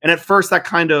go. And at first that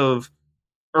kind of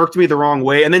irked me the wrong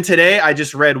way. And then today I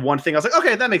just read one thing. I was like,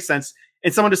 okay, that makes sense.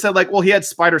 And someone just said like, well, he had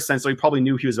spider sense, so he probably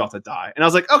knew he was about to die. And I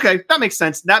was like, okay, that makes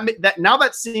sense. That now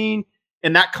that scene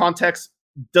in that context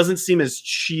doesn't seem as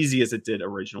cheesy as it did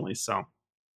originally. So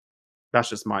that's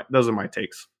just those are my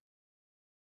takes.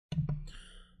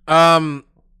 I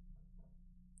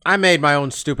made my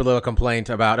own stupid little complaint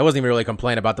about, it wasn't even really a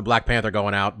complaint about the Black Panther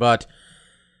going out, but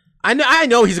I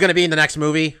know he's going to be in the next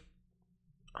movie.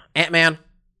 Ant-Man.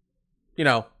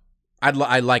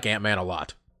 I like Ant-Man a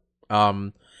lot.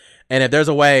 And if there's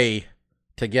a way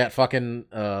to get fucking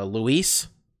Luis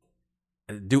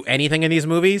do anything in these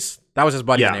movies, that was his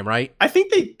buddy's name, right? I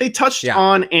think they touched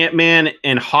on Ant-Man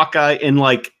and Hawkeye in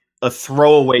like a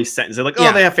throwaway sentence. They're like,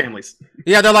 oh, they have families.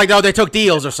 Yeah, they're like, oh, they took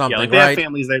deals or something, they right? have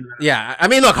families. Yeah, I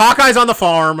mean, look, Hawkeye's on the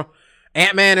farm.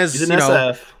 Ant-Man is, he's an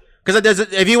SF. Because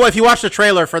if you watch the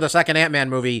trailer for the second Ant-Man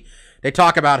movie, they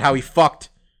talk about how he fucked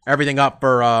everything up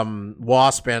for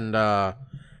Wasp and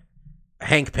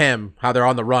Hank Pym, how they're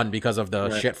on the run because of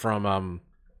the shit from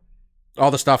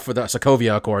all the stuff for the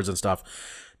Sokovia Accords and stuff.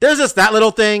 There's just that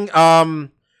little thing.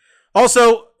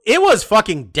 Also, it was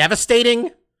fucking devastating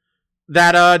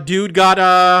that dude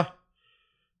got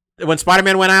when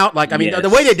Spider-Man went out. Like, I mean, the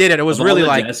way they did it, it was really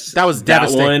like that was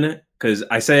devastating. Because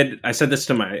I said this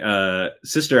to my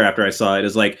sister after I saw it,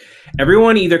 is like,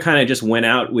 everyone either kind of just went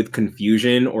out with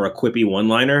confusion or a quippy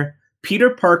one-liner.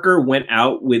 Peter Parker went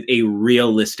out with a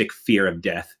realistic fear of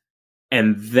death,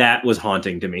 and that was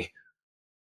haunting to me.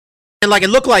 And like, it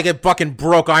looked like it fucking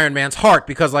broke Iron Man's heart,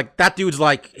 because like that dude's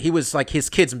like, he was like this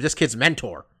kid's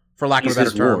mentor, for lack of a better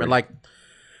term. And like,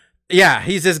 yeah,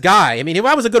 he's this guy. I mean,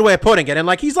 that was a good way of putting it. And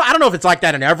like, I don't know if it's like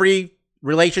that in every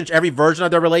relationship, every version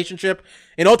of their relationship.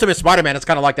 In Ultimate Spider-Man, it's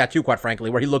kind of like that too, quite frankly,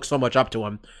 where he looks so much up to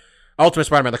him. Ultimate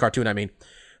Spider-Man, the cartoon, I mean.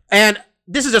 And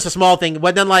this is just a small thing,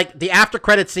 but then like the after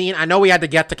credit scene, I know we had to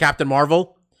get to Captain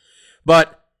Marvel,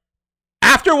 but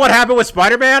after what happened with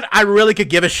Spider-Man, I really could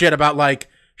give a shit about like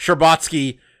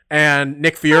Sherbatsky and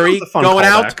Nick Fury going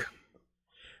out.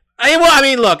 I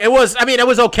mean, look, it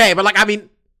was okay, but like, I mean,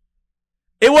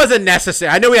 it wasn't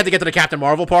necessary. I know we had to get to the Captain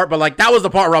Marvel part, but like, that was the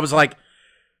part where I was like,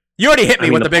 you already hit me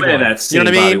with the big one. That scene, you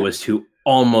know what I mean? Was to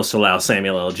almost allow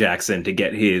Samuel L. Jackson to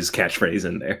get his catchphrase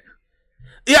in there.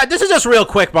 Yeah, this is just real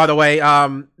quick, by the way.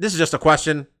 This is just a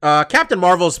question. Captain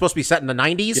Marvel is supposed to be set in the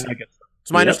 90s. Yeah,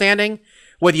 it's my understanding.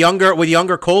 With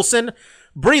younger Coulson.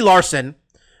 Brie Larson,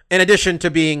 in addition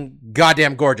to being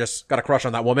goddamn gorgeous, got a crush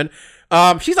on that woman.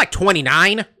 She's like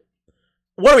 29.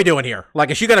 What are we doing here? Like,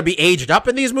 is she gonna be aged up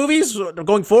in these movies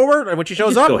going forward? And when she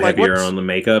shows up, go like, heavier on the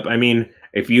makeup. I mean,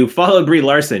 if you follow Brie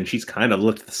Larson, she's kind of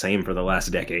looked the same for the last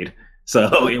decade,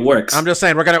 so it works. I'm just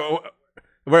saying,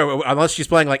 unless she's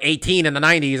playing like 18 in the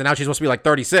 90s, and now she's supposed to be like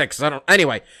 36.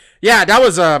 Anyway, yeah, that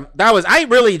was. I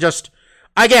really just.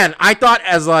 Again, I thought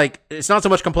as like, it's not so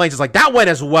much complaints, it's like that went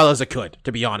as well as it could,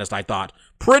 to be honest. I thought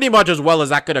pretty much as well as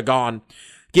that could have gone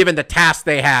given the task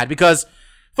they had, because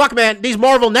fuck man, these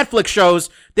Marvel Netflix shows,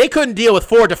 they couldn't deal with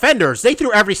 4 defenders. They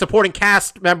threw every supporting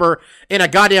cast member in a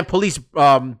goddamn police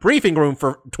briefing room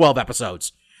for 12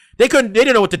 episodes. They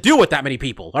didn't know what to do with that many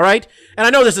people. All right. And I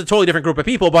know this is a totally different group of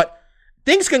people, but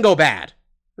things can go bad.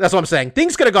 That's what I'm saying.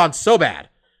 Things could have gone so bad.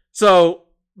 So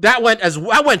that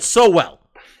went so well.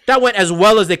 That went as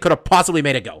well as they could have possibly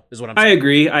made it go, is what I'm saying. I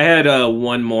agree. I had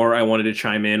one more I wanted to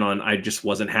chime in on. I just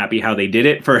wasn't happy how they did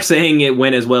it. For saying it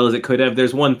went as well as it could have,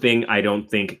 there's one thing I don't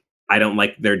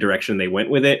like their direction they went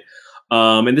with it.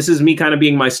 And this is me kind of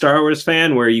being my Star Wars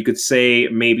fan, where you could say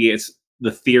maybe it's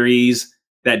the theories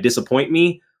that disappoint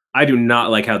me. I do not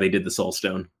like how they did the Soul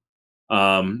Stone.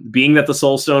 Being that the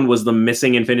Soul Stone was the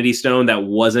missing Infinity Stone that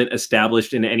wasn't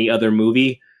established in any other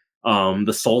movie.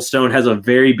 The Soul Stone has a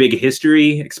very big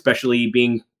history, especially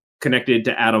being connected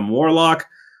to Adam Warlock,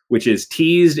 which is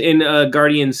teased in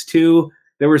Guardians 2.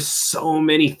 There were so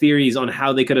many theories on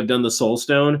how they could have done the Soul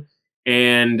Stone.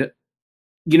 And,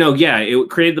 it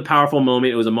created the powerful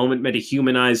moment. It was a moment meant to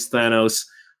humanize Thanos.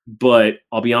 But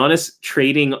I'll be honest,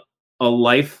 trading a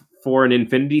life for an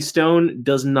Infinity Stone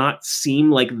does not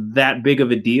seem like that big of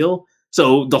a deal.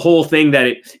 So the whole thing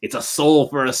that it's a soul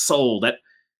for a soul, that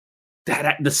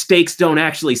the stakes don't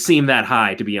actually seem that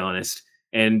high, to be honest.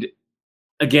 And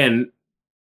again,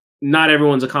 not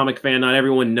everyone's a comic fan. Not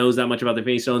everyone knows that much about the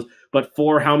Infinity Stones. But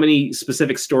for how many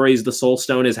specific stories the Soul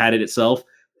Stone has had it itself,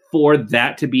 for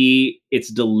that to be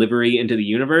its delivery into the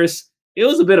universe, it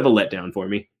was a bit of a letdown for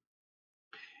me.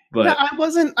 But yeah,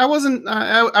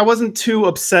 I wasn't too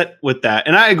upset with that.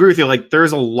 And I agree with you. Like,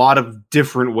 there's a lot of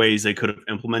different ways they could have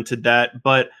implemented that.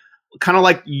 But kind of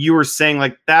like you were saying,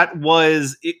 like, that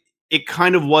was it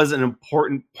kind of was an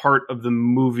important part of the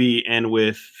movie and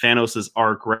with Thanos'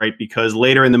 arc, right? Because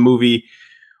later in the movie,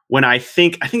 when I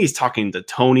think he's talking to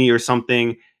Tony or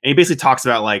something, and he basically talks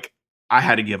about, like, I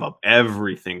had to give up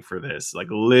everything for this, like,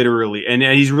 literally. And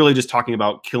he's really just talking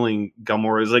about killing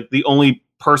Gamora. Is like the only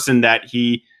person that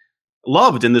he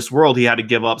loved in this world he had to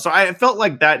give up. So I felt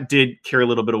like that did carry a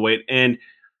little bit of weight. And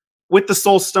with the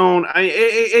Soul Stone,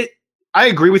 I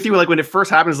agree with you. Like, when it first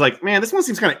happens, like, man, this one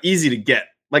seems kind of easy to get.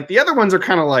 Like, the other ones are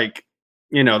kind of like,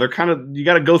 they're kind of, you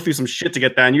got to go through some shit to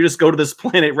get that. And you just go to this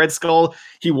planet, Red Skull,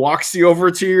 he walks you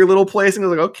over to your little place and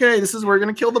goes like, okay, this is where we're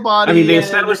going to kill the body. I mean, they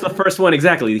established the first one,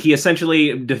 exactly. He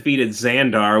essentially defeated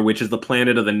Xandar, which is the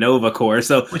planet of the Nova Corps.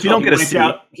 So which you don't get to see.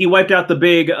 He wiped out the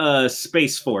big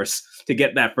Space Force to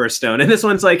get that first stone. And this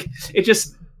one's like, it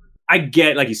just, I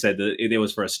get, like you said, it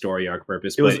was for a story arc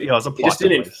purpose. It was a plot. It just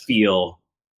didn't feel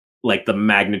like the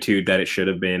magnitude that it should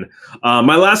have been.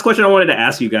 My last question I wanted to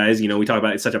ask you guys, we talk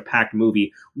about it's such a packed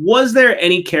movie. Was there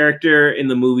any character in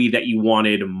the movie that you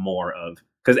wanted more of?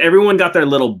 Because everyone got their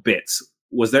little bits.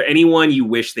 Was there anyone you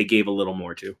wish they gave a little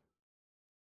more to?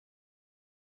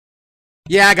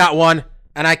 Yeah, I got one.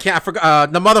 And I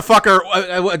forgot, the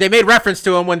motherfucker, they made reference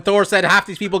to him when Thor said half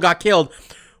these people got killed.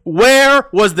 Where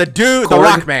was the dude, Korg? The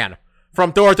Rock Man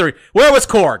from Thor 3? Where was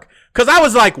Korg? Because I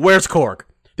was like, where's Korg?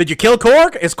 Did you kill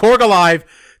Korg? Is Korg alive?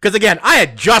 Because again, I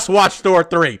had just watched Thor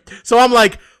 3. So I'm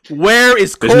like, where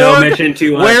is Korg? There's no mention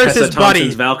to where's Tessa his buddy?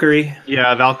 Valkyrie.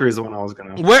 Yeah, Valkyrie is the one I was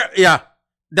going to. Yeah,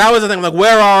 that was the thing. Like,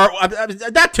 where are,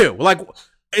 that too. Like,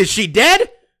 is she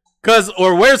dead?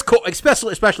 Or where's Korg?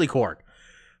 Especially Korg.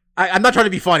 I'm not trying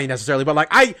to be funny necessarily, but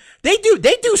like, they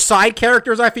do side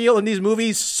characters, I feel, in these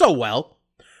movies so well.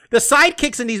 The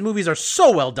sidekicks in these movies are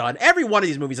so well done. Every one of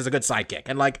these movies has a good sidekick.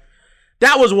 And like,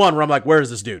 that was one where I'm like, where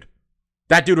is this dude?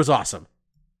 That dude was awesome.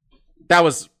 That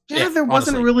was... Yeah, there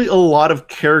wasn't really a lot of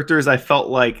characters I felt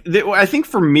like... I think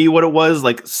for me, what it was,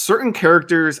 like, certain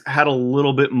characters had a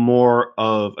little bit more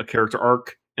of a character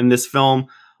arc in this film.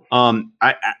 I mean,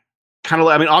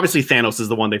 obviously Thanos is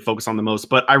the one they focus on the most,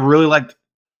 but I really liked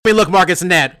I mean, look, Marcus,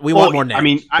 Ned. We want more Ned. I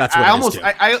mean, That's I what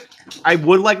it is, I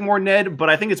would like more Ned, but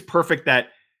I think it's perfect that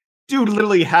dude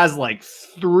literally has like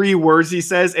 3 words he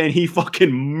says and he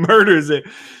fucking murders it.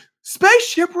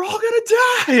 Spaceship, we're all gonna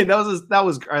die. And that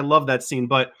was I love that scene.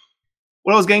 But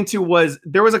what I was getting to was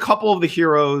there was a couple of the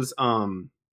heroes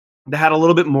that had a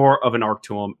little bit more of an arc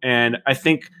to them, and I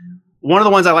think one of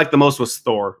the ones I liked the most was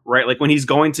Thor, right? Like when he's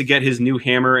going to get his new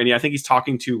hammer, and I think he's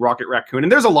talking to Rocket Raccoon,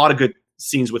 and there's a lot of good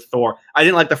scenes with Thor. I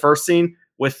didn't like the first scene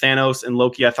with Thanos and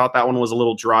Loki. I thought that one was a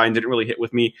little dry and didn't really hit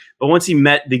with me. But once he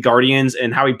met the Guardians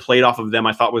and how he played off of them,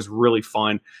 I thought was really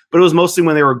fun. But it was mostly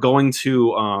when they were going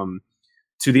to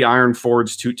the Iron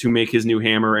Forge to make his new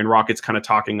hammer, and Rocket's kind of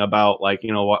talking about like,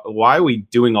 you know, why are we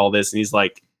doing all this? And he's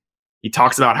like, he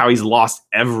talks about how he's lost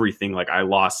everything. Like, I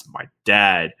lost my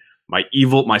dad,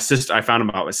 my sister. I found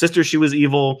out my sister, she was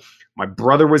evil. My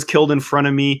brother was killed in front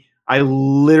of me. I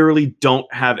literally don't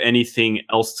have anything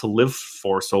else to live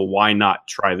for. So why not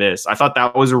try this? I thought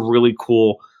that was a really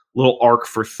cool little arc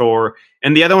for Thor.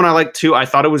 And the other one I like too, I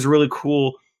thought it was really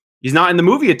cool. He's not in the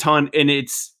movie a ton, and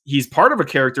he's part of a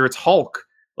character. It's Hulk.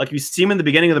 Like, you see him in the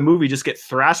beginning of the movie just get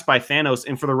thrashed by Thanos,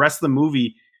 and for the rest of the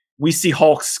movie, we see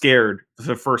Hulk scared for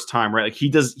the first time, right? Like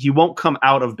he won't come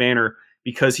out of Banner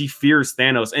because he fears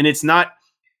Thanos. And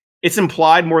it's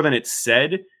implied more than it's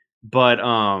said, but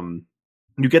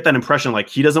you get that impression like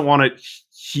he doesn't want to,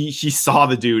 he saw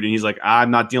the dude and he's like, I'm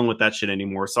not dealing with that shit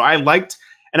anymore. So I liked,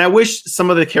 and I wish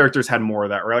some of the characters had more of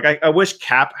that, right? Like I wish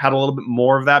Cap had a little bit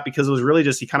more of that, because it was really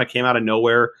just, he kind of came out of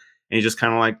nowhere. And he's just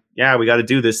kind of like, yeah, we got to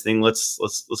do this thing. Let's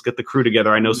get the crew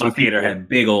together. I know some theater had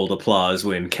big old applause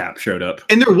when Cap showed up,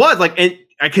 and there was like, and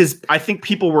because I think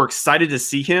people were excited to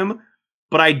see him,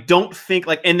 but I don't think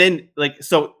like, and then like,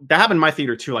 so that happened in my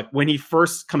theater too. Like when he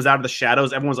first comes out of the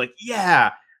shadows, everyone's like,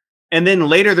 yeah. And then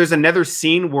later, there's another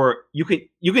scene where you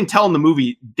can tell in the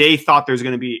movie they thought there's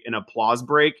going to be an applause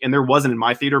break, and there wasn't in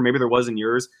my theater. Maybe there was in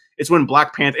yours. It's when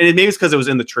Black Panther, and maybe it's because it was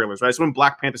in the trailers, right? It's when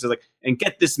Black Panther says like, and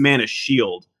get this man a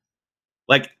shield.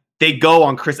 Like, they go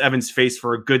on Chris Evans' face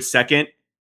for a good second,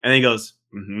 and then he goes,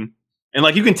 mm-hmm. And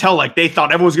like, you can tell, like, they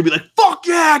thought everyone was gonna be like, fuck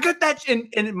yeah, get that.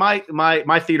 And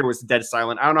my theater was dead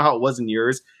silent. I don't know how it was in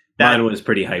yours. Mine was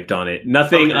pretty hyped on it.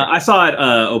 Nothing. Okay. I saw it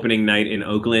opening night in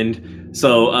Oakland.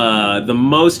 So that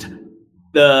was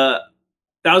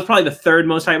probably the third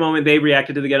most hype moment. They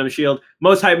reacted to the Get Him Shield.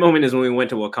 Most hype moment is when we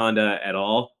went to Wakanda at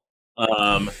all.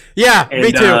 Yeah, and,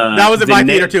 me too. That was in my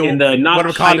theater too. And the not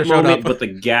hype moment, but the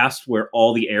gasp where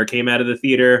all the air came out of the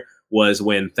theater was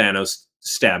when Thanos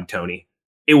stabbed Tony.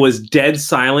 It was dead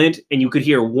silent, and you could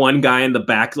hear one guy in the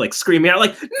back like screaming out,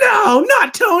 like, "No,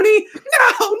 not Tony!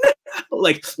 No!"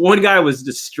 Like, one guy was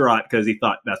distraught because he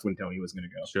thought that's when Tony was going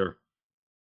to go. Sure.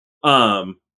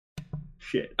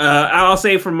 Shit. I'll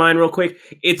say for mine real quick.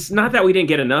 It's not that we didn't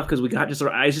get enough because we got it's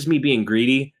just me being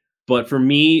greedy. But for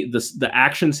me, the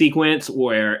action sequence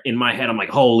where in my head I'm like,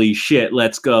 holy shit,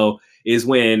 let's go, is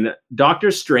when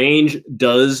Doctor Strange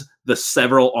does the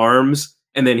several arms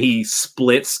and then he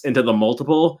splits into the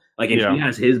multiple. Like, and he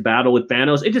has his battle with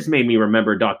Thanos. It just made me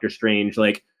remember Doctor Strange.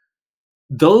 Like,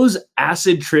 those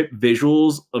acid trip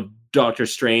visuals of Doctor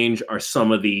Strange are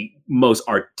some of the most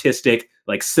artistic,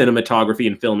 like, cinematography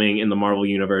and filming in the Marvel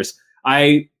Universe.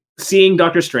 Seeing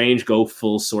Doctor Strange go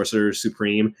full Sorcerer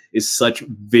Supreme is such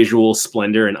visual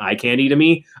splendor and eye candy to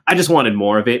me. I just wanted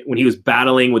more of it when he was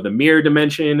battling with the mirror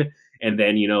dimension. And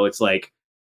then, you know, it's like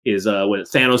when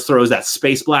Thanos throws that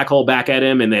space black hole back at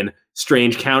him and then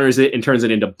Strange counters it and turns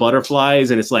it into butterflies.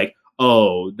 And it's like,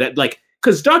 oh, that like,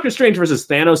 because Doctor Strange versus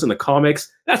Thanos in the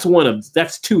comics,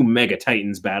 that's 2 mega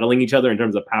titans battling each other in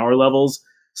terms of power levels.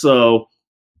 So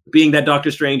being that Doctor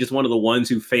Strange is one of the ones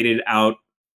who faded out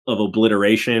of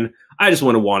obliteration, I just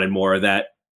wanted more of that,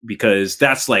 because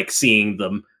that's like seeing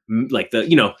them, like, the,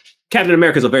 you know, Captain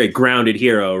America is a very grounded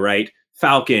hero, right?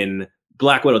 Falcon,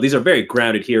 Black Widow, these are very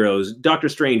grounded heroes. Doctor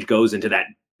Strange goes into that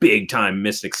big time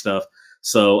mystic stuff.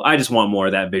 So I just want more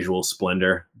of that visual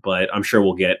splendor, but I'm sure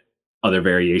we'll get other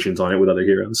variations on it with other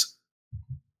heroes.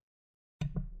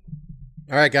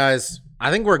 All right, guys. I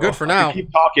think we're good for now.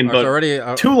 Keep talking, but already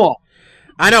too long.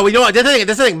 I know. We know this is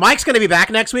the thing. Mike's going to be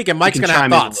back next week, and Mike's going to have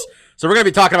thoughts. So we're going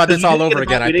to be talking about this all over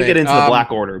again. We didn't get into the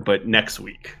Black Order, but next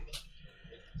week.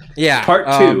 Yeah. Part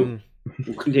 2.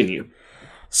 We'll continue.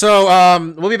 So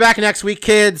we'll be back next week,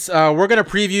 kids. We're going to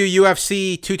preview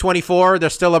UFC 224.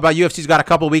 There's still about UFC's got a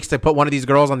couple weeks to put one of these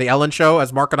girls on the Ellen show,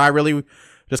 as Mark and I really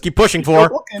just keep pushing for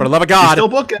the love of God.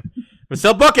 We're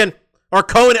still booking. Or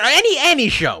Conan, or any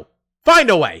show.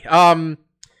 Find a way.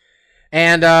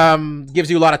 And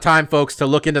gives you a lot of time, folks, to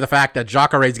look into the fact that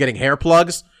Jacare's getting hair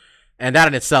plugs, and that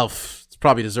in itself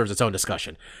probably deserves its own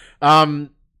discussion.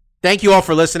 Thank you all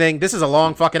for listening. This is a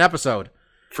long fucking episode.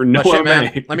 For no Shit, man.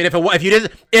 MMA. I mean,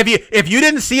 if you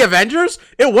didn't see Avengers,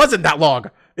 it wasn't that long.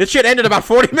 This shit ended about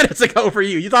 40 minutes ago for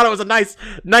you. You thought it was a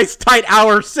nice tight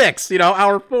hour 6,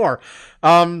 hour 4.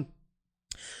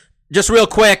 Just real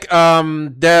quick,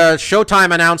 the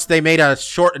Showtime announced they made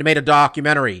a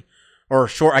documentary or a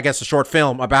short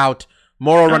film about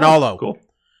Mauro Ranallo. Cool.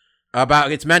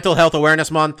 About it's Mental Health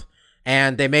Awareness Month,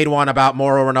 and they made one about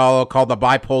Mauro Ranallo called The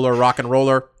Bipolar Rock and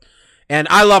Roller. And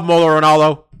I love Mauro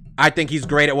Ranallo. I think he's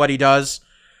great at what he does.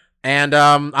 And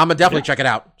I'm gonna definitely check it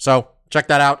out. So check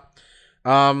that out.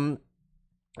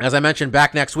 As I mentioned,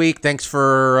 back next week. Thanks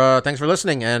for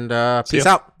listening, and peace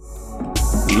out.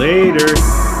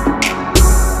 Later.